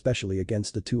chance, especially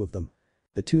against the two of them.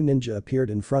 The two ninja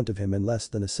appeared in front of him in less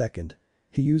than a second.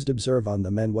 He used observe on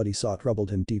them and what he saw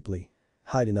troubled him deeply.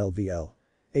 Haiden LVL.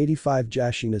 85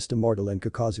 Jashinist immortal and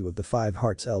Kakazu of the 5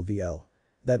 hearts LVL.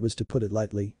 That was, to put it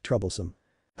lightly, troublesome.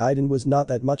 Haiden was not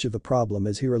that much of a problem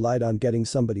as he relied on getting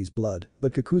somebody's blood,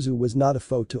 but Kakuzu was not a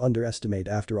foe to underestimate.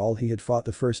 After all, he had fought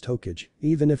the first Hokage,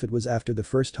 even if it was after the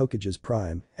first Hokage's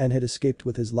prime, and had escaped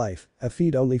with his life, a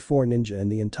feat only 4 ninja in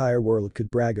the entire world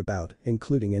could brag about,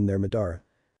 including in their Madara.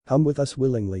 "Come with us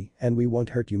willingly and we won't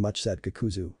hurt you much," said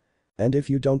Kakuzu. "And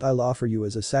if you don't, I'll offer you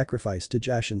as a sacrifice to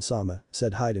Jashin-sama,"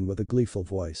 said Haiden with a gleeful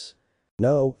voice.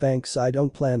 "No, thanks, I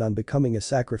don't plan on becoming a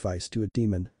sacrifice to a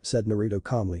demon," said Naruto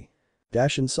calmly.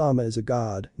 "Dashin-sama is a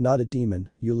god, not a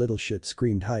demon, you little shit,"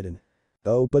 screamed Haiden.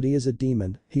 "Oh, but he is a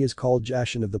demon, he is called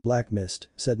Jashin of the Black Mist,"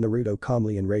 said Naruto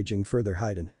calmly, enraging further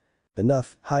Haiden.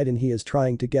 "Enough, Haiden, he is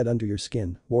trying to get under your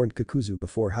skin," warned Kakuzu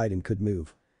before Haiden could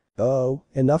move. "Oh,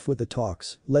 enough with the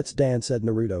talks, let's dance," said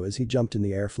Naruto as he jumped in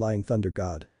the air, flying Thunder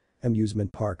God.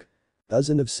 Amusement park.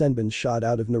 Dozen of senbons shot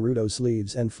out of Naruto's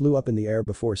sleeves and flew up in the air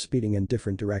before speeding in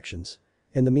different directions.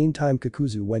 In the meantime,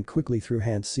 Kakuzu went quickly through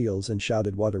hand seals and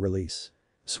shouted water release.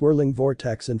 Swirling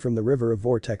vortex and from the river a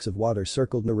vortex of water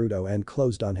circled Naruto and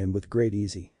closed on him with great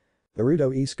ease.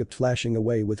 Naruto escaped flashing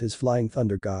away with his flying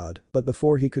Thunder God, but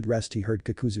before he could rest he heard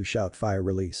Kakuzu shout fire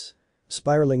release.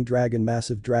 Spiraling dragon,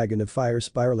 massive dragon of fire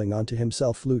spiraling onto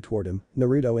himself flew toward him.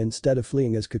 Naruto, instead of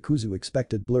fleeing as Kakuzu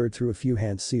expected, blurred through a few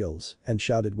hand seals and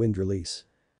shouted wind release.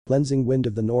 Cleansing wind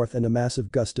of the north and a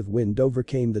massive gust of wind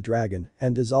overcame the dragon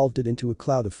and dissolved it into a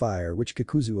cloud of fire which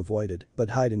Kakuzu avoided,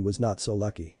 but Haiden was not so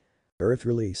lucky. Earth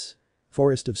release.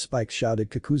 Forest of spikes, shouted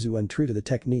Kakuzu, untrue to the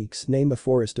techniques. Name a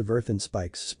forest of earth and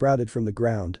spikes sprouted from the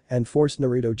ground and forced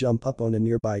Naruto jump up on a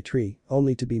nearby tree,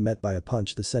 only to be met by a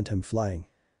punch that sent him flying.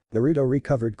 Naruto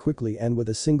recovered quickly and with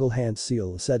a single hand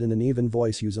seal said in an even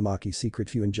voice, Uzumaki's secret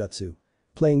Fuinjutsu.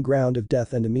 Playing ground of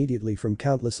death, and immediately from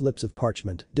countless lips of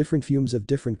parchment, different fumes of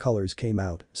different colors came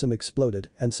out, some exploded,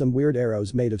 and some weird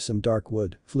arrows made of some dark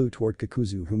wood flew toward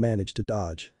Kakuzu, who managed to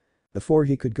dodge. Before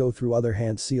he could go through other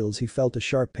hand seals he felt a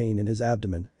sharp pain in his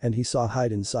abdomen and he saw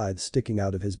Haiden's scythe sticking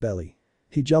out of his belly.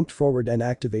 He jumped forward and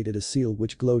activated a seal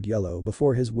which glowed yellow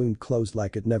before his wound closed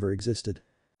like it never existed.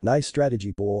 "Nice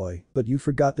strategy, boy, but you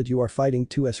forgot that you are fighting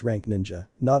 2S rank ninja,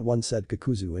 not 1," said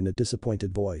Kakuzu in a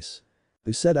disappointed voice.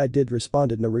 "Who said I did?"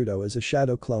 responded Naruto as a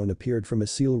shadow clone appeared from a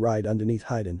seal right underneath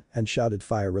Haiden and shouted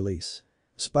fire release.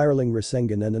 Spiraling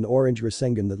Rasengan and an orange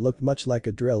Rasengan that looked much like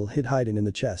a drill hit Haiden in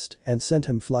the chest and sent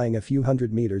him flying a few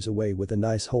hundred meters away with a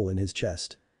nice hole in his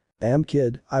chest. "Damn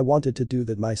kid, I wanted to do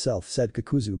that myself," said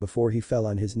Kakuzu before he fell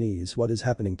on his knees. "What is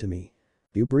happening to me?"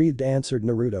 "You breathed," answered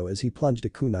Naruto as he plunged a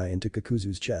kunai into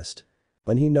Kakuzu's chest.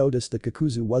 When he noticed that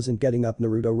Kakuzu wasn't getting up,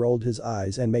 Naruto rolled his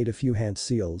eyes and made a few hand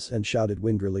seals and shouted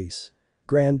wind release.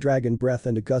 Grand dragon breath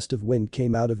and a gust of wind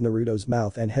came out of Naruto's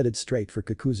mouth and headed straight for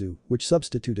Kakuzu, which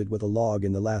substituted with a log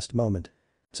in the last moment.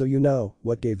 "So you know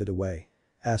what gave it away?"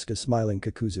 asked a smiling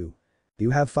Kakuzu.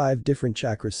 "You have 5 different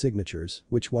chakra signatures,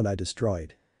 which one I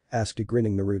destroyed?" asked a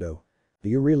grinning Naruto. "Do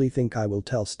you really think I will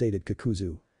tell?" stated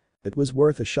Kakuzu. "It was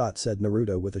worth a shot," said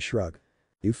Naruto with a shrug.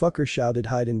 "You fucker," shouted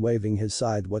Haiden waving his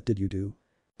scythe. "What did you do?"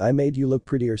 "I made you look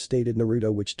prettier," stated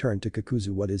Naruto, which turned to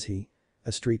Kakuzu. "What is he?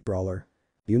 A street brawler?"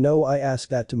 "You know, I ask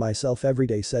that to myself every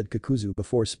day," said Kakuzu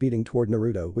before speeding toward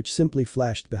Naruto, which simply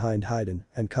flashed behind Haiden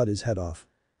and cut his head off.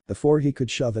 Before he could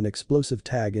shove an explosive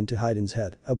tag into Haiden's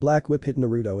head, a black whip hit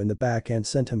Naruto in the back and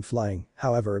sent him flying.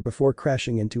 However, before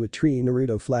crashing into a tree,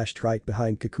 Naruto flashed right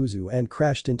behind Kakuzu and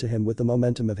crashed into him with the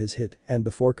momentum of his hit, and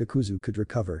before Kakuzu could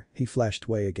recover, he flashed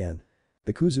away again.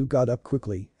 Kakuzu got up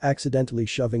quickly, accidentally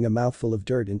shoving a mouthful of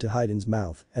dirt into Haiden's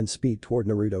mouth and speed toward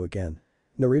Naruto again.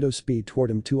 Naruto speed toward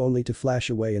him too, only to flash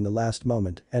away in the last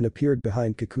moment and appeared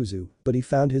behind Kakuzu, but he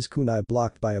found his kunai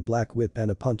blocked by a black whip and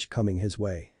a punch coming his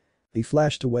way. He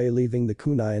flashed away, leaving the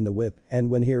kunai and the whip, and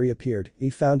when he reappeared, he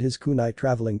found his kunai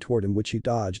traveling toward him, which he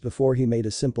dodged before he made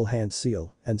a simple hand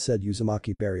seal and said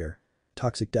Uzumaki barrier.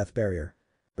 Toxic death barrier.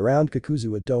 Around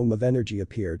Kakuzu a dome of energy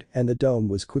appeared and the dome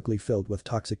was quickly filled with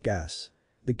toxic gas.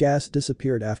 The gas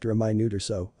disappeared after a minute or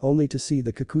so, only to see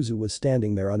that Kakuzu was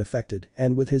standing there unaffected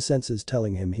and with his senses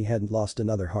telling him he hadn't lost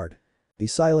another heart. He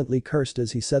silently cursed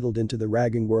as he settled into the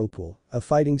ragging whirlpool, a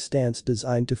fighting stance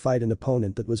designed to fight an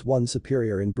opponent that was one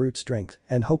superior in brute strength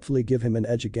and hopefully give him an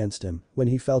edge against him, when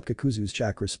he felt Kakuzu's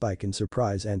chakra spike in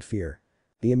surprise and fear.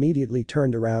 He immediately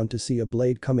turned around to see a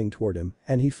blade coming toward him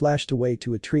and he flashed away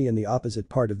to a tree in the opposite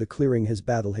part of the clearing his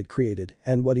battle had created,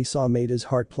 and what he saw made his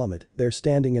heart plummet. There,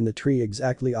 standing in the tree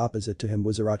exactly opposite to him,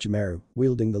 was Orochimaru,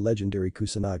 wielding the legendary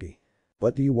Kusanagi.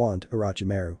 "What do you want,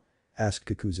 Orochimaru?" asked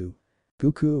Kakuzu.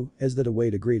 "Cuckoo, is that a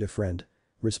way to greet a friend?"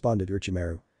 responded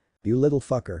Orochimaru. "You little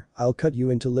fucker, I'll cut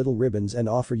you into little ribbons and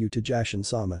offer you to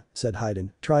Jashin-sama," said Haiden,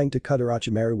 trying to cut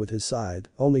Orochimaru with his scythe,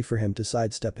 only for him to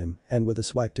sidestep him and with a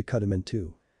swipe to cut him in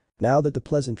two. "Now that the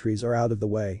pleasantries are out of the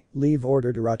way, leave,"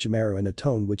 ordered Orochimaru in a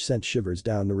tone which sent shivers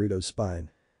down Naruto's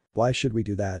spine. "Why should we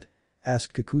do that?"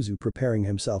 asked Kakuzu, preparing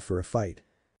himself for a fight.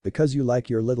 "Because you like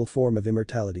your little form of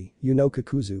immortality. You know,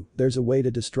 Kakuzu, there's a way to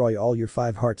destroy all your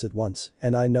 5 hearts at once,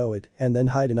 and I know it, and then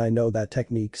Haiden, I know that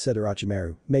technique," said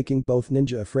Orochimaru, making both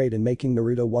ninja afraid and making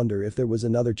Naruto wonder if there was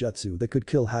another jutsu that could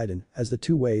kill Haiden, as the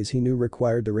 2 ways he knew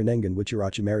required the Rinnegan, which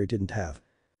Orochimaru didn't have.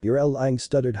 You're lying,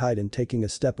 stuttered Haiden, taking a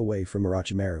step away from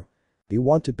Orochimaru. You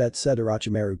want to bet, said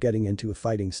Orochimaru, getting into a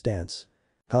fighting stance.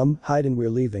 Haiden, we're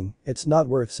leaving, it's not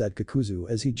worth, said Kakuzu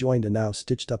as he joined a now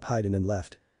stitched up Haiden and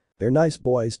left. They're nice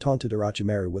boys, taunted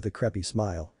Orochimaru with a creepy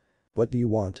smile. What do you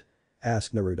want?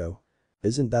 Asked Naruto.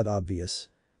 Isn't that obvious?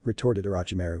 Retorted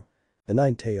Orochimaru. The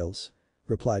Nine Tails.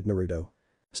 Replied Naruto.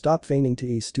 Stop feigning to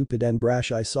be stupid and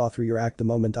brash, I saw through your act the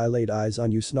moment I laid eyes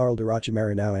on you, snarled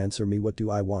Orochimaru. Now answer me, what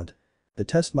do I want? To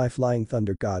test my flying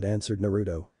thunder god, answered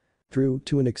Naruto. True,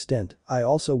 to an extent, I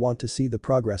also want to see the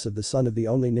progress of the son of the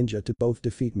only ninja to both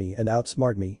defeat me and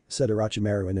outsmart me, said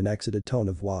Orochimaru in an exited tone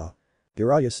of wa.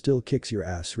 Jiraiya still kicks your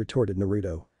ass, retorted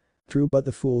Naruto. True, but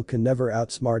the fool can never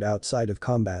outsmart outside of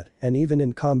combat, and even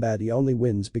in combat he only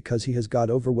wins because he has got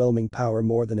overwhelming power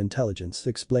more than intelligence,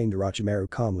 explained Orochimaru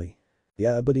calmly.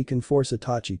 Yeah, but he can force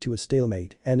Itachi to a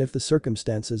stalemate, and if the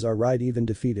circumstances are right, even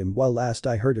defeat him. While last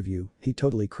I heard of you, he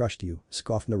totally crushed you,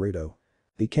 scoffed Naruto.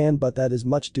 He can, but that is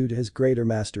much due to his greater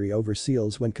mastery over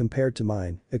seals when compared to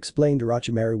mine, explained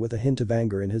Orochimaru with a hint of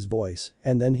anger in his voice,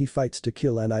 and then he fights to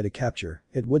kill and I to capture.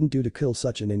 It wouldn't do to kill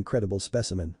such an incredible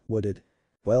specimen, would it?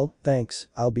 Well, thanks,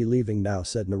 I'll be leaving now,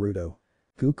 said Naruto.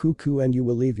 Ku, and you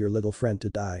will leave your little friend to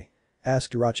die?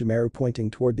 Asked Orochimaru, pointing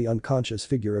toward the unconscious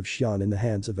figure of Shion in the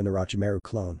hands of an Orochimaru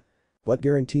clone. What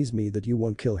guarantees me that you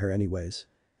won't kill her anyways?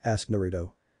 Asked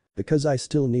Naruto. Because I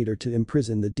still need her to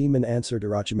imprison the demon, answered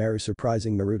Orochimaru,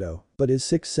 surprising Naruto, but his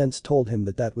sixth sense told him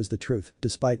that that was the truth,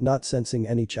 despite not sensing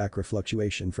any chakra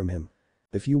fluctuation from him.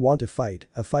 If you want a fight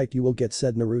you will get,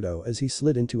 said Naruto as he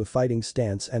slid into a fighting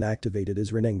stance and activated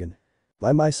his Rinnegan.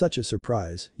 Why am I such a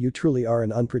surprise? You truly are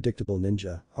an unpredictable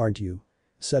ninja, aren't you?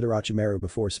 Said Orochimaru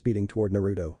before speeding toward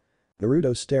Naruto.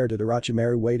 Naruto stared at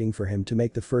Orochimaru, waiting for him to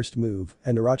make the first move,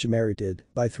 and Orochimaru did,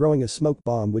 by throwing a smoke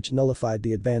bomb which nullified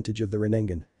the advantage of the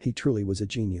Rinnegan. He truly was a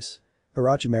genius.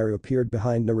 Orochimaru appeared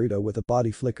behind Naruto with a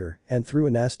body flicker and threw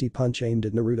a nasty punch aimed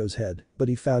at Naruto's head, but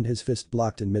he found his fist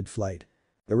blocked in mid-flight.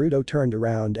 Naruto turned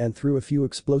around and threw a few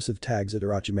explosive tags at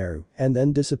Orochimaru and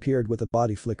then disappeared with a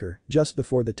body flicker. Just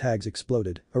before the tags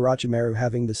exploded, Orochimaru,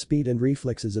 having the speed and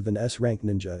reflexes of an S-rank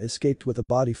ninja, escaped with a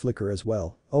body flicker as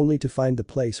well, only to find the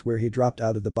place where he dropped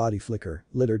out of the body flicker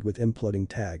littered with imploding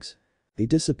tags. He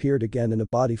disappeared again in a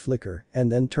body flicker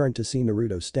and then turned to see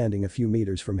Naruto standing a few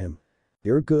meters from him.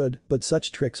 You're good, but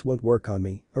such tricks won't work on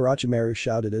me, Orochimaru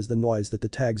shouted as the noise that the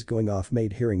tags going off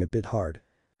made hearing a bit hard.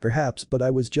 Perhaps, but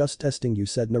I was just testing you,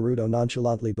 said Naruto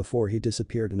nonchalantly before he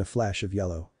disappeared in a flash of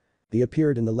yellow. He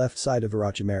appeared in the left side of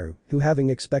Orochimaru, who, having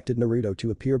expected Naruto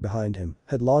to appear behind him,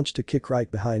 had launched a kick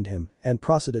right behind him and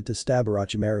proceeded to stab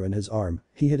Orochimaru in his arm.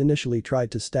 He had initially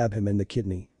tried to stab him in the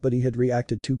kidney, but he had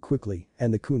reacted too quickly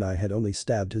and the kunai had only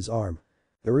stabbed his arm.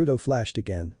 Naruto flashed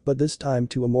again, but this time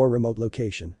to a more remote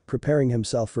location, preparing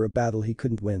himself for a battle he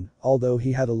couldn't win, although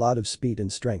he had a lot of speed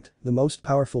and strength, the most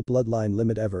powerful bloodline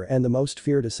limit ever and the most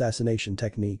feared assassination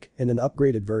technique. In an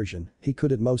upgraded version, he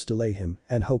could at most delay him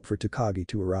and hope for Takagi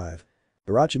to arrive.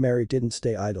 Orochimaru didn't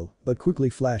stay idle, but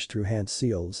quickly flashed through hand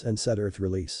seals and set earth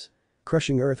release.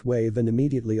 Crushing earth wave, and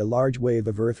immediately a large wave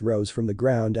of earth rose from the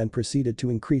ground and proceeded to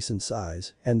increase in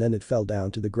size, and then it fell down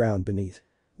to the ground beneath.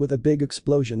 With a big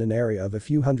explosion, an area of a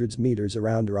few hundreds meters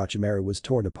around Orochimaru was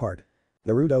torn apart.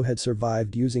 Naruto had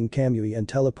survived using Kamui and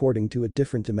teleporting to a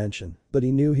different dimension, but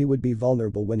he knew he would be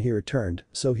vulnerable when he returned,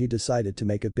 so he decided to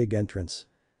make a big entrance.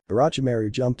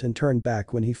 Orochimaru jumped and turned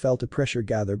back when he felt a pressure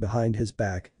gather behind his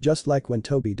back, just like when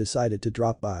Tobi decided to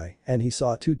drop by and he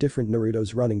saw two different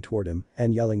Narutos running toward him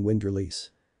and yelling wind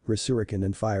release, Rasengan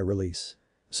and fire release,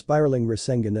 spiraling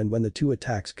Rasengan, and when the two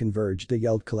attacks converged they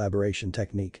yelled collaboration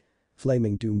technique.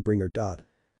 Flaming Doombringer.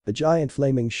 The giant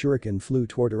flaming shuriken flew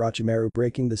toward Orochimaru,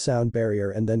 breaking the sound barrier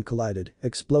and then collided,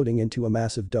 exploding into a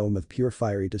massive dome of pure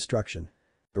fiery destruction.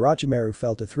 Orochimaru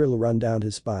felt a thrill run down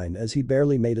his spine as he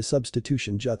barely made a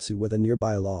substitution jutsu with a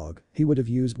nearby log. He would have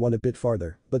used one a bit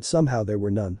farther, but somehow there were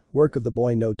none. Work of the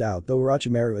boy, no doubt, though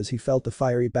Orochimaru, as he felt the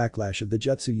fiery backlash of the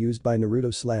jutsu used by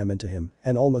Naruto slam into him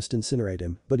and almost incinerate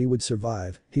him, but he would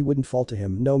survive. He wouldn't fall to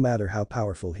him no matter how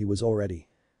powerful he was already.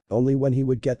 Only when he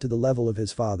would get to the level of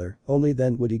his father, only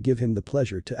then would he give him the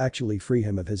pleasure to actually free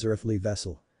him of his earthly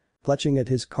vessel. Clutching at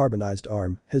his carbonized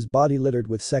arm, his body littered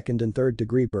with second and third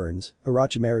degree burns,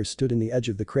 Orochimaru stood in the edge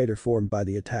of the crater formed by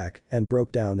the attack and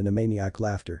broke down in a maniac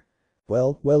laughter.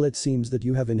 Well, it seems that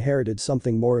you have inherited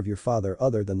something more of your father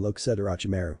other than look, said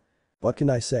Orochimaru. What can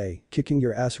I say, kicking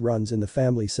your ass runs in the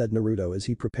family, said Naruto as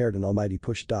he prepared an almighty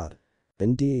push.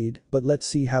 Indeed, but let's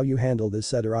see how you handle this,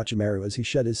 said Orochimaru as he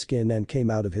shed his skin and came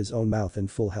out of his own mouth in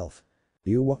full health.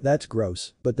 That's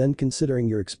gross, but then considering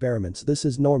your experiments this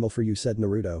is normal for you, said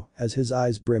Naruto as his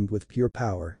eyes brimmed with pure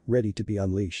power, ready to be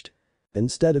unleashed.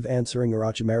 Instead of answering,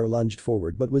 Orochimaru lunged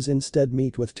forward but was instead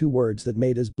met with two words that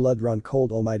made his blood run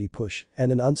cold: almighty push,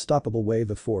 and an unstoppable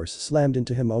wave of force slammed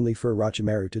into him only for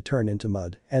Orochimaru to turn into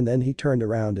mud, and then he turned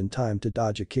around in time to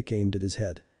dodge a kick aimed at his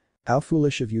head. How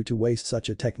foolish of you to waste such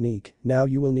a technique, now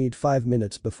you will need 5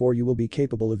 minutes before you will be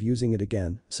capable of using it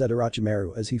again, said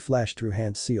Orochimaru as he flashed through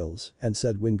hand seals and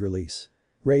said wind release.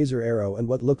 Razor arrow and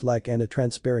what looked like a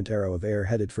transparent arrow of air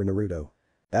headed for Naruto.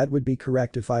 That would be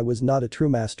correct if I was not a true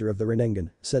master of the Rinnegan,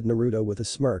 said Naruto with a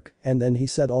smirk, and then he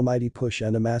said almighty push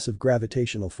and a massive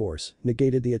gravitational force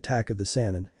negated the attack of the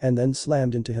Sannin and then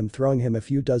slammed into him, throwing him a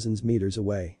few dozens meters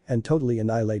away and totally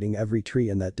annihilating every tree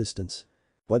in that distance.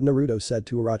 What Naruto said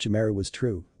to Orochimaru was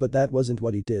true, but that wasn't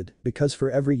what he did, because for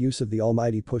every use of the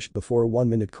almighty push before a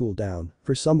 1-minute cooldown,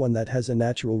 for someone that has a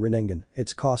natural Rinnegan,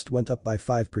 its cost went up by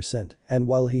 5%, and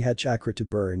while he had chakra to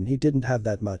burn he didn't have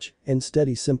that much, instead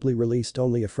he simply released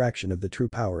only a fraction of the true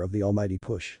power of the almighty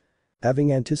push.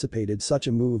 Having anticipated such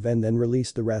a move and then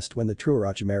released the rest when the true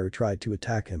Orochimaru tried to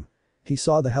attack him. He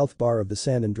saw the health bar of the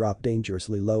Sannin drop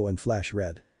dangerously low and flash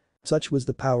red. Such was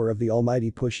the power of the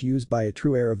almighty push used by a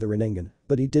true heir of the Rinnegan,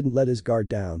 but he didn't let his guard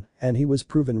down, and he was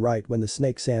proven right when the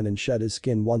snake Sannin shed his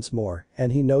skin once more,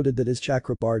 and he noted that his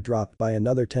chakra bar dropped by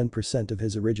another 10% of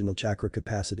his original chakra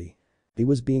capacity. He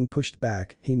was being pushed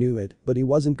back, he knew it, but he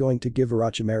wasn't going to give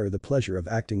Orochimaru the pleasure of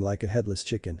acting like a headless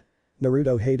chicken.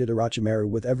 Naruto hated Orochimaru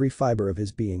with every fiber of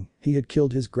his being, he had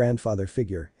killed his grandfather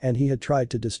figure, and he had tried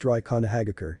to destroy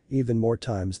Konoha even more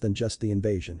times than just the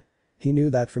invasion. He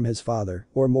knew that from his father,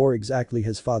 or more exactly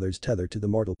his father's tether to the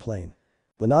mortal plane.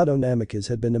 Minato Namikaze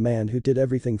had been a man who did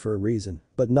everything for a reason,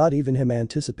 but not even him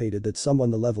anticipated that someone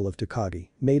the level of Takagi,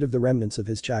 made of the remnants of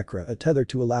his chakra a tether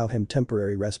to allow him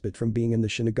temporary respite from being in the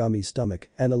Shinigami's stomach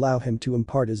and allow him to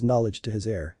impart his knowledge to his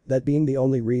heir, that being the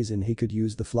only reason he could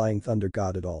use the Flying Thunder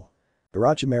God at all.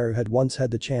 Orochimaru had once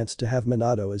had the chance to have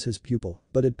Minato as his pupil,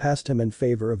 but had passed him in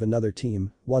favor of another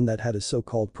team, one that had a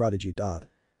so-called prodigy.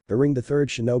 During the Third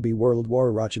Shinobi World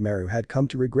War, Orochimaru had come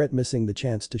to regret missing the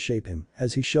chance to shape him,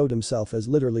 as he showed himself as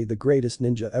literally the greatest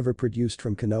ninja ever produced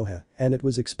from Konoha, and it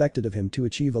was expected of him to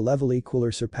achieve a level equal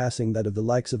or surpassing that of the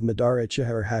likes of Madara Uchiha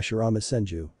or Hashirama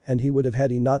Senju, and he would have had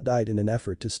he not died in an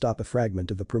effort to stop a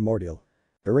fragment of a primordial.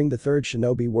 During the Third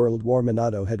Shinobi World War,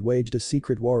 Minato had waged a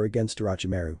secret war against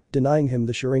Orochimaru, denying him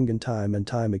the Sharingan time and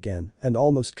time again, and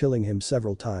almost killing him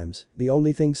several times. The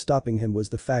only thing stopping him was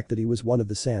the fact that he was one of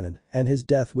the Sannin, and his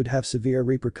death would have severe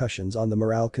repercussions on the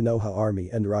morale Konoha army,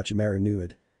 and Orochimaru knew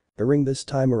it. During this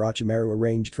time, Orochimaru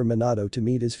arranged for Minato to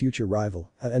meet his future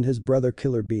rival and his brother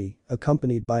Killer Bee,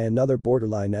 accompanied by another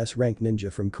borderline S-rank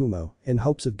ninja from Kumo, in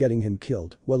hopes of getting him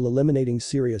killed while eliminating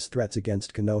serious threats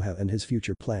against Konoha and his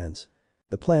future plans.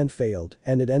 The plan failed,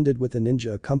 and it ended with the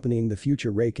ninja accompanying the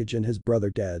future Raikage and his brother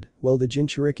dead, while the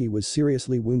Jinchuriki was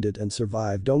seriously wounded and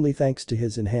survived only thanks to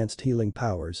his enhanced healing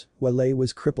powers, while Lei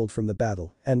was crippled from the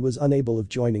battle and was unable of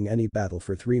joining any battle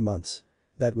for 3 months.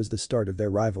 That was the start of their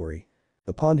rivalry.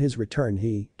 Upon his return,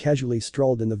 he casually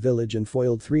strolled in the village and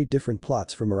foiled 3 different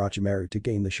plots from Orochimaru to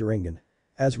gain the Sharingan.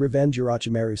 As revenge,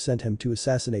 Orochimaru sent him to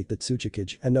assassinate the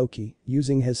Tsuchikage Inoki,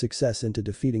 using his success into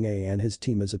defeating A and his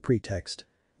team as a pretext.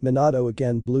 Minato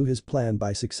again blew his plan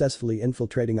by successfully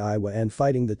infiltrating Iwa and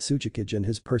fighting the Tsuchikage and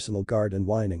his personal guard and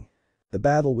whining. The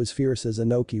battle was fierce as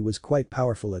Inoki was quite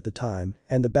powerful at the time,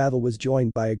 and the battle was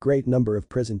joined by a great number of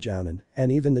present Jounin,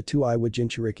 and even the 2 Iwa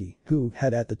Jinchuriki, who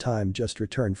had at the time just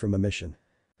returned from a mission.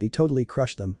 He totally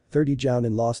crushed them, 30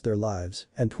 Jounin lost their lives,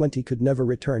 and 20 could never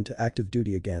return to active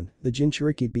duty again, the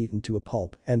Jinchuriki beaten to a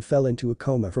pulp and fell into a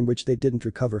coma from which they didn't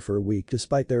recover for a week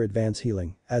despite their advance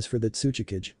healing. As for the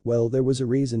Tsuchikage, well, there was a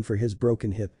reason for his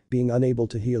broken hip, being unable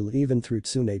to heal even through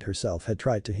Tsunade herself had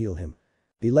tried to heal him.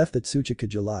 He left the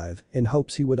Tsuchikage alive, in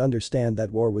hopes he would understand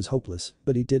that war was hopeless,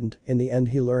 but he didn't. In the end,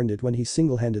 he learned it when he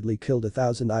single-handedly killed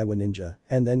 1,000 Iwa ninja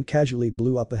and then casually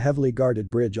blew up a heavily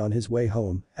guarded bridge on his way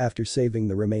home after saving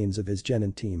the remains of his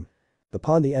genin team.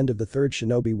 Upon the end of the Third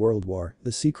Shinobi World War,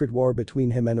 the secret war between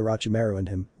him and Orochimaru and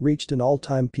him reached an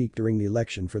all-time peak during the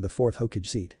election for the 4th Hokage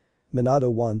seat.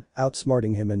 Minato won,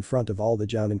 outsmarting him in front of all the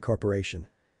Jounin Corporation.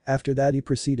 After that, he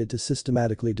proceeded to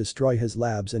systematically destroy his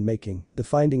labs and making the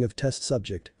finding of test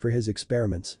subject for his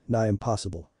experiments nigh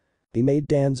impossible. He made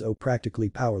Danzo practically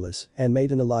powerless and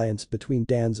made an alliance between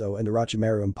Danzo and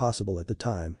Orochimaru impossible at the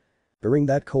time. During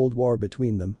that Cold War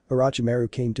between them, Orochimaru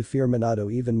came to fear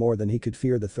Minato even more than he could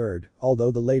fear the third,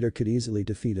 although the later could easily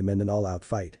defeat him in an all-out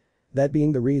fight. That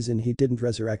being the reason he didn't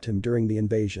resurrect him during the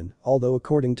invasion, although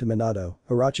according to Minato,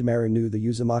 Orochimaru knew the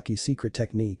Uzumaki secret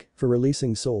technique for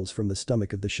releasing souls from the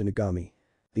stomach of the Shinigami.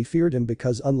 He feared him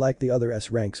because unlike the other S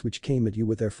ranks which came at you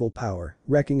with their full power,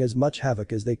 wreaking as much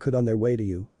havoc as they could on their way to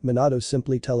you, Minato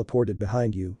simply teleported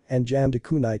behind you and jammed a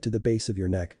kunai to the base of your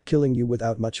neck, killing you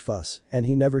without much fuss, and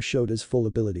he never showed his full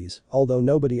abilities, although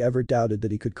nobody ever doubted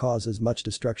that he could cause as much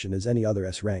destruction as any other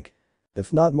S rank.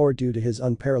 If not more due to his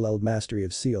unparalleled mastery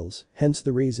of seals, hence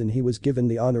the reason he was given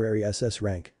the honorary SS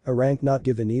rank, a rank not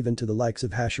given even to the likes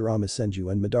of Hashirama Senju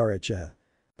and Madara Uchiha.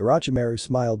 Orochimaru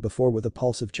smiled before with a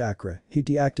pulse of chakra, he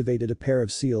deactivated a pair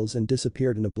of seals and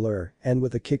disappeared in a blur, and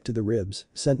with a kick to the ribs,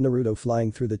 sent Naruto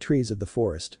flying through the trees of the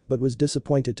forest, but was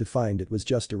disappointed to find it was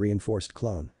just a reinforced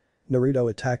clone. Naruto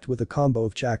attacked with a combo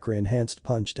of chakra-enhanced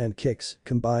punch and kicks,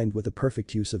 combined with a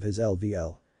perfect use of his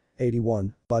LVL.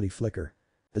 81, Body Flicker.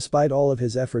 Despite all of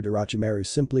his effort, Orochimaru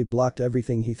simply blocked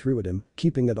everything he threw at him,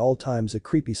 keeping at all times a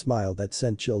creepy smile that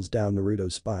sent chills down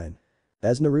Naruto's spine.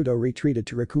 As Naruto retreated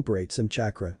to recuperate some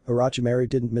chakra, Orochimaru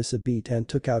didn't miss a beat and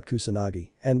took out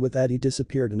Kusanagi, and with that he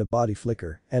disappeared in a body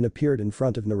flicker and appeared in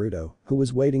front of Naruto, who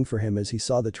was waiting for him as he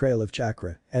saw the trail of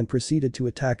chakra and proceeded to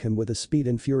attack him with a speed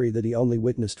and fury that he only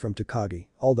witnessed from Takagi,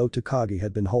 although Takagi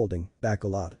had been holding back a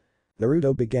lot.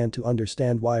 Naruto began to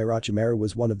understand why Orochimaru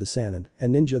was one of the Sannin, a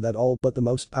ninja that all but the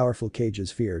most powerful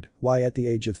Kages feared, why at the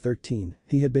age of 13,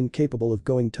 he had been capable of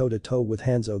going toe-to-toe with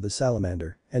Hanzo the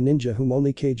Salamander, a ninja whom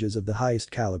only Kages of the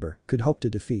highest caliber could hope to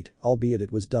defeat, albeit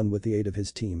it was done with the aid of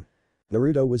his team.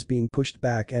 Naruto was being pushed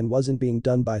back and wasn't being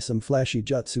done by some flashy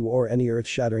jutsu or any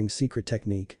earth-shattering secret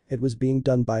technique, it was being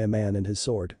done by a man and his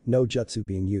sword, no jutsu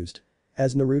being used.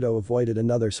 As Naruto avoided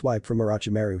another swipe from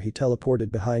Orochimaru, he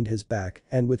teleported behind his back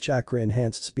and with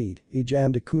chakra-enhanced speed, he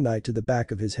jammed a kunai to the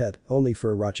back of his head, only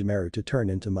for Orochimaru to turn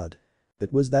into mud.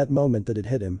 It was that moment that it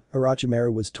hit him,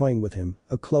 Orochimaru was toying with him,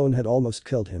 a clone had almost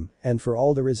killed him, and for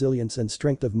all the resilience and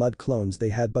strength of mud clones they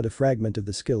had but a fragment of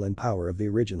the skill and power of the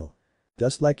original.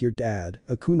 "Just like your dad,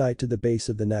 a kunai to the base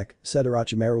of the neck," said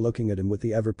Orochimaru looking at him with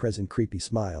the ever-present creepy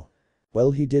smile.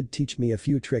 "Well, he did teach me a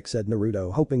few tricks," said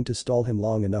Naruto, hoping to stall him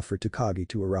long enough for Takagi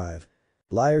to arrive.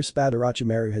 "Liar," spat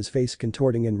Orochimaru, his face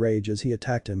contorting in rage as he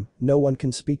attacked him, "no one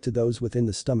can speak to those within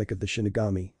the stomach of the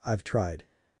Shinigami, I've tried."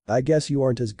 "I guess you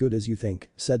aren't as good as you think,"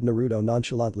 said Naruto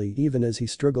nonchalantly even as he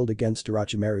struggled against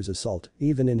Orochimaru's assault,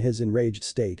 even in his enraged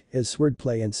state, his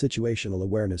swordplay and situational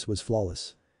awareness was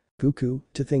flawless. "Cuckoo,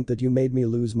 to think that you made me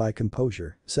lose my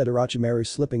composure," said Orochimaru,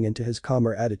 slipping into his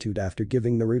calmer attitude after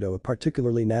giving Naruto a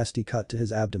particularly nasty cut to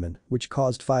his abdomen, which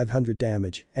caused 500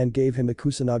 damage and gave him a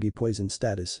Kusanagi poison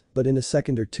status, but in a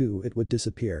second or two it would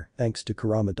disappear, thanks to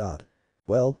Kurama.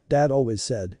 "Well, Dad always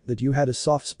said that you had a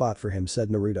soft spot for him," said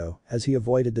Naruto, as he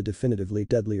avoided the definitively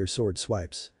deadlier sword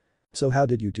swipes. "So how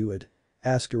did you do it?"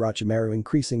 asked Orochimaru,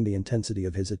 increasing the intensity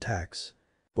of his attacks.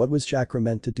 "What was chakra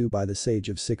meant to do by the Sage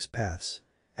of Six Paths?"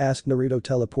 asked Naruto,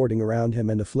 teleporting around him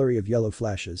in a flurry of yellow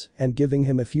flashes and giving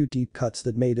him a few deep cuts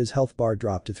that made his health bar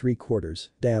drop to 3/4.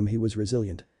 Damn, he was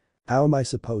resilient. "How am I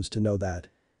supposed to know that?"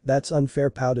 "That's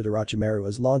unfair," pouted Orochimaru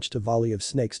as launched a volley of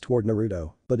snakes toward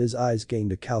Naruto, but his eyes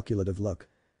gained a calculative look.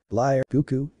 "Liar,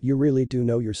 Goku, you really do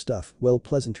know your stuff." "Well,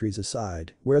 pleasantries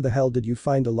aside, where the hell did you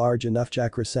find a large enough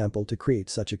chakra sample to create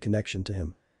such a connection to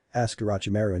him?" asked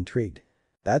Orochimaru, intrigued.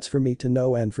 "That's for me to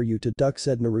know and for you to duck,"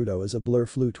 said Naruto as a blur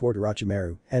flew toward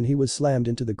Orochimaru and he was slammed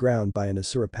into the ground by an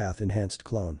Asura Path enhanced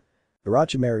clone.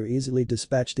 Orochimaru easily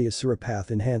dispatched the Asura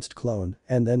Path enhanced clone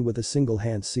and then with a single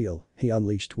hand seal, he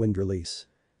unleashed Wind Release.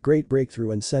 Great breakthrough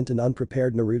and sent an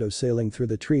unprepared Naruto sailing through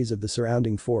the trees of the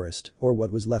surrounding forest, or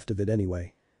what was left of it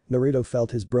anyway. Naruto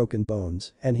felt his broken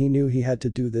bones and he knew he had to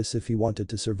do this if he wanted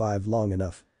to survive long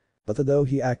enough. But though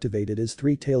he activated his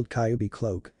three-tailed Kyuubi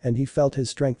cloak and he felt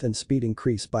his strength and speed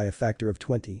increase by a factor of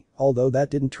 20, although that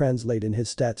didn't translate in his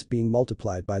stats being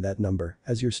multiplied by that number,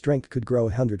 as your strength could grow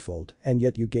 100-fold and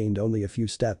yet you gained only a few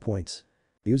stat points.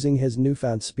 Using his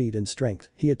newfound speed and strength,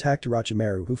 he attacked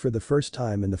Orochimaru, who for the first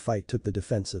time in the fight took the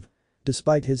defensive.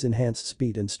 Despite his enhanced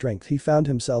speed and strength, he found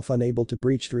himself unable to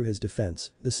breach through his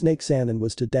defense. The Snake Sannin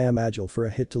was too damn agile for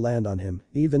a hit to land on him,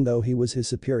 even though he was his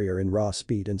superior in raw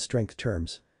speed and strength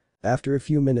terms. After a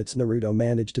few minutes, Naruto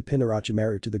managed to pin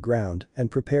Orochimaru to the ground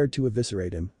and prepared to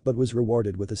eviscerate him, but was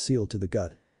rewarded with a seal to the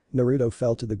gut. Naruto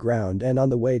fell to the ground and on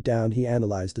the way down he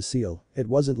analyzed the seal. It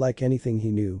wasn't like anything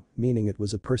he knew, meaning it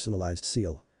was a personalized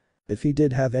seal. If he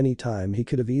did have any time he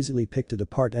could have easily picked it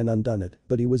apart and undone it,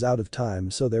 but he was out of time,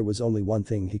 so there was only one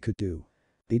thing he could do.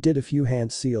 He did a few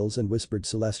hand seals and whispered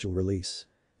Celestial Release.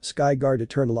 Sky Guard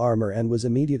Eternal Armor and was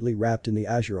immediately wrapped in the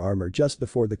Azure Armor just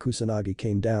before the Kusanagi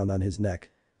came down on his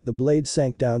neck. The blade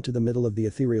sank down to the middle of the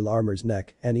ethereal armor's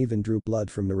neck and even drew blood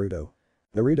from Naruto.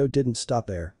 Naruto didn't stop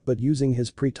there, but using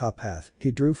his pre-top path,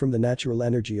 he drew from the natural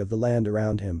energy of the land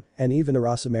around him, and even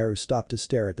Orochimaru stopped to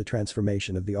stare at the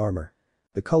transformation of the armor.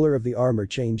 The color of the armor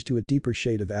changed to a deeper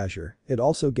shade of azure, it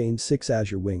also gained 6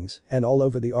 azure wings, and all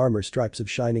over the armor stripes of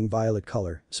shining violet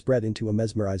color spread into a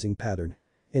mesmerizing pattern.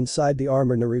 Inside the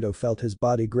armor Naruto felt his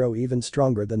body grow even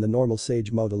stronger than the normal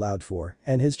sage mode allowed for,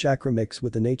 and his chakra mix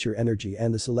with the nature energy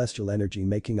and the celestial energy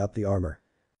making up the armor.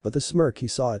 But the smirk he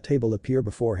saw a table appear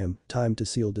before him, time to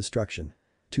seal destruction.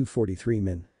 243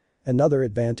 min. Another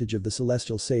advantage of the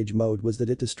Celestial Sage mode was that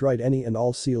it destroyed any and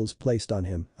all seals placed on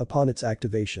him upon its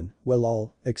activation, well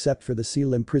all, except for the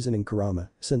seal imprisoning Kurama,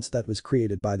 since that was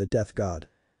created by the death god.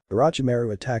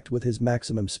 Orochimaru attacked with his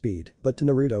maximum speed, but to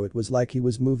Naruto it was like he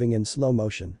was moving in slow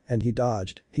motion, and he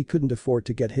dodged, he couldn't afford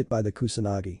to get hit by the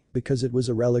Kusanagi, because it was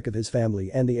a relic of his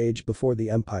family and the age before the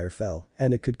empire fell,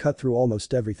 and it could cut through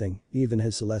almost everything, even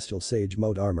his Celestial Sage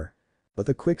mode armor. With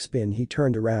a quick spin he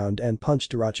turned around and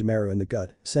punched Orochimaru in the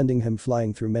gut, sending him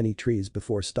flying through many trees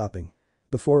before stopping.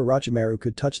 Before Orochimaru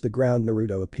could touch the ground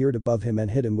Naruto appeared above him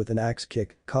and hit him with an axe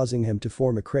kick, causing him to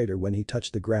form a crater when he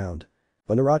touched the ground.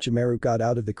 When Orochimaru got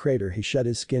out of the crater he shed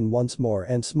his skin once more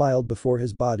and smiled before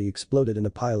his body exploded in a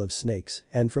pile of snakes,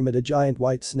 and from it a giant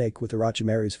white snake with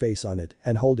Orochimaru's face on it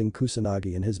and holding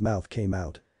Kusanagi in his mouth came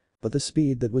out. But the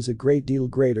speed that was a great deal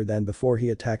greater than before he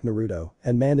attacked Naruto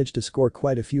and managed to score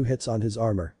quite a few hits on his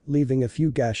armor, leaving a few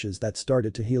gashes that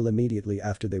started to heal immediately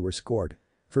after they were scored.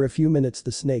 For a few minutes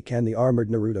the snake and the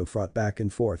armored Naruto fought back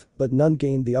and forth, but none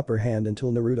gained the upper hand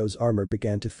until Naruto's armor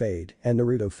began to fade and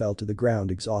Naruto fell to the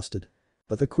ground exhausted.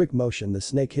 With a quick motion the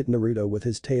snake hit Naruto with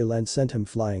his tail and sent him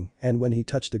flying, and when he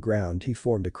touched the ground he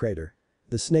formed a crater.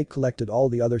 The snake collected all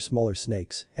the other smaller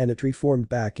snakes and it reformed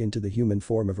back into the human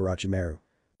form of Orochimaru.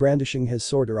 Brandishing his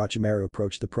sword Orochimaru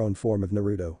approached the prone form of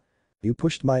Naruto. "You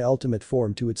pushed my ultimate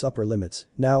form to its upper limits,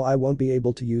 now I won't be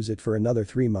able to use it for another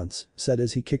 3 months," said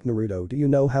as he kicked Naruto. "Do you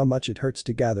know how much it hurts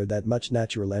to gather that much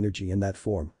natural energy in that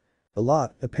form?" "A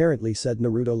lot, apparently," said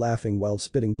Naruto laughing while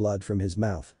spitting blood from his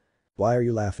mouth. "Why are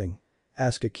you laughing?"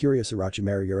 asked a curious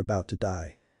Orochimaru. "You're about to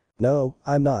die." "No,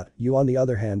 I'm not, you on the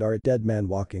other hand are a dead man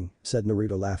walking," said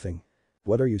Naruto laughing.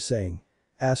 "What are you saying?"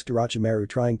 asked Orochimaru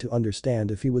trying to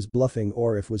understand if he was bluffing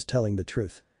or if was telling the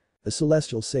truth. The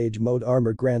Celestial Sage mode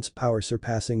armor grants power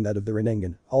surpassing that of the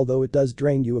Rinnegan, although it does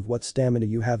drain you of what stamina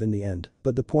you have in the end,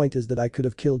 but the point is that I could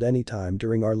have killed any time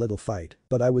during our little fight,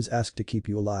 but I was asked to keep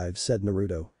you alive, said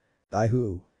Naruto. "By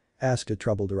who?" asked a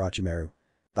troubled Orochimaru.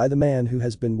 "By the man who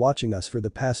has been watching us for the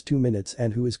past 2 minutes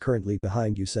and who is currently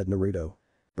behind you," said Naruto.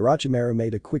 Orochimaru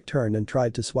made a quick turn and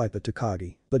tried to swipe at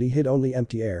Takagi, but he hit only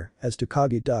empty air as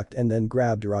Takagi ducked and then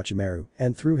grabbed Orochimaru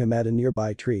and threw him at a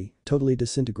nearby tree, totally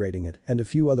disintegrating it and a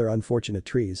few other unfortunate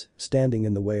trees standing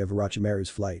in the way of Orochimaru's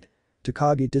flight.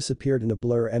 Takagi disappeared in a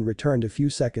blur and returned a few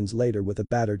seconds later with a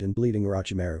battered and bleeding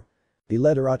Orochimaru. He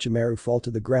let Orochimaru fall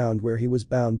to the ground where he was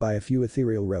bound by a few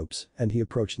ethereal ropes and he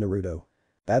approached Naruto.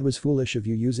 "That was foolish of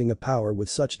you using a power with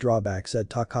such drawback," said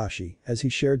Takashi as he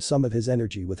shared some of his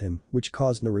energy with him, which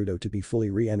caused Naruto to be fully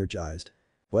re-energized.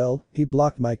 "Well, he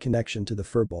blocked my connection to the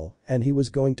furball and he was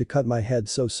going to cut my head,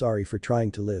 so sorry for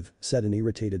trying to live," said an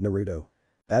irritated Naruto.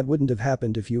 "That wouldn't have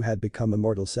happened if you had become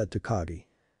immortal," said Takagi.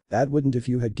 "That wouldn't if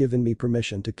you had given me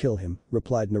permission to kill him,"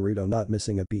 replied Naruto, not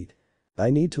missing a beat. "I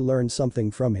need to learn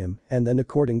something from him and then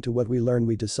according to what we learn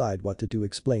we decide what to do,"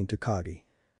 explained Takagi.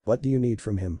 "What do you need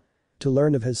from him?" "To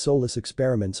learn of his soulless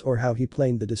experiments or how he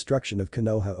planned the destruction of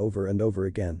Konoha over and over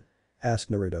again," asked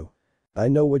Naruto. "I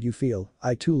know what you feel,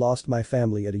 I too lost my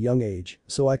family at a young age,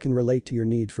 so I can relate to your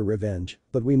need for revenge,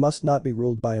 but we must not be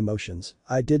ruled by emotions.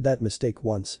 I did that mistake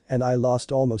once and I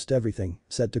lost almost everything,"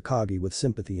 said Takagi with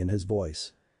sympathy in his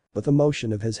voice. With a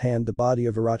motion of his hand the body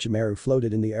of Orochimaru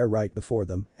floated in the air right before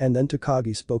them and then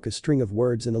Takagi spoke a string of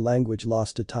words in a language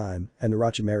lost to time and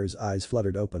Orochimaru's eyes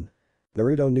fluttered open.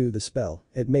 Naruto knew the spell,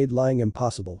 it made lying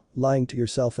impossible, lying to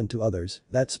yourself and to others,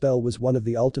 that spell was one of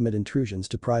the ultimate intrusions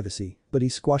to privacy, but he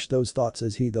squashed those thoughts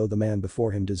as he though the man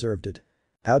before him deserved it.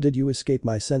 "How did you escape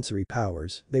my sensory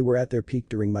powers? They were at their peak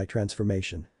during my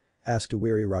transformation," asked a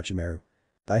weary Orochimaru.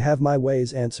 "I have my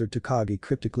ways," answered Takagi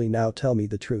cryptically. "Now tell me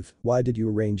the truth, why did you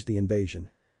arrange the invasion?"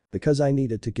 "Because I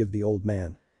needed to give the old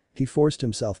man." He forced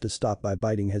himself to stop by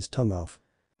biting his tongue off.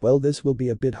 "Well, this will be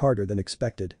a bit harder than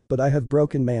expected, but I have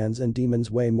broken man's and demon's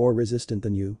way more resistant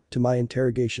than you to my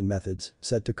interrogation methods,"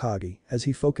 said Takagi as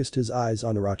he focused his eyes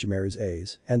on Orochimaru's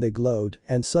eyes and they glowed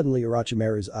and suddenly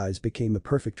Orochimaru's eyes became a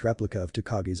perfect replica of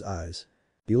Takagi's eyes.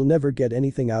 "You'll never get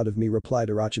anything out of me," replied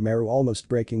Orochimaru, almost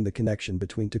breaking the connection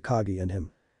between Takagi and him.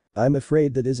 "I'm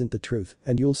afraid that isn't the truth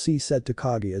and you'll see," said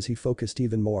Takagi as he focused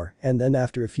even more and then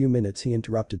after a few minutes he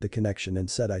interrupted the connection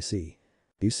and said, "I see."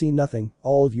 You see nothing,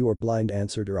 all of you are blind,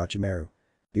 answered Orochimaru.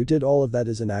 You did all of that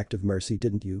as an act of mercy,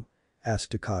 didn't you?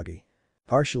 Asked Takagi.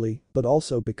 Partially, but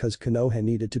also because Konoha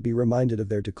needed to be reminded of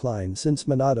their decline since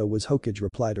Minato was Hokage,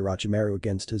 replied Orochimaru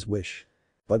against his wish.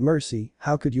 But mercy,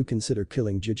 how could you consider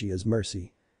killing Jiji as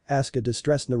mercy? Asked a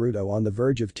distressed Naruto on the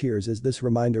verge of tears. Is this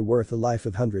reminder worth the life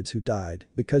of hundreds who died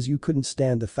because you couldn't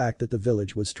stand the fact that the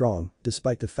village was strong,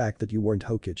 despite the fact that you weren't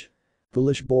Hokage?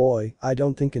 Foolish boy, I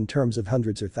don't think in terms of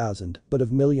hundreds or thousand, but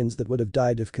of millions that would have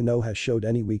died if Konoha showed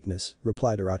any weakness,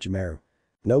 replied Orochimaru.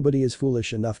 Nobody is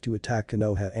foolish enough to attack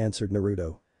Konoha, answered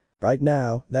Naruto. Right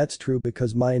now, that's true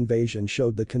because my invasion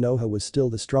showed that Konoha was still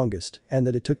the strongest and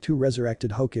that it took 2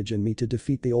 resurrected Hokage and me to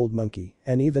defeat the old monkey,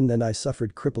 and even then I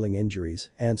suffered crippling injuries,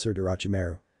 answered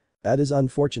Orochimaru. That is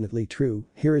unfortunately true,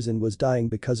 Hiruzen was dying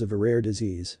because of a rare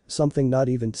disease, something not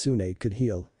even Tsunade could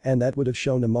heal, and that would have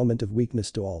shown a moment of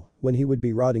weakness to all, when he would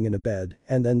be rotting in a bed,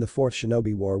 and then the 4th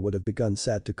Shinobi War would have begun,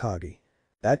 said Takagi.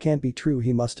 That can't be true,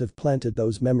 he must have planted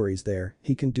those memories there,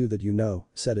 he can do that, you know,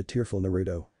 said a tearful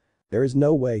Naruto. There is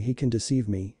no way he can deceive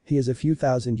me, he is a few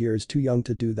thousand years too young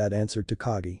to do that, answered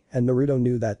Takagi, and Naruto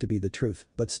knew that to be the truth,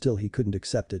 but still he couldn't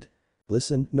accept it.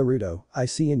 Listen, Naruto, I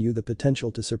see in you the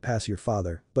potential to surpass your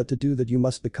father, but to do that you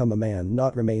must become a man,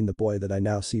 not remain the boy that I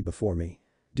now see before me.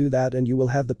 Do that and you will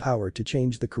have the power to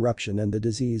change the corruption and the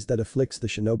disease that afflicts the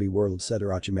shinobi world, said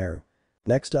Orochimaru.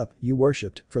 Next up, you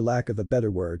worshipped, for lack of a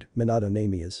better word, Minato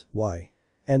Namias, why?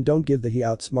 And don't give the he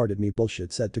outsmarted me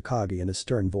bullshit, said Takagi in a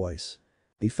stern voice.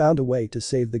 He found a way to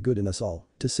save the good in us all,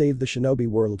 to save the shinobi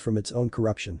world from its own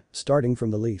corruption, starting from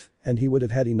the leaf, and he would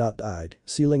have had he not died,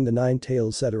 sealing the 9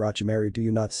 tails, said Orochimaru. Do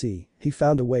you not see, he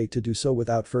found a way to do so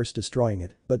without first destroying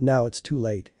it, but now it's too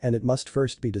late and it must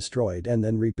first be destroyed and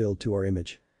then rebuild to our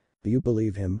image. Do you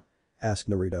believe him? Asked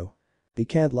Naruto. He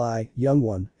can't lie, young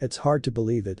one, it's hard to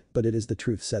believe it, but it is the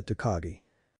truth, said Takagi.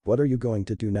 What are you going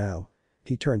to do now?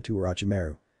 He turned to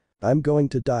Orochimaru. I'm going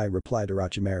to die, replied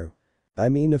Orochimaru. I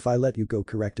mean if I let you go,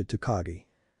 corrected Takagi.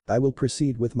 I will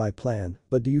proceed with my plan,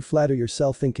 but do you flatter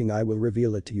yourself thinking I will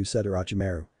reveal it to you, said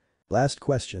Orochimaru. Last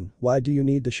question, why do you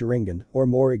need the Sharingan, or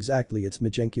more exactly its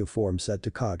Migenkyo form, said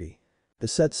Takagi. To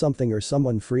set something or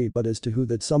someone free, but as to who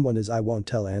that someone is I won't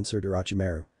tell, answered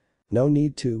Orochimaru. No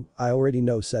need to, I already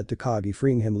know, said Takagi,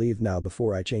 freeing him. Leave now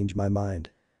before I change my mind.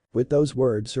 With those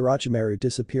words Orochimaru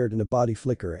disappeared in a body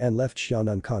flicker and left Shion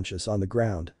unconscious on the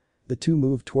ground. The two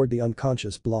moved toward the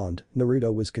unconscious blonde.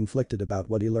 Naruto was conflicted about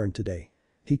what he learned today.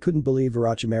 He couldn't believe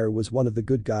Orochimaru was one of the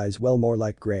good guys, well more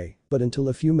like Gray, but until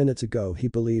a few minutes ago he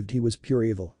believed he was pure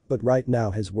evil, but right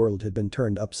now his world had been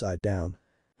turned upside down.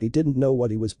 He didn't know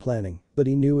what he was planning, but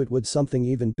he knew it was something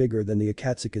even bigger than the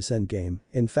Akatsuki's endgame.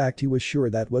 In fact, he was sure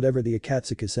that whatever the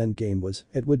Akatsuki's endgame was,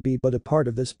 it would be but a part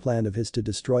of this plan of his to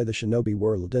destroy the shinobi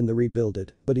world and rebuild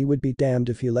it, but he would be damned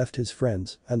if he left his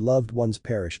friends and loved ones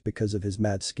perish because of his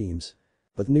mad schemes.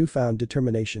 With newfound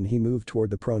determination he moved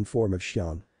toward the prone form of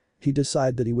Shion. He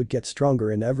decided that he would get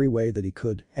stronger in every way that he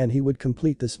could, and he would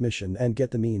complete this mission and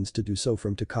get the means to do so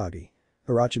from Takagi.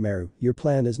 Orochimaru, your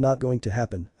plan is not going to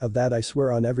happen, of that I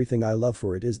swear on everything I love,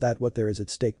 for it is that what there is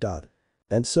at stake.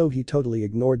 And so he totally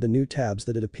ignored the new tabs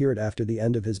that had appeared after the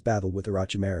end of his battle with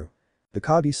Orochimaru.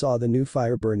 Takagi saw the new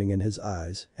fire burning in his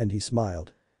eyes, and he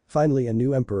smiled. Finally a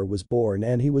new emperor was born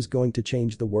and he was going to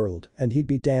change the world, and he'd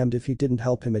be damned if he didn't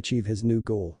help him achieve his new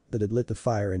goal that had lit the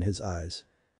fire in his eyes.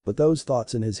 With those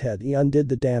thoughts in his head he undid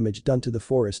the damage done to the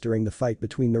forest during the fight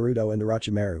between Naruto and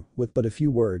Orochimaru with but a few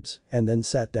words and then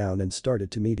sat down and started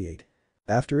to meditate.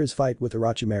 After his fight with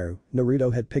Orochimaru,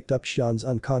 Naruto had picked up Shion's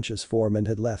unconscious form and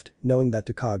had left, knowing that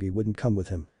Takagi wouldn't come with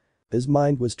him. His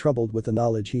mind was troubled with the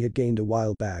knowledge he had gained a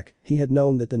while back. He had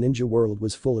known that the ninja world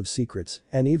was full of secrets,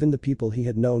 and even the people he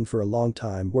had known for a long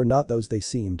time were not those they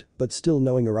seemed, but still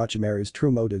knowing Orochimaru's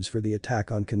true motives for the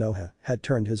attack on Konoha had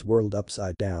turned his world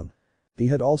upside down. He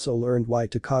had also learned why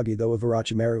Takagi, though of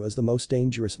Orochimaru as the most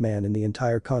dangerous man in the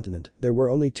entire continent, there were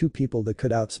only 2 people that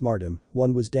could outsmart him.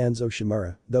 One was Danzo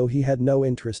Shimura, though he had no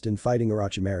interest in fighting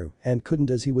Orochimaru and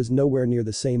couldn't as he was nowhere near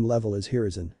the same level as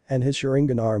Hiruzen, and his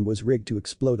Sharingan arm was rigged to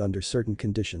explode under certain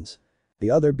conditions.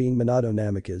 The other being Minato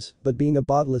Namikaze, but being a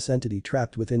bodiless entity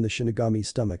trapped within the Shinigami's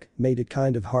stomach made it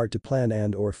kind of hard to plan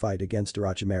and or fight against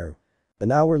Orochimaru.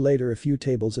 An hour later a few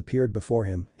tables appeared before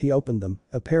him. He opened them,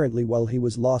 apparently while he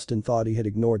was lost in thought. He had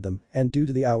ignored them, and due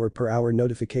to the hour-per-hour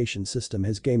notification system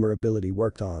his gamer ability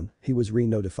worked on, he was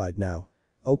re-notified now.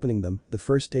 Opening them, the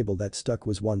first table that stuck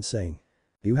was one saying.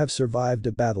 You have survived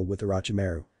a battle with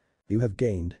Orochimaru. You have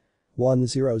gained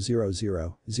 1000,000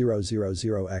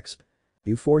 exp.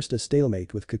 You forced a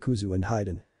stalemate with Kakuzu and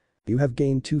Haiden. You have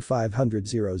gained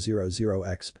 2500,000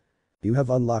 exp. You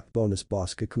have unlocked bonus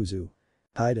boss Kakuzu.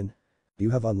 Haiden. You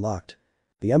have unlocked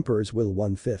the Emperor's Will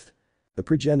 1/5. The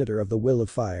progenitor of the Will of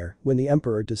Fire, when the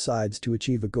Emperor decides to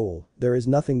achieve a goal, there is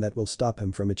nothing that will stop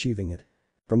him from achieving it.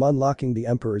 From unlocking the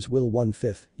Emperor's Will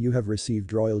 1/5, you have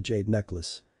received Royal Jade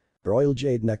Necklace. Royal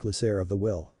Jade Necklace, Heir of the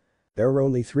Will. There are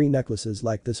only 3 necklaces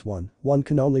like this one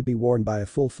can only be worn by a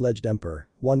full-fledged emperor,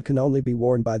 one can only be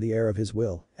worn by the heir of his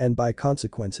will, and by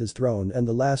consequence his throne, and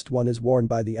the last one is worn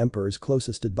by the emperor's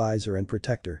closest advisor and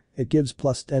protector. It gives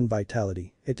plus 10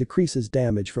 vitality, it decreases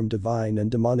damage from divine and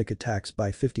demonic attacks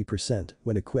by 50%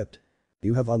 when equipped.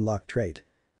 You have unlocked trait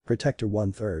Protector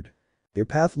 1/3. Your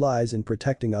path lies in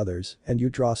protecting others, and you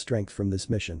draw strength from this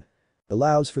mission.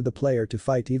 Allows for the player to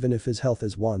fight even if his health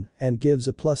is 1 and gives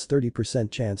a plus 30%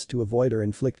 chance to avoid or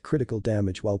inflict critical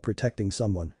damage while protecting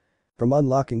someone. From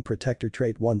unlocking Protector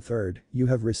trait 1/3, you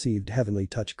have received Heavenly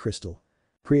Touch Crystal.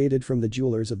 Created from the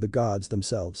jewelers of the gods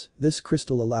themselves, this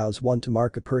crystal allows one to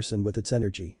mark a person with its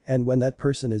energy, and when that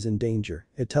person is in danger,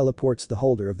 it teleports the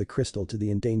holder of the crystal to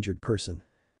the endangered person.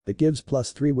 It gives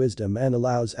plus 3 wisdom and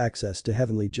allows access to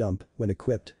Heavenly Jump when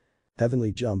equipped.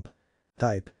 Heavenly Jump.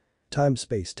 Type: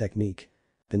 Time-Space Technique.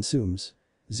 Consumes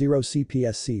 0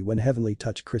 CPSC when Heavenly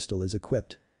Touch Crystal is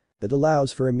equipped. It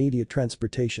allows for immediate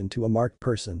transportation to a marked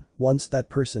person once that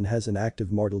person has an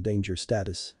active mortal danger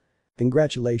status.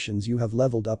 Congratulations, you have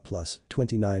leveled up plus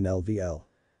 29 LVL.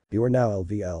 You are now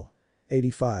LVL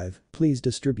 85. Please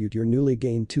distribute your newly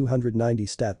gained 290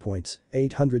 stat points,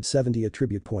 870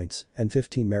 attribute points, and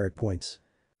 15 merit points.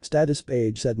 Status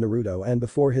page, said Naruto, and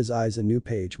before his eyes a new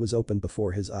page was opened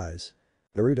before his eyes.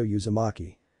 Naruto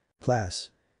Uzumaki. Class: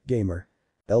 Gamer.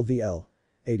 LVL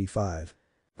 85.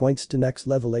 Points to next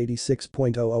level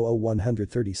 86.000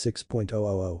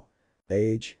 136.000.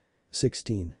 Age: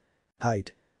 16.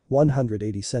 Height: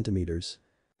 180 centimeters.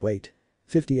 Weight: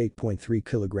 58.3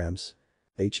 kilograms.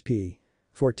 HP: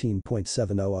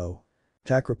 14.700.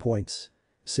 Chakra points: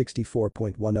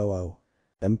 64.100.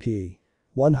 MP: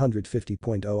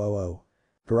 150.000.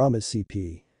 Kurama's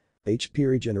CP. HP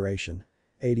regeneration: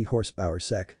 80 horsepower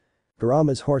sec.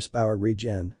 Kurama's horsepower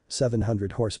regen: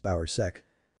 700 horsepower sec.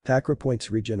 Chakra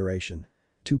points regeneration: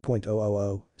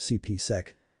 2.000 CP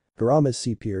sec. Kurama's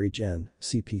CP regen,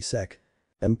 CP sec.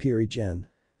 MP regen: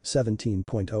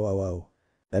 17.000.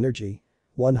 Energy: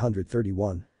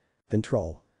 131.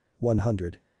 Control: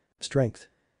 100. Strength: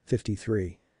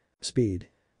 53. Speed: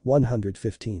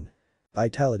 115.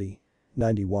 Vitality: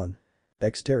 91.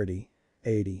 Dexterity: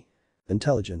 80.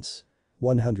 Intelligence: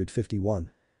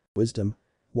 151. Wisdom: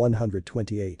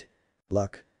 128.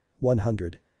 Luck: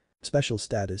 100. Special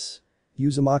status: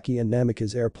 Uzumaki and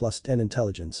Namikaze Heir plus 10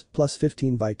 intelligence, plus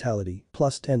 15 vitality,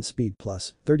 plus 10 speed,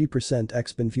 plus 30%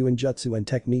 exp Fuinjutsu and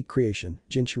technique creation,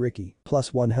 Jinchuriki,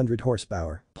 plus 100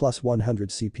 horsepower, plus 100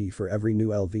 CP for every new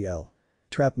LVL.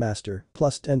 Trap Master,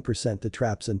 plus 10% to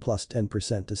traps and plus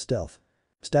 10% to stealth.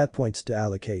 Stat points to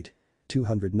allocate: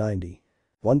 290.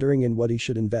 Wondering in what he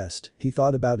should invest, he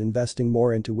thought about investing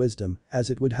more into wisdom,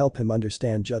 as it would help him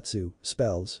understand jutsu,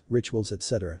 spells, rituals,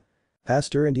 etc.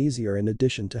 Faster and easier, in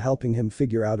addition to helping him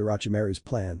figure out Orochimaru's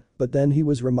plan, but then he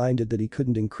was reminded that he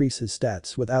couldn't increase his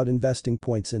stats without investing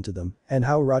points into them, and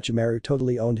how Orochimaru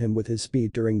totally owned him with his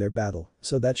speed during their battle,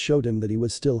 so that showed him that he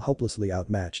was still hopelessly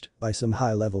outmatched by some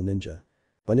high-level ninja.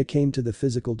 When it came to the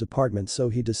physical department, so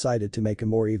he decided to make a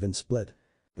more even split.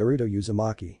 Naruto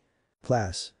Uzumaki.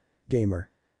 Class: Gamer.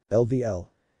 LVL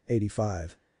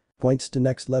 85. Points to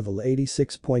next level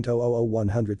 86.000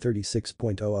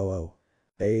 136.000.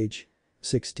 Age: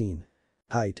 16.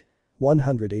 Height: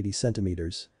 180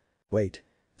 centimeters. Weight: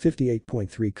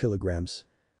 58.3 kilograms.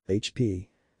 HP: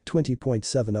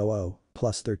 20.700,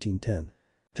 plus 1310.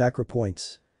 Chakra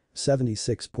points: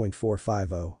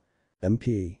 76.450.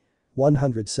 MP: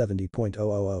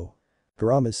 170.000.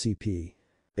 Kurama's CP.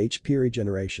 HP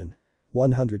regeneration: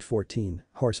 114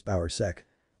 horsepower sec.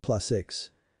 Plus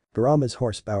 6. Kurama's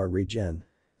horsepower regen: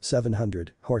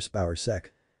 700 horsepower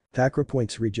sec. Chakra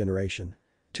points regeneration: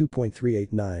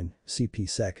 2.389 CP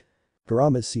sec.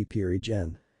 Kurama's CP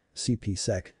regen: CP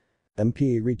sec.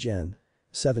 MP regen: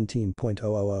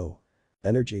 17.000.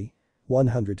 Energy: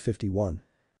 151.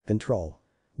 Control: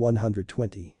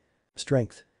 120.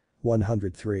 Strength: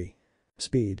 103.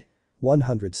 Speed: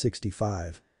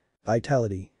 165.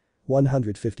 Vitality: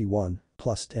 151,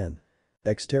 plus 10.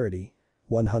 Dexterity: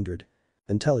 100.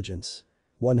 Intelligence: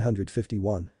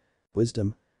 151.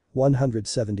 Wisdom: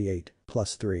 178,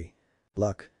 plus 3.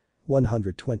 Luck: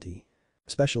 120.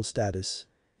 Special status: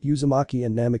 Uzumaki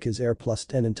and Namikaze Heir plus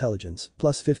 10 intelligence,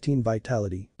 plus 15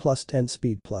 vitality, plus 10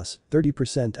 speed, plus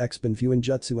 30% exp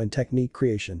Fuinjutsu and technique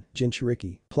creation,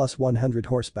 Jinchuriki, plus 100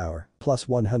 horsepower, plus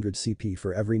 100 CP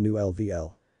for every new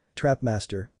LVL. Trap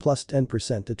Master, plus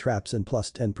 10% to traps and plus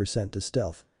 10% to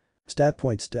stealth. Stat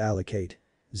points to allocate.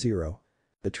 0.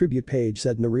 The tribute page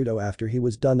said Naruto after he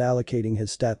was done allocating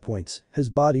his stat points, his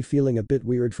body feeling a bit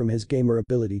weird from his gamer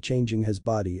ability changing his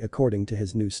body according to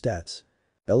his new stats.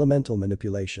 Elemental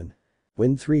manipulation.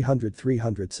 Wind 300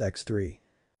 300s x 3.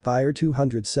 Fire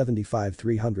 275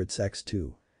 300s x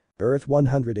 2. Earth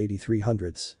 180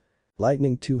 300s.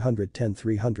 Lightning 210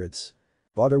 300s.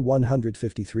 Water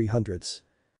 150 300s.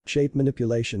 Shape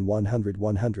manipulation 100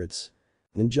 100s.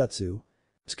 Ninjutsu.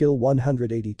 Skill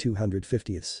 180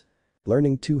 250s.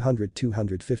 Learning 200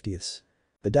 250s.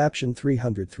 Adaption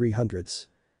 300 300s.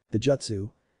 Dijutsu.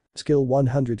 Skill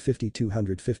 150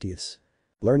 250s.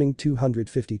 Learning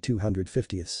 250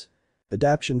 250s.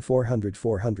 Adaption 400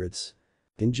 400s.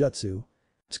 Ninjutsu.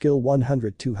 Skill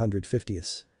 100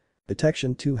 250s.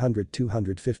 Detection 200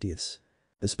 250s.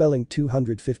 Dispelling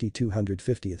 250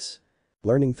 250s.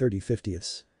 Learning 30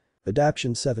 50s.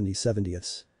 Adaption 70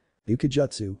 70s.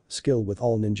 Ukijutsu, skill with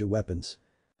all ninja weapons.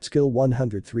 Skill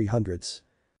 100 300s.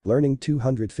 Learning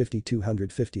 250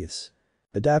 250s.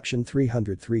 Adaption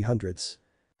 300 300s.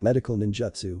 Medical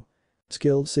ninjutsu.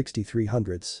 Skill 60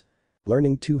 300s.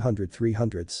 Learning 200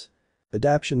 300s.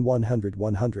 Adaption 100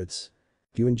 100s.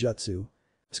 Gyuinjutsu.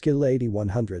 Skill 80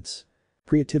 100s.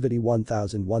 Creativity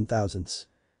 1000 1000s.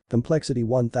 Complexity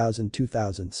 1000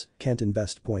 2000s, can't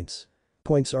invest points.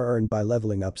 Points are earned by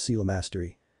leveling up Seal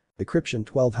Mastery. Decryption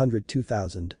 1200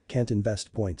 2000, can't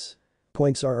invest points.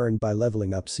 Points are earned by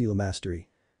leveling up Seal Mastery.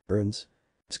 Earns.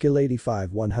 Skill 85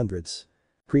 100s.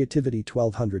 Creativity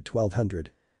 1200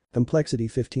 1200. Complexity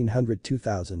 1500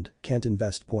 2000, can't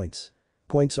invest points.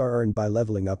 Points are earned by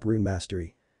leveling up Rune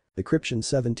Mastery. Decryption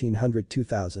 1700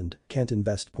 2000, can't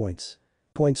invest points.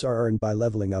 Points are earned by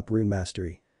leveling up Rune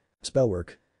Mastery.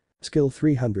 Spellwork. Skill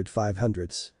 300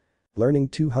 500s. Learning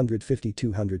 250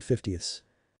 250s.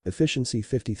 Efficiency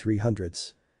 50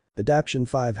 300s. Adaption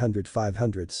 500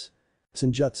 500s.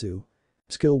 Senjutsu.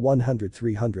 Skill 100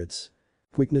 300s.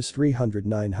 Weakness 300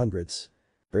 900s.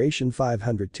 Duration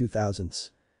 500 2000s.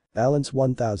 Balance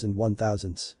 1000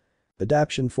 1000s.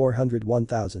 Adaption 400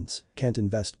 1000s, can't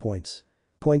invest points.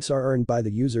 Points are earned by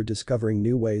the user discovering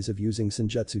new ways of using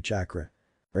Senjutsu chakra.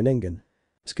 Rinnegan.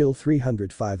 Skill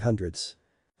 300 500s.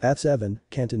 That's 7,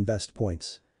 can't invest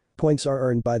points. Points are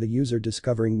earned by the user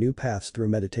discovering new paths through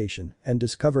meditation and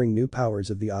discovering new powers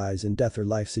of the eyes in death or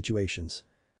life situations.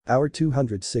 Hour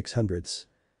 200 600s.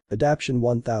 Adaption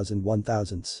 1000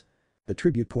 1000s.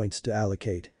 Attribute points to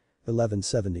allocate.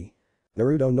 1170.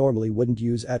 Naruto normally wouldn't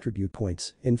use attribute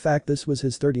points, in fact this was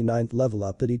his 39th level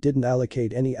up that he didn't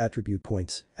allocate any attribute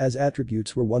points, as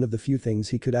attributes were one of the few things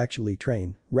he could actually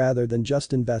train, rather than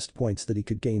just invest points that he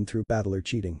could gain through battle or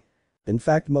cheating. In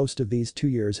fact most of these 2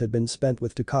 years had been spent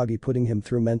with Takagi putting him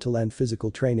through mental and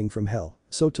physical training from hell,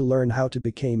 so to learn how to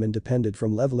become independent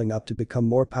from leveling up to become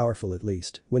more powerful at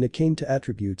least, when it came to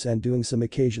attributes and doing some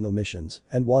occasional missions,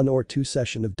 and 1 or 2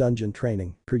 sessions of dungeon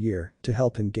training per year to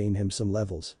help him gain him some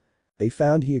levels. They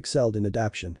found he excelled in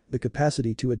adaptation, the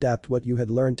capacity to adapt what you had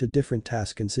learned to different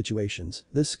tasks and situations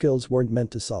these skills weren't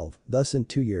meant to solve, thus in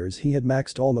 2 years he had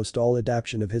maxed almost all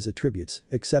adaptation of his attributes,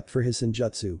 except for his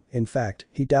Senjutsu, in fact,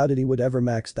 he doubted he would ever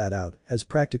max that out, as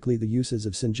practically the uses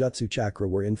of Senjutsu chakra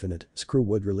were infinite, screw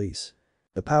would release.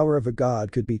 The power of a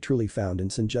god could be truly found in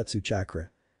Senjutsu chakra.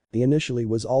 He initially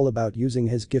was all about using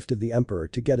his gift of the Emperor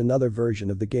to get another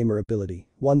version of the gamer ability,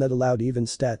 one that allowed even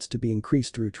stats to be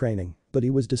increased through training, but he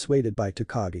was dissuaded by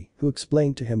Takagi, who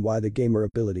explained to him why the gamer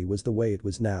ability was the way it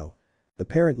was now.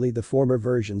 Apparently the former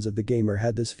versions of the gamer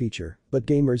had this feature, but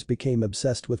gamers became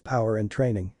obsessed with power and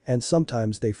training, and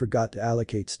sometimes they forgot to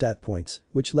allocate stat points,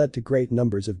 which led to great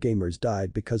numbers of gamers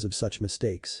died because of such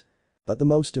mistakes. But the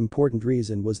most important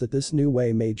reason was that this new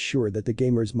way made sure that the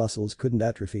gamers' muscles couldn't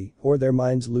atrophy or their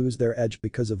minds lose their edge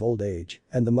because of old age,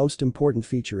 and the most important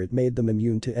feature it made them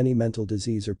immune to any mental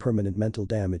disease or permanent mental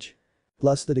damage.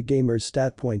 Plus that a gamer's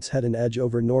stat points had an edge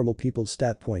over normal people's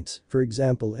stat points, for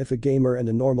example if a gamer and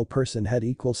a normal person had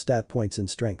equal stat points in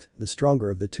strength, the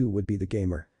stronger of the two would be the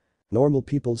gamer. Normal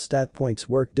people's stat points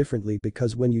work differently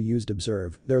because when you used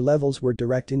observe, their levels were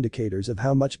direct indicators of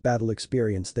how much battle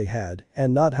experience they had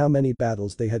and not how many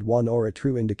battles they had won or a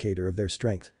true indicator of their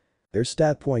strength. Their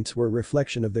stat points were a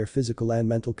reflection of their physical and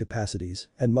mental capacities,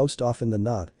 and most often than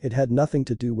not, it had nothing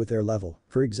to do with their level.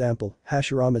 For example,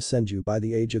 Hashirama Senju by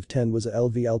the age of 10 was a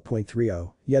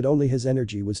LVL.30, yet only his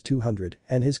energy was 200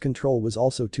 and his control was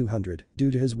also 200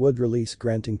 due to his wood release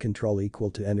granting control equal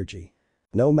to energy.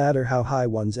 No matter how high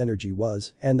one's energy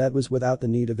was, and that was without the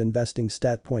need of investing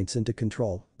stat points into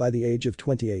control, by the age of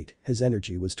 28, his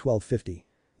energy was 1250.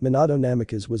 Minato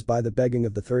Namikaze was by the begging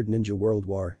of the Third Ninja World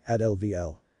War, at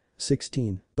LVL.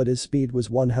 16, but his speed was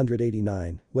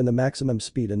 189, when the maximum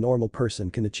speed a normal person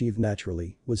can achieve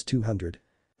naturally was 200.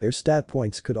 Their stat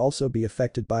points could also be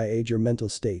affected by age or mental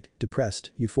state, depressed,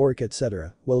 euphoric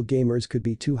etc., while gamers could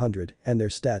be 200 and their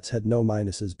stats had no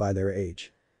minuses by their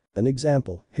age. An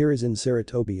example, here is in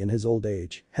Sarutobi in his old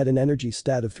age, had an energy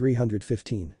stat of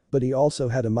 315, but he also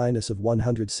had a minus of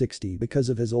 160 because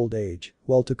of his old age,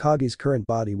 while Takagi's current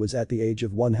body was at the age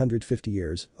of 150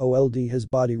 years, old his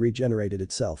body regenerated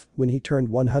itself when he turned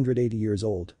 180 years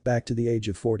old, back to the age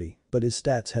of 40, but his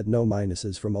stats had no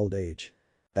minuses from old age.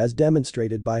 As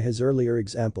demonstrated by his earlier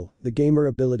example, the gamer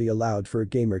ability allowed for a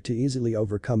gamer to easily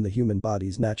overcome the human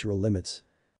body's natural limits.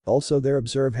 Also their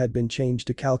observe had been changed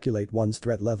to calculate one's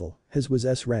threat level, his was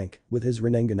S rank, with his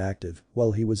Rinnegan active,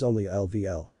 while he was only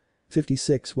LVL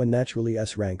 56 when naturally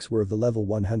S ranks were of the level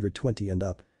 120 and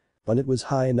up. When it was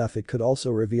high enough it could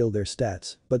also reveal their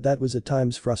stats, but that was at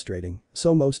times frustrating,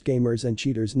 so most gamers and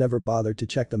cheaters never bothered to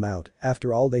check them out,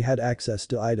 after all they had access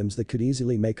to items that could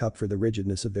easily make up for the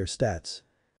rigidness of their stats.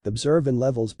 Observe in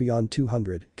levels beyond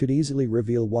 200 could easily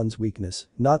reveal one's weakness,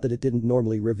 not that it didn't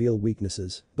normally reveal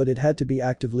weaknesses, but it had to be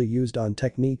actively used on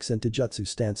techniques and Taijutsu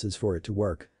stances for it to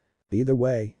work. Either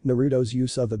way, Naruto's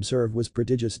use of Observe was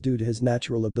prodigious due to his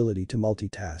natural ability to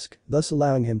multitask, thus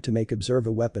allowing him to make Observe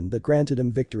a weapon that granted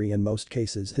him victory in most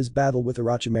cases, his battle with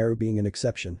Orochimaru being an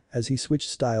exception, as he switched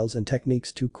styles and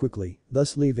techniques too quickly,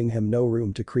 thus leaving him no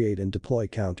room to create and deploy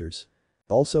counters.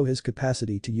 Also his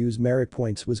capacity to use merit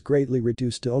points was greatly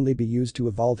reduced to only be used to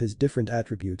evolve his different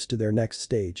attributes to their next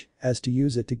stage, as to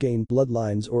use it to gain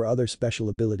bloodlines or other special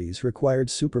abilities required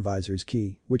Supervisor's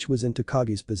Ki, which was in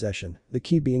Takagi's possession, the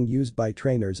key being used by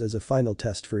trainers as a final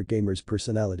test for a gamer's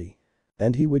personality.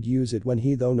 And he would use it when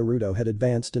though Naruto had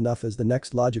advanced enough as the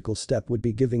next logical step would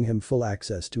be giving him full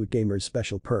access to a gamer's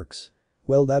special perks.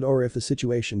 Well that or if the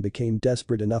situation became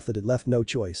desperate enough that it left no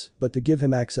choice but to give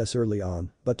him access early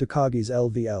on, but Takagi's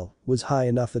LVL was high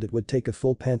enough that it would take a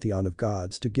full pantheon of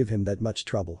gods to give him that much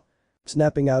trouble.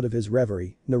 Snapping out of his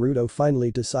reverie, Naruto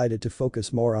finally decided to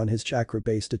focus more on his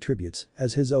chakra-based attributes,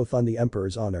 as his oath on the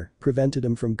Emperor's honor prevented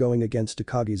him from going against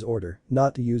Takagi's order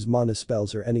not to use mana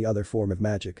spells or any other form of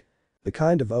magic. The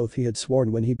kind of oath he had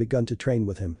sworn when he begun to train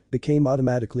with him became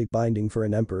automatically binding for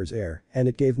an emperor's heir, and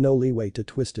it gave no leeway to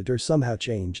twist it or somehow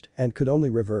changed and could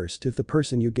only reversed if the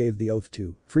person you gave the oath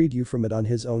to freed you from it on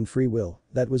his own free will.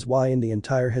 That was why in the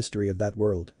entire history of that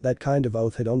world, that kind of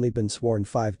oath had only been sworn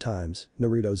 5 times,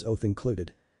 Naruto's oath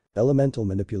included. Elemental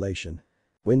manipulation.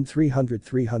 Wind 300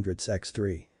 300s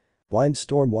x3.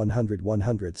 Windstorm 100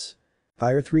 100s.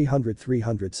 Fire 300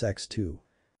 300s x2.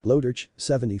 Loaderch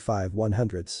 75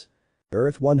 100s.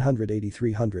 Earth 180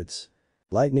 300s.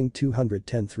 Lightning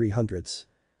 210 300s.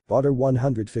 Water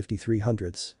 150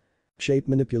 300s. Shape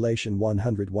manipulation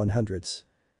 100 100s.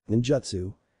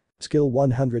 Ninjutsu. Skill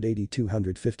 180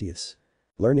 250s.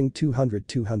 Learning 200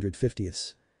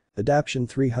 250s. Adaption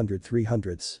 300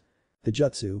 300s.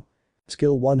 Taijutsu.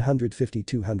 Skill 150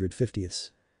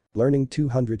 250s. Learning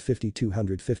 250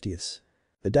 250s.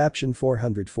 Adaption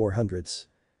 400 400s.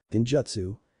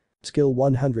 Ninjutsu. Skill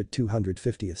 100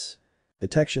 250s.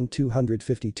 Detection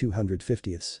 250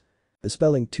 250s.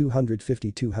 Spelling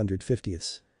 250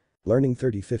 250s. Learning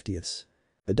 30 50s.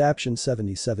 Adaption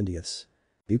 70 70s.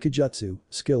 Ukijutsu,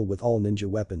 skill with all ninja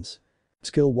weapons.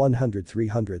 Skill 100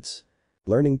 300s.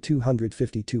 Learning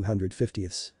 250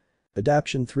 250s.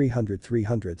 Adaption 300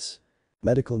 300s.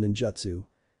 Medical ninjutsu.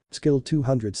 Skill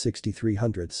 260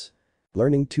 300s.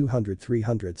 Learning 200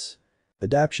 300s.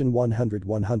 Adaption 100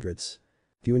 100s.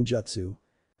 Fuinjutsu.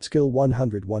 Skill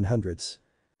 100 100s.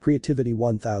 Creativity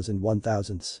 1000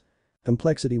 1000s.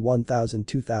 Complexity 1000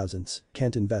 2000s,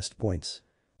 can't invest points.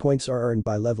 Points are earned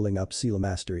by leveling up Seal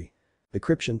Mastery.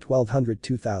 Decryption 1200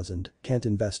 2000, can't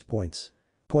invest points.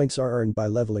 Points are earned by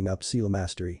leveling up Seal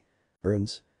Mastery.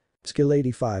 Earns. Skill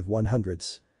 85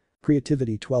 100s.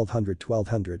 Creativity 1200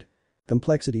 1200.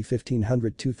 Complexity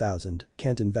 1500 2000,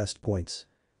 can't invest points.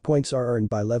 Points are earned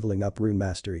by leveling up Rune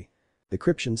Mastery.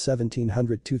 Decryption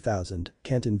 1700 2000,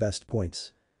 can't invest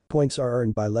points. Points are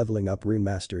earned by leveling up Rune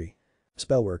Mastery.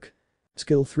 Spellwork.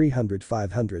 Skill 300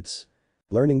 500s.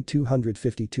 Learning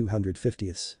 250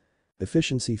 250s.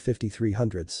 Efficiency 50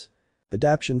 300s.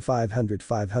 Adaption 500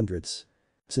 500s.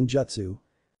 Senjutsu.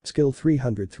 Skill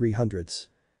 300 300s.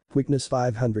 Weakness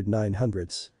 500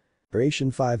 900s.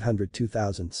 Duration 500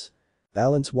 2000s.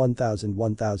 Balance 1000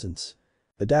 1000s.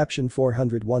 Adaption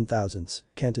 400 1000s,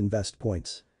 can't invest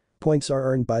points. Points are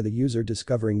earned by the user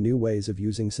discovering new ways of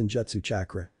using Senjutsu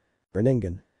chakra.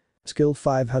 Rinnegan. Skill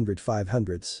 500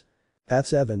 500s. Path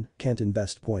 7, can't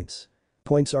invest points.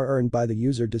 Points are earned by the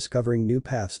user discovering new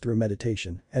paths through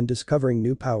meditation and discovering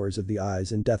new powers of the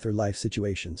eyes in death or life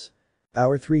situations.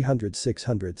 Power 300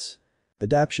 600s.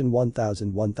 Adaption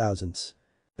 1000 1000s.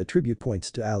 Attribute points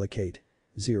to allocate.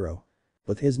 0.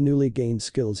 With his newly gained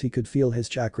skills he could feel his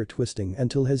chakra twisting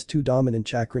until his two dominant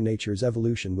chakra nature's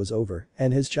evolution was over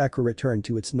and his chakra returned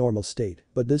to its normal state,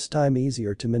 but this time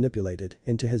easier to manipulate it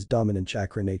into his dominant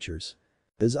chakra natures.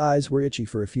 His eyes were itchy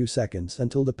for a few seconds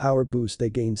until the power boost they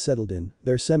gained settled in,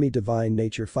 their semi-divine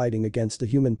nature fighting against the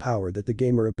human power that the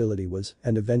gamer ability was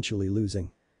and eventually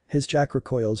losing. His chakra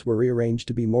coils were rearranged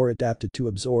to be more adapted to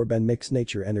absorb and mix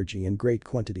nature energy in great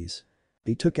quantities.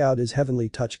 He took out his heavenly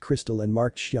touch crystal and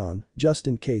marked Xian, just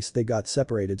in case they got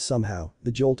separated somehow,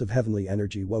 the jolt of heavenly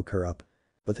energy woke her up.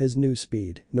 With his new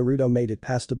speed, Naruto made it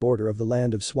past the border of the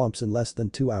land of swamps in less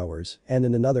than 2 hours, and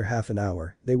in another half an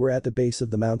hour, they were at the base of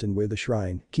the mountain where the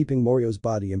shrine, keeping Morio's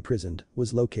body imprisoned,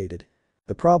 was located.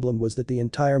 The problem was that the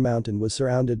entire mountain was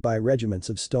surrounded by regiments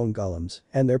of stone golems,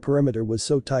 and their perimeter was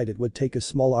so tight it would take a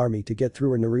small army to get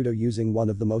through, Naruto using one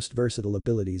of the most versatile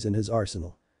abilities in his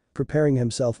arsenal. Preparing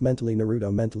himself mentally,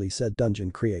 Naruto mentally said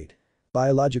dungeon create.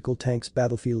 Biological tanks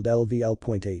battlefield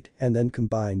LVL.8 and then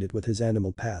combined it with his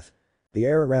animal path. The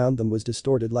air around them was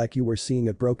distorted like you were seeing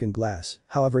a broken glass,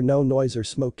 however no noise or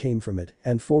smoke came from it,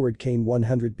 and forward came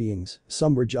 100 beings,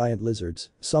 some were giant lizards,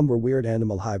 some were weird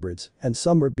animal hybrids, and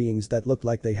some were beings that looked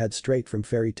like they had straight from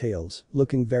fairy tales,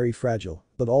 looking very fragile,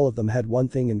 but all of them had one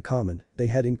thing in common, they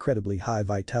had incredibly high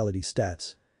vitality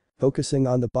stats. Focusing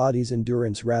on the body's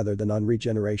endurance rather than on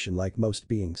regeneration like most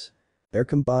beings. Their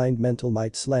combined mental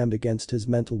might slammed against his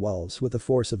mental walls with the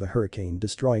force of a hurricane,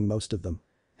 destroying most of them.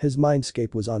 His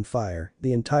mindscape was on fire,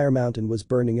 the entire mountain was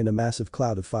burning in a massive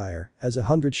cloud of fire as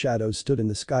 100 shadows stood in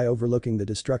the sky overlooking the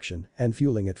destruction and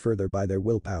fueling it further by their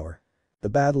willpower. The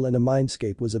battle in a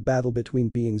mindscape was a battle between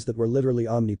beings that were literally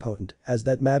omnipotent, as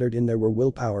that mattered in there were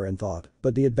willpower and thought,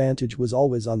 but the advantage was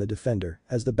always on the defender,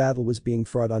 as the battle was being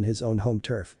fought on his own home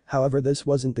turf. However, this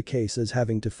wasn't the case, as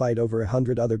having to fight over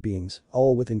 100 other beings,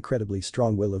 all with incredibly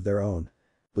strong will of their own.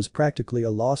 Was practically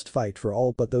a lost fight for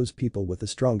all but those people with the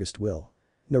strongest will.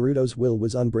 Naruto's will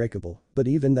was unbreakable, but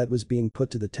even that was being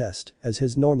put to the test, as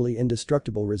his normally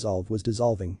indestructible resolve was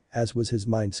dissolving, as was his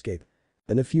mindscape.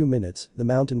 In a few minutes, the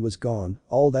mountain was gone,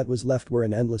 all that was left were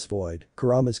an endless void,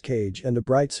 Kurama's cage and a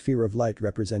bright sphere of light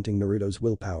representing Naruto's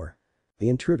willpower. The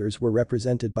intruders were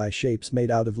represented by shapes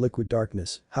made out of liquid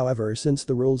darkness, however, since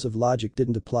the rules of logic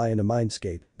didn't apply in a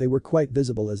mindscape, they were quite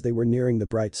visible as they were nearing the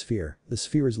bright sphere, the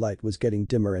sphere's light was getting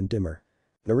dimmer and dimmer.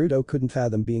 Naruto couldn't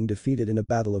fathom being defeated in a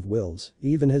battle of wills,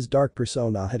 even his dark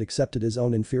persona had accepted his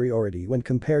own inferiority when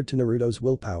compared to Naruto's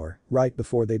willpower, right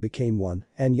before they became one,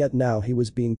 and yet now he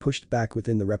was being pushed back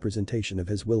within the representation of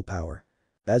his willpower.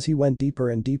 As he went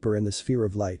deeper and deeper in the sphere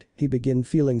of light, he began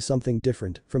feeling something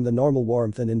different from the normal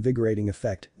warmth and invigorating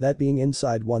effect that being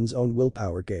inside one's own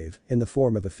willpower gave, in the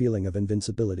form of a feeling of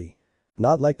invincibility.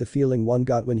 Not like the feeling one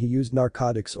got when he used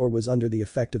narcotics or was under the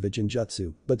effect of a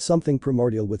genjutsu, but something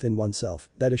primordial within oneself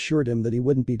that assured him that he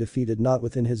wouldn't be defeated, not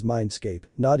within his mindscape,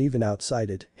 not even outside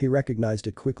it. He recognized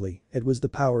it quickly, it was the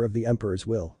power of the Emperor's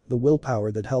will, the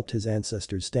willpower that helped his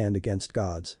ancestors stand against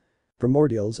gods.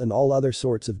 Primordials and all other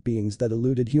sorts of beings that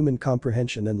eluded human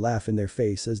comprehension and laugh in their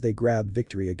face as they grabbed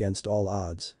victory against all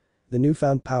odds. The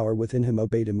newfound power within him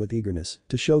obeyed him with eagerness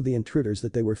to show the intruders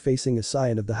that they were facing a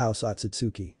scion of the house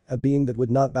Otsutsuki, a being that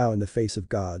would not bow in the face of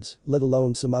gods, let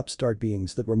alone some upstart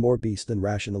beings that were more beast than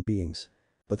rational beings.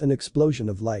 With an explosion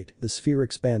of light, the sphere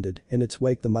expanded, in its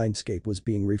wake the mindscape was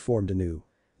being reformed anew.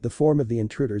 The form of the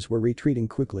intruders were retreating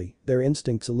quickly, their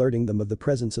instincts alerting them of the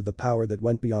presence of a power that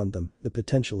went beyond them, the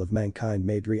potential of mankind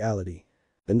made reality.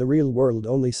 In the real world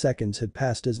only seconds had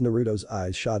passed as Naruto's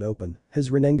eyes shot open,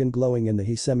 his Rinnegan glowing in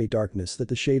the semi-darkness that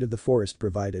the shade of the forest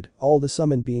provided, all the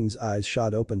summoned beings' eyes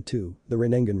shot open too, the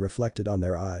Rinnegan reflected on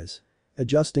their eyes.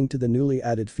 Adjusting to the newly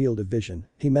added field of vision,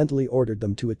 he mentally ordered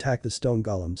them to attack the stone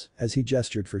golems as he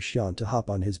gestured for Xian to hop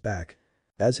on his back.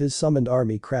 As his summoned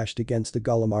army crashed against the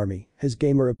golem army, his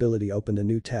gamer ability opened a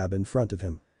new tab in front of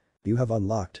him. You have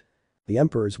unlocked the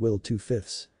Emperor's Will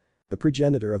 2/5. The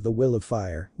progenitor of the will of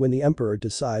fire, when the Emperor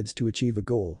decides to achieve a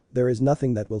goal, there is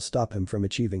nothing that will stop him from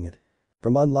achieving it.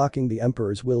 From unlocking the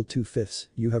Emperor's Will 2/5,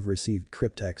 you have received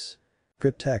Cryptex.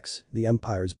 Cryptex, the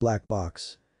Empire's black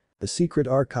box. The secret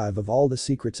archive of all the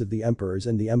secrets of the Emperors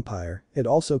and the Empire, it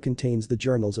also contains the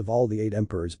journals of all the 8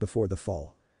 Emperors before the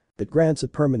fall. It grants a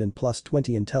permanent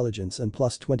 +20 intelligence and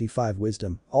 +25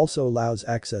 wisdom, also allows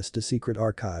access to secret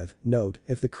archive. Note,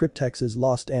 if the cryptex is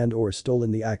lost and or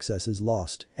stolen the access is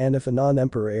lost, and if a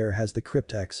non-emperor heir has the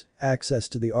cryptex, access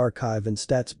to the archive and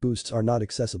stats boosts are not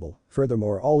accessible.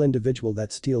 Furthermore, all individual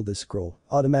that steal this scroll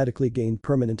automatically gain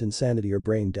permanent insanity or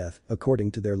brain death according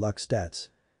to their luck stats.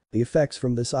 The effects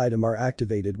from this item are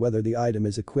activated whether the item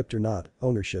is equipped or not,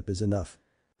 ownership is enough.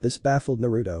 This baffled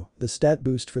Naruto. The stat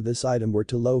boost for this item were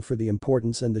too low for the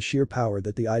importance and the sheer power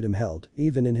that the item held.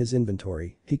 Even in his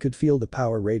inventory, he could feel the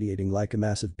power radiating like a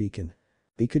massive beacon.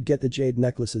 He could get the jade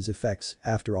necklace's effects.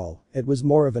 After all, it was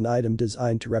more of an item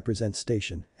designed to represent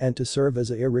station and to serve as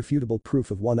a irrefutable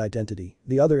proof of one identity.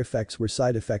 The other effects were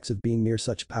side effects of being near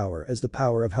such power as the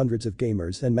power of hundreds of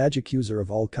gamers and magic user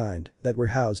of all kind that were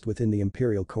housed within the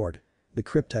imperial court. The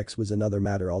cryptex was another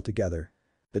matter altogether.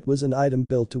 It was an item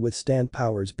built to withstand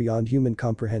powers beyond human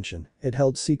comprehension. It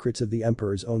held secrets of the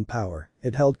Emperor's own power.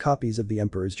 It held copies of the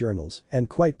Emperor's journals, and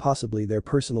quite possibly their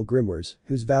personal grimoires,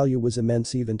 whose value was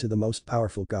immense even to the most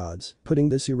powerful gods, putting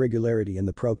this irregularity in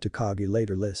the probe to Kage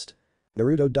later list.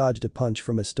 Naruto dodged a punch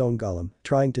from a stone golem,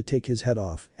 trying to take his head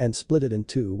off, and split it in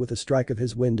two with a strike of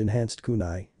his wind-enhanced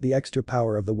kunai, the extra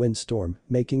power of the wind storm,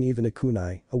 making even a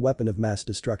kunai, a weapon of mass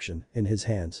destruction, in his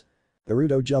hands.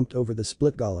 Naruto jumped over the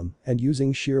split golem, and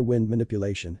using sheer wind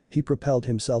manipulation, he propelled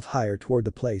himself higher toward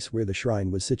the place where the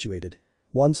shrine was situated.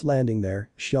 Once landing there,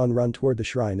 Shion ran toward the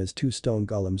shrine as two stone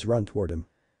golems run toward him.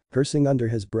 Cursing under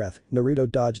his breath,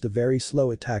 Naruto dodged the very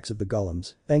slow attacks of the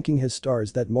golems, thanking his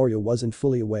stars that Morio wasn't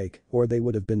fully awake, or they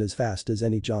would have been as fast as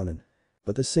any Jonin.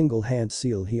 But the single-hand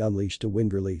seal he unleashed a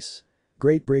wind release.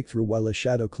 Great breakthrough while a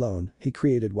shadow clone he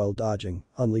created while dodging,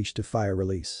 unleashed a fire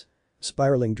release.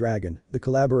 Spiraling Dragon, the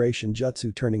collaboration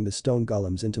jutsu turning the stone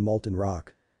golems into molten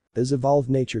rock. His evolved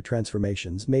nature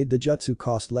transformations made the jutsu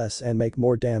cost less and make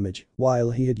more damage, while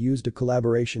he had used a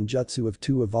collaboration jutsu of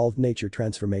 2 evolved nature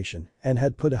transformation and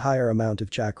had put a higher amount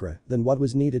of chakra than what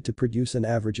was needed to produce an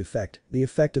average effect. The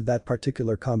effect of that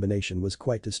particular combination was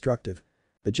quite destructive.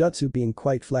 The jutsu being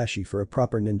quite flashy for a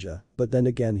proper ninja, but then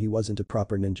again he wasn't a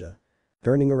proper ninja.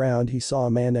 Turning around he saw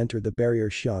a man enter the barrier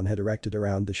Shion had erected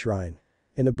around the shrine.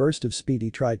 In a burst of speed he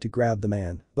tried to grab the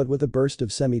man, but with a burst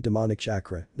of semi-demonic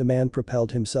chakra, the man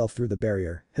propelled himself through the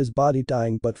barrier, his body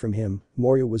dying but from him,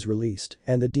 Morio was released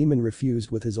and the demon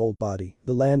refused with his old body,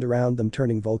 the land around them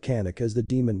turning volcanic as the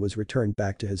demon was returned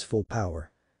back to his full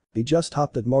power. He just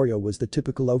hoped that Morio was the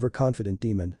typical overconfident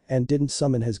demon and didn't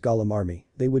summon his golem army,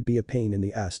 they would be a pain in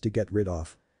the ass to get rid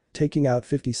of. Taking out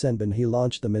 50 senbon he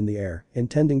launched them in the air,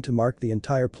 intending to mark the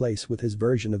entire place with his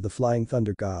version of the flying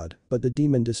thunder god, but the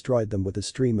demon destroyed them with a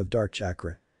stream of dark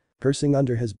chakra. Cursing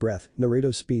under his breath,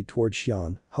 Naruto speed towards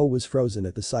Shion, Ho was frozen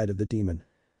at the sight of the demon.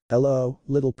 "Hello,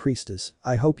 little priestess,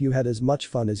 I hope you had as much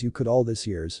fun as you could all this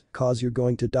years, cause you're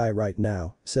going to die right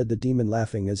now," said the demon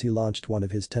laughing as he launched one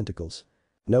of his tentacles.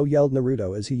 "No," yelled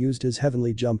Naruto as he used his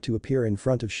heavenly jump to appear in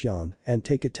front of Shion and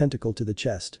take a tentacle to the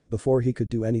chest before he could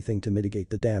do anything to mitigate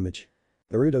the damage.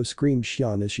 Naruto screamed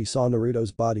Shion as she saw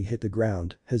Naruto's body hit the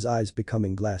ground, his eyes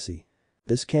becoming glassy.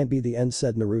 "This can't be the end,"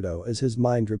 said Naruto as his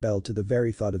mind rebelled to the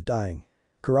very thought of dying.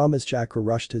 Kurama's chakra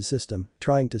rushed his system,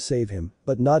 trying to save him,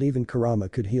 but not even Kurama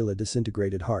could heal a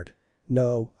disintegrated heart.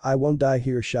 "No, I won't die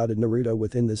here," shouted Naruto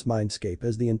within this mindscape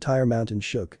as the entire mountain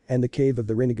shook and the cave of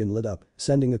the Rinnegan lit up,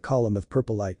 sending a column of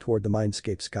purple light toward the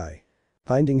mindscape sky.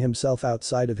 Finding himself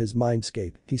outside of his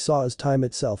mindscape, he saw as time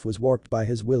itself was warped by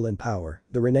his will and power,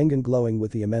 the Rinnegan glowing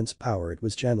with the immense power it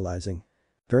was channelizing.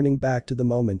 Turning back to the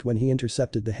moment when he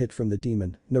intercepted the hit from the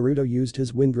demon, Naruto used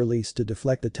his wind release to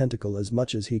deflect the tentacle as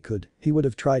much as he could. He would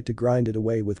have tried to grind it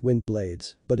away with wind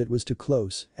blades, but it was too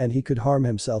close and he could harm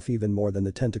himself even more than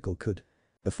the tentacle could.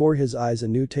 Before his eyes a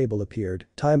new table appeared,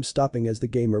 time stopping as the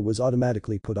gamer was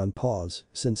automatically put on pause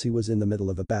since he was in the middle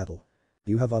of a battle.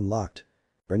 "You have unlocked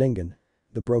Rinnegan,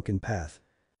 the broken path.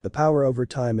 The power over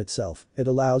time itself, it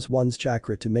allows one's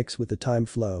chakra to mix with the time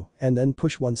flow and then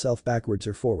push oneself backwards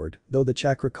or forward, though the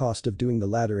chakra cost of doing the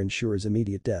latter ensures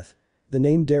immediate death. The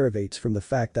name derivates from the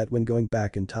fact that when going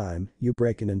back in time, you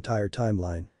break an entire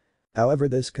timeline. However,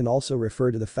 this can also refer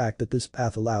to the fact that this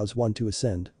path allows one to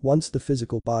ascend once the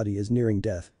physical body is nearing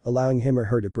death, allowing him or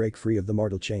her to break free of the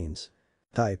mortal chains.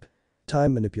 Type: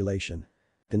 Time manipulation.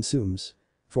 Consumes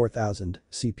 4000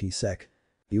 CP sec.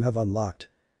 You have unlocked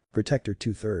Protector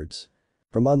 2/3.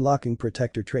 From unlocking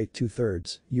Protector trait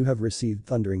 2/3, you have received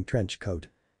Thundering Trench Coat.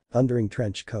 Thundering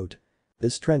Trench Coat.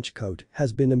 This trench coat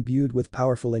has been imbued with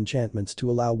powerful enchantments to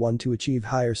allow one to achieve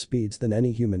higher speeds than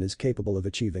any human is capable of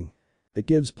achieving. It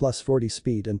gives +40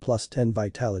 speed and +10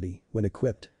 vitality when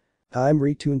equipped. I'm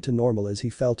retuned to normal as he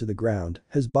fell to the ground,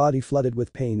 his body flooded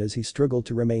with pain as he struggled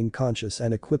to remain conscious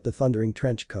and equip the thundering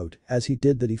trench coat. As he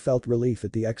did that he felt relief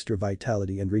at the extra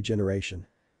vitality and regeneration.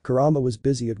 Kurama was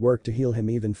busy at work to heal him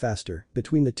even faster.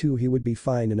 Between the two he would be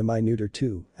fine in a minute or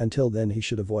two, until then he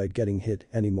should avoid getting hit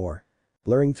anymore.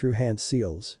 Blurring through hand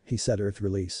seals, he said earth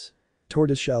release.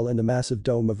 Tortoiseshell and a massive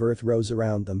dome of earth rose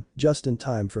around them, just in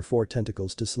time for 4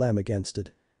 tentacles to slam against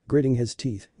it. Gritting his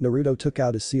teeth, Naruto took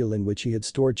out a seal in which he had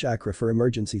stored chakra for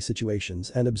emergency situations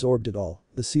and absorbed it all.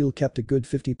 The seal kept a good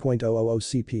 50.000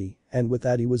 CP, and with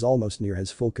that he was almost near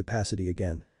his full capacity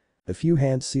again. A few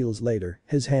hand seals later,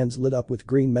 his hands lit up with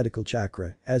green medical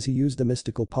chakra as he used the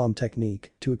mystical palm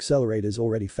technique to accelerate his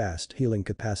already fast healing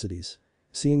capacities.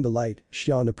 Seeing the light,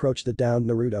 Shion approached the downed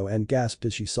Naruto and gasped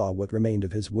as she saw what remained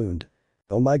of his wound.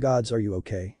 "Oh my gods, are you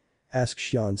okay?" asked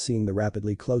Shion, seeing the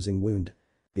rapidly closing wound.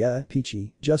 "Yeah,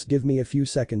 Peachy, just give me a few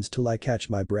seconds till I catch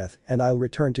my breath and I'll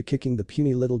return to kicking the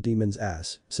puny little demon's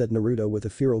ass," said Naruto with a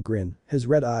feral grin, his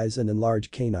red eyes and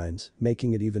enlarged canines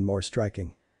making it even more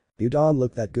striking. "You don't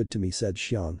look that good to me," said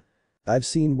Shion. "I've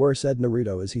seen worse," said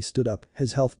Naruto as he stood up,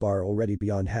 his health bar already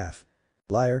beyond half.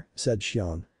 "Liar," said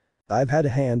Shion. "I've had a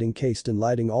hand encased in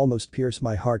lightning almost pierce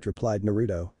my heart," replied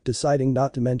Naruto, deciding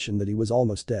not to mention that he was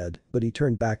almost dead, but he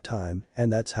turned back time,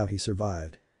 and that's how he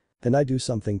survived. "Can I do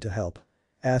something to help?"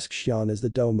 asked Shion as the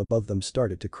dome above them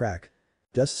started to crack.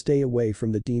 "Just stay away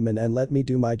from the demon and let me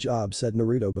do my job," said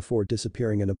Naruto before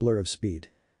disappearing in a blur of speed.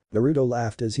 Naruto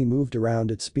laughed as he moved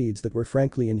around at speeds that were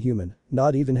frankly inhuman.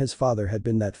 Not even his father had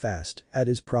been that fast. At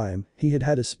his prime, he had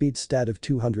had a speed stat of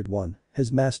 201,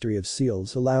 his mastery of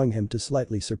seals allowing him to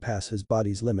slightly surpass his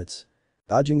body's limits.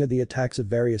 Dodging the attacks of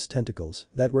various tentacles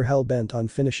that were hell-bent on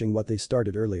finishing what they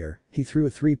started earlier, he threw a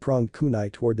 3-pronged kunai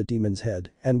toward the demon's head,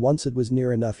 and once it was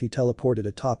near enough he teleported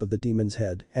atop of the demon's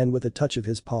head, and with a touch of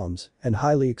his palms, an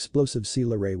highly explosive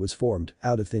seal array was formed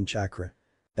out of thin chakra.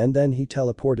 And then he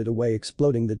teleported away,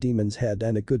 exploding the demon's head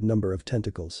and a good number of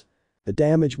tentacles. The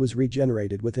damage was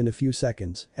regenerated within a few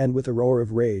seconds, and with a roar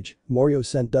of rage, Morio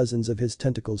sent dozens of his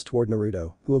tentacles toward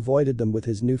Naruto, who avoided them with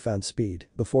his newfound speed,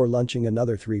 before launching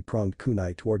another 3-pronged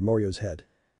kunai toward Morio's head.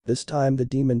 This time the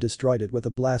demon destroyed it with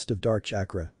a blast of dark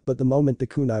chakra, but the moment the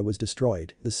kunai was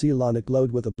destroyed, the seal on it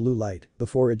glowed with a blue light,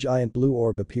 before a giant blue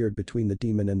orb appeared between the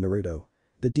demon and Naruto.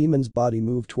 The demon's body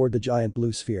moved toward the giant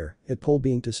blue sphere, its pull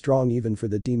being too strong even for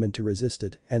the demon to resist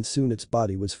it, and soon its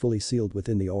body was fully sealed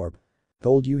within the orb.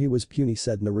 "Told you he was puny,"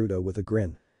 said Naruto with a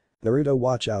grin. "Naruto,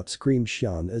 watch out," screamed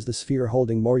Shion as the sphere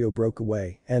holding Morio broke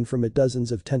away and from it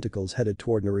dozens of tentacles headed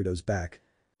toward Naruto's back.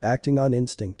 Acting on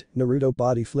instinct, Naruto's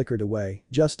body flickered away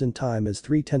just in time as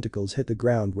 3 tentacles hit the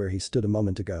ground where he stood a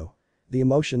moment ago. The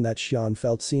emotion that Shion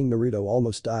felt seeing Naruto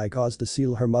almost die caused the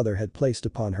seal her mother had placed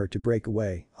upon her to break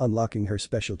away, unlocking her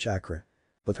special chakra.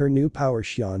 With her new power,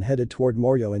 Shion headed toward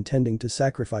Morio, intending to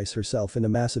sacrifice herself in a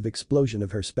massive explosion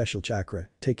of her special chakra,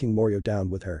 taking Morio down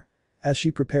with her. As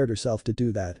she prepared herself to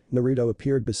do that, Naruto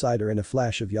appeared beside her in a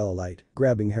flash of yellow light,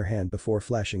 grabbing her hand before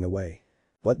flashing away.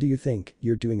 "What do you think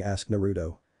you're doing?" asked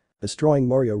Naruto. "Destroying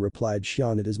Morio," replied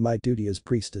Shion. "It is my duty as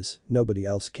priestess, nobody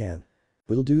else can."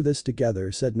 "We'll do this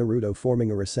together," said Naruto, forming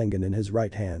a Rasengan in his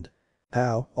right hand.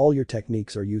 "How? All your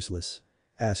techniques are useless?"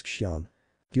 asked Shion.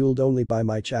 "Fueled only by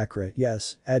my chakra,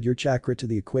 yes, add your chakra to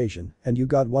the equation and you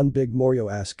got one big Morio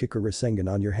ass kicker Rasengan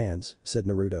on your hands," said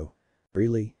Naruto.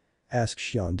 "Really?" asked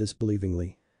Shion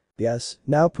disbelievingly. "Yes,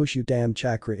 now push you damn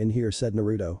chakra in here," said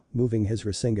Naruto, moving his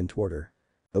Rasengan toward her.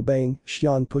 Obeying,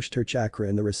 Shion pushed her chakra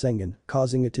in the Rasengan,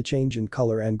 causing it to change in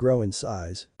color and grow in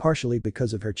size, partially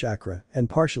because of her chakra and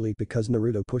partially because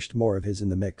Naruto pushed more of his in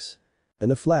the mix. In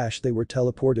a flash they were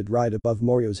teleported right above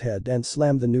Morio's head and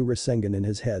slammed the new Rasengan in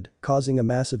his head, causing a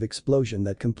massive explosion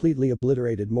that completely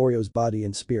obliterated Morio's body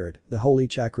and spirit, the holy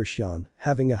chakra Shion,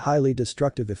 having a highly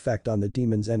destructive effect on the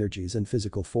demon's energies and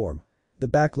physical form. The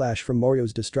backlash from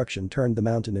Morio's destruction turned the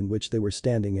mountain in which they were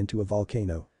standing into a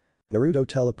volcano. Naruto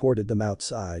teleported them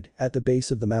outside, at the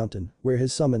base of the mountain, where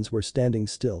his summons were standing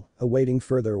still, awaiting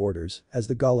further orders, as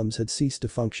the golems had ceased to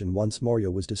function once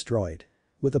Morio was destroyed.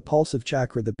 With a pulse of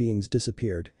chakra the beings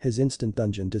disappeared, his instant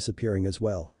dungeon disappearing as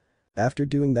well. After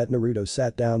doing that, Naruto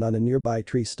sat down on a nearby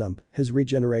tree stump, his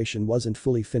regeneration wasn't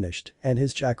fully finished, and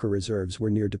his chakra reserves were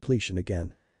near depletion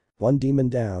again. "One demon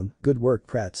down, good work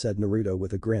Prat," said Naruto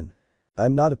with a grin.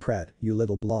 "I'm not a prat, you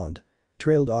little blonde."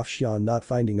 Trailed off Shion, not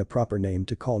finding a proper name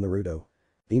to call Naruto.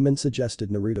 "Demon," suggested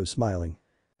Naruto, smiling.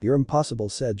 "You're impossible,"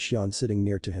 said Shion, sitting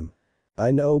near to him. "I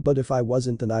know, but if I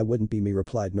wasn't then I wouldn't be me,"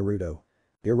 replied Naruto.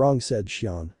 "You're wrong," said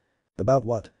Shion. "About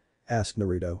what?" asked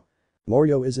Naruto.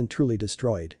 Morio isn't truly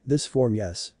destroyed, this form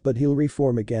yes, but he'll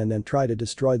reform again and try to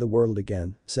destroy the world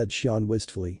again, said Xion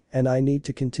wistfully, and I need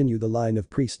to continue the line of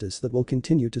priestess that will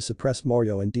continue to suppress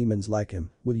Morio and demons like him,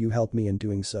 will you help me in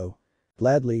doing so?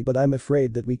 Gladly, but I'm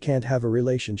afraid that we can't have a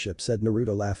relationship, said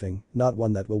Naruto laughing, not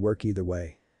one that will work either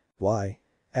way. Why?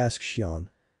 Asked Xion.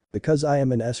 Because I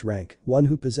am an S rank, one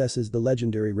who possesses the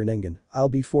legendary Rinnegan, I'll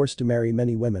be forced to marry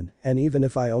many women, and even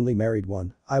if I only married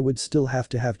one, I would still have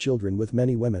to have children with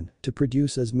many women to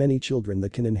produce as many children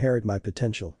that can inherit my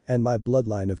potential and my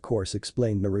bloodline, of course,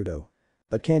 explained Naruto.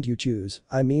 But can't you choose?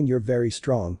 I mean, you're very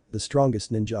strong, the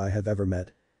strongest ninja I have ever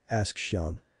met. Asked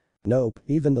Xion. Nope,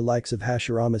 even the likes of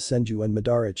Hashirama Senju and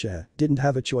Madara Uchiha didn't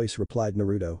have a choice, replied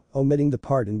Naruto, omitting the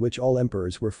part in which all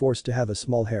emperors were forced to have a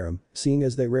small harem, seeing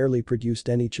as they rarely produced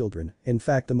any children. In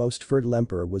fact, the most fertile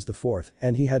emperor was the fourth,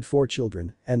 and he had 4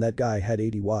 children, and that guy had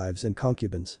 80 wives and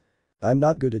concubines. I'm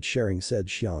not good at sharing, said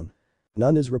Xion.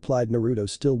 None is, replied Naruto,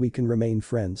 still we can remain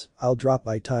friends, I'll drop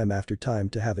by time after time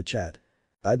to have a chat.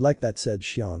 I'd like that, said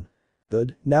Xion.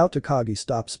 Good, now Takagi,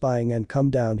 stop spying and come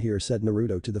down here, said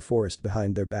Naruto to the forest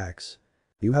behind their backs.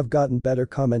 You have gotten better,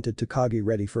 commented Takagi,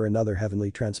 ready for another heavenly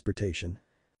transportation.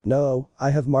 No,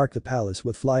 I have marked the palace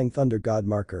with Flying Thunder God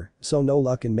marker, so no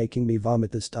luck in making me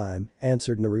vomit this time,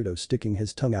 answered Naruto, sticking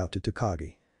his tongue out to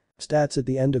Takagi. Stats at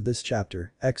the end of this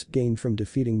chapter, XP gained from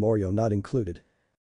defeating Morio not included.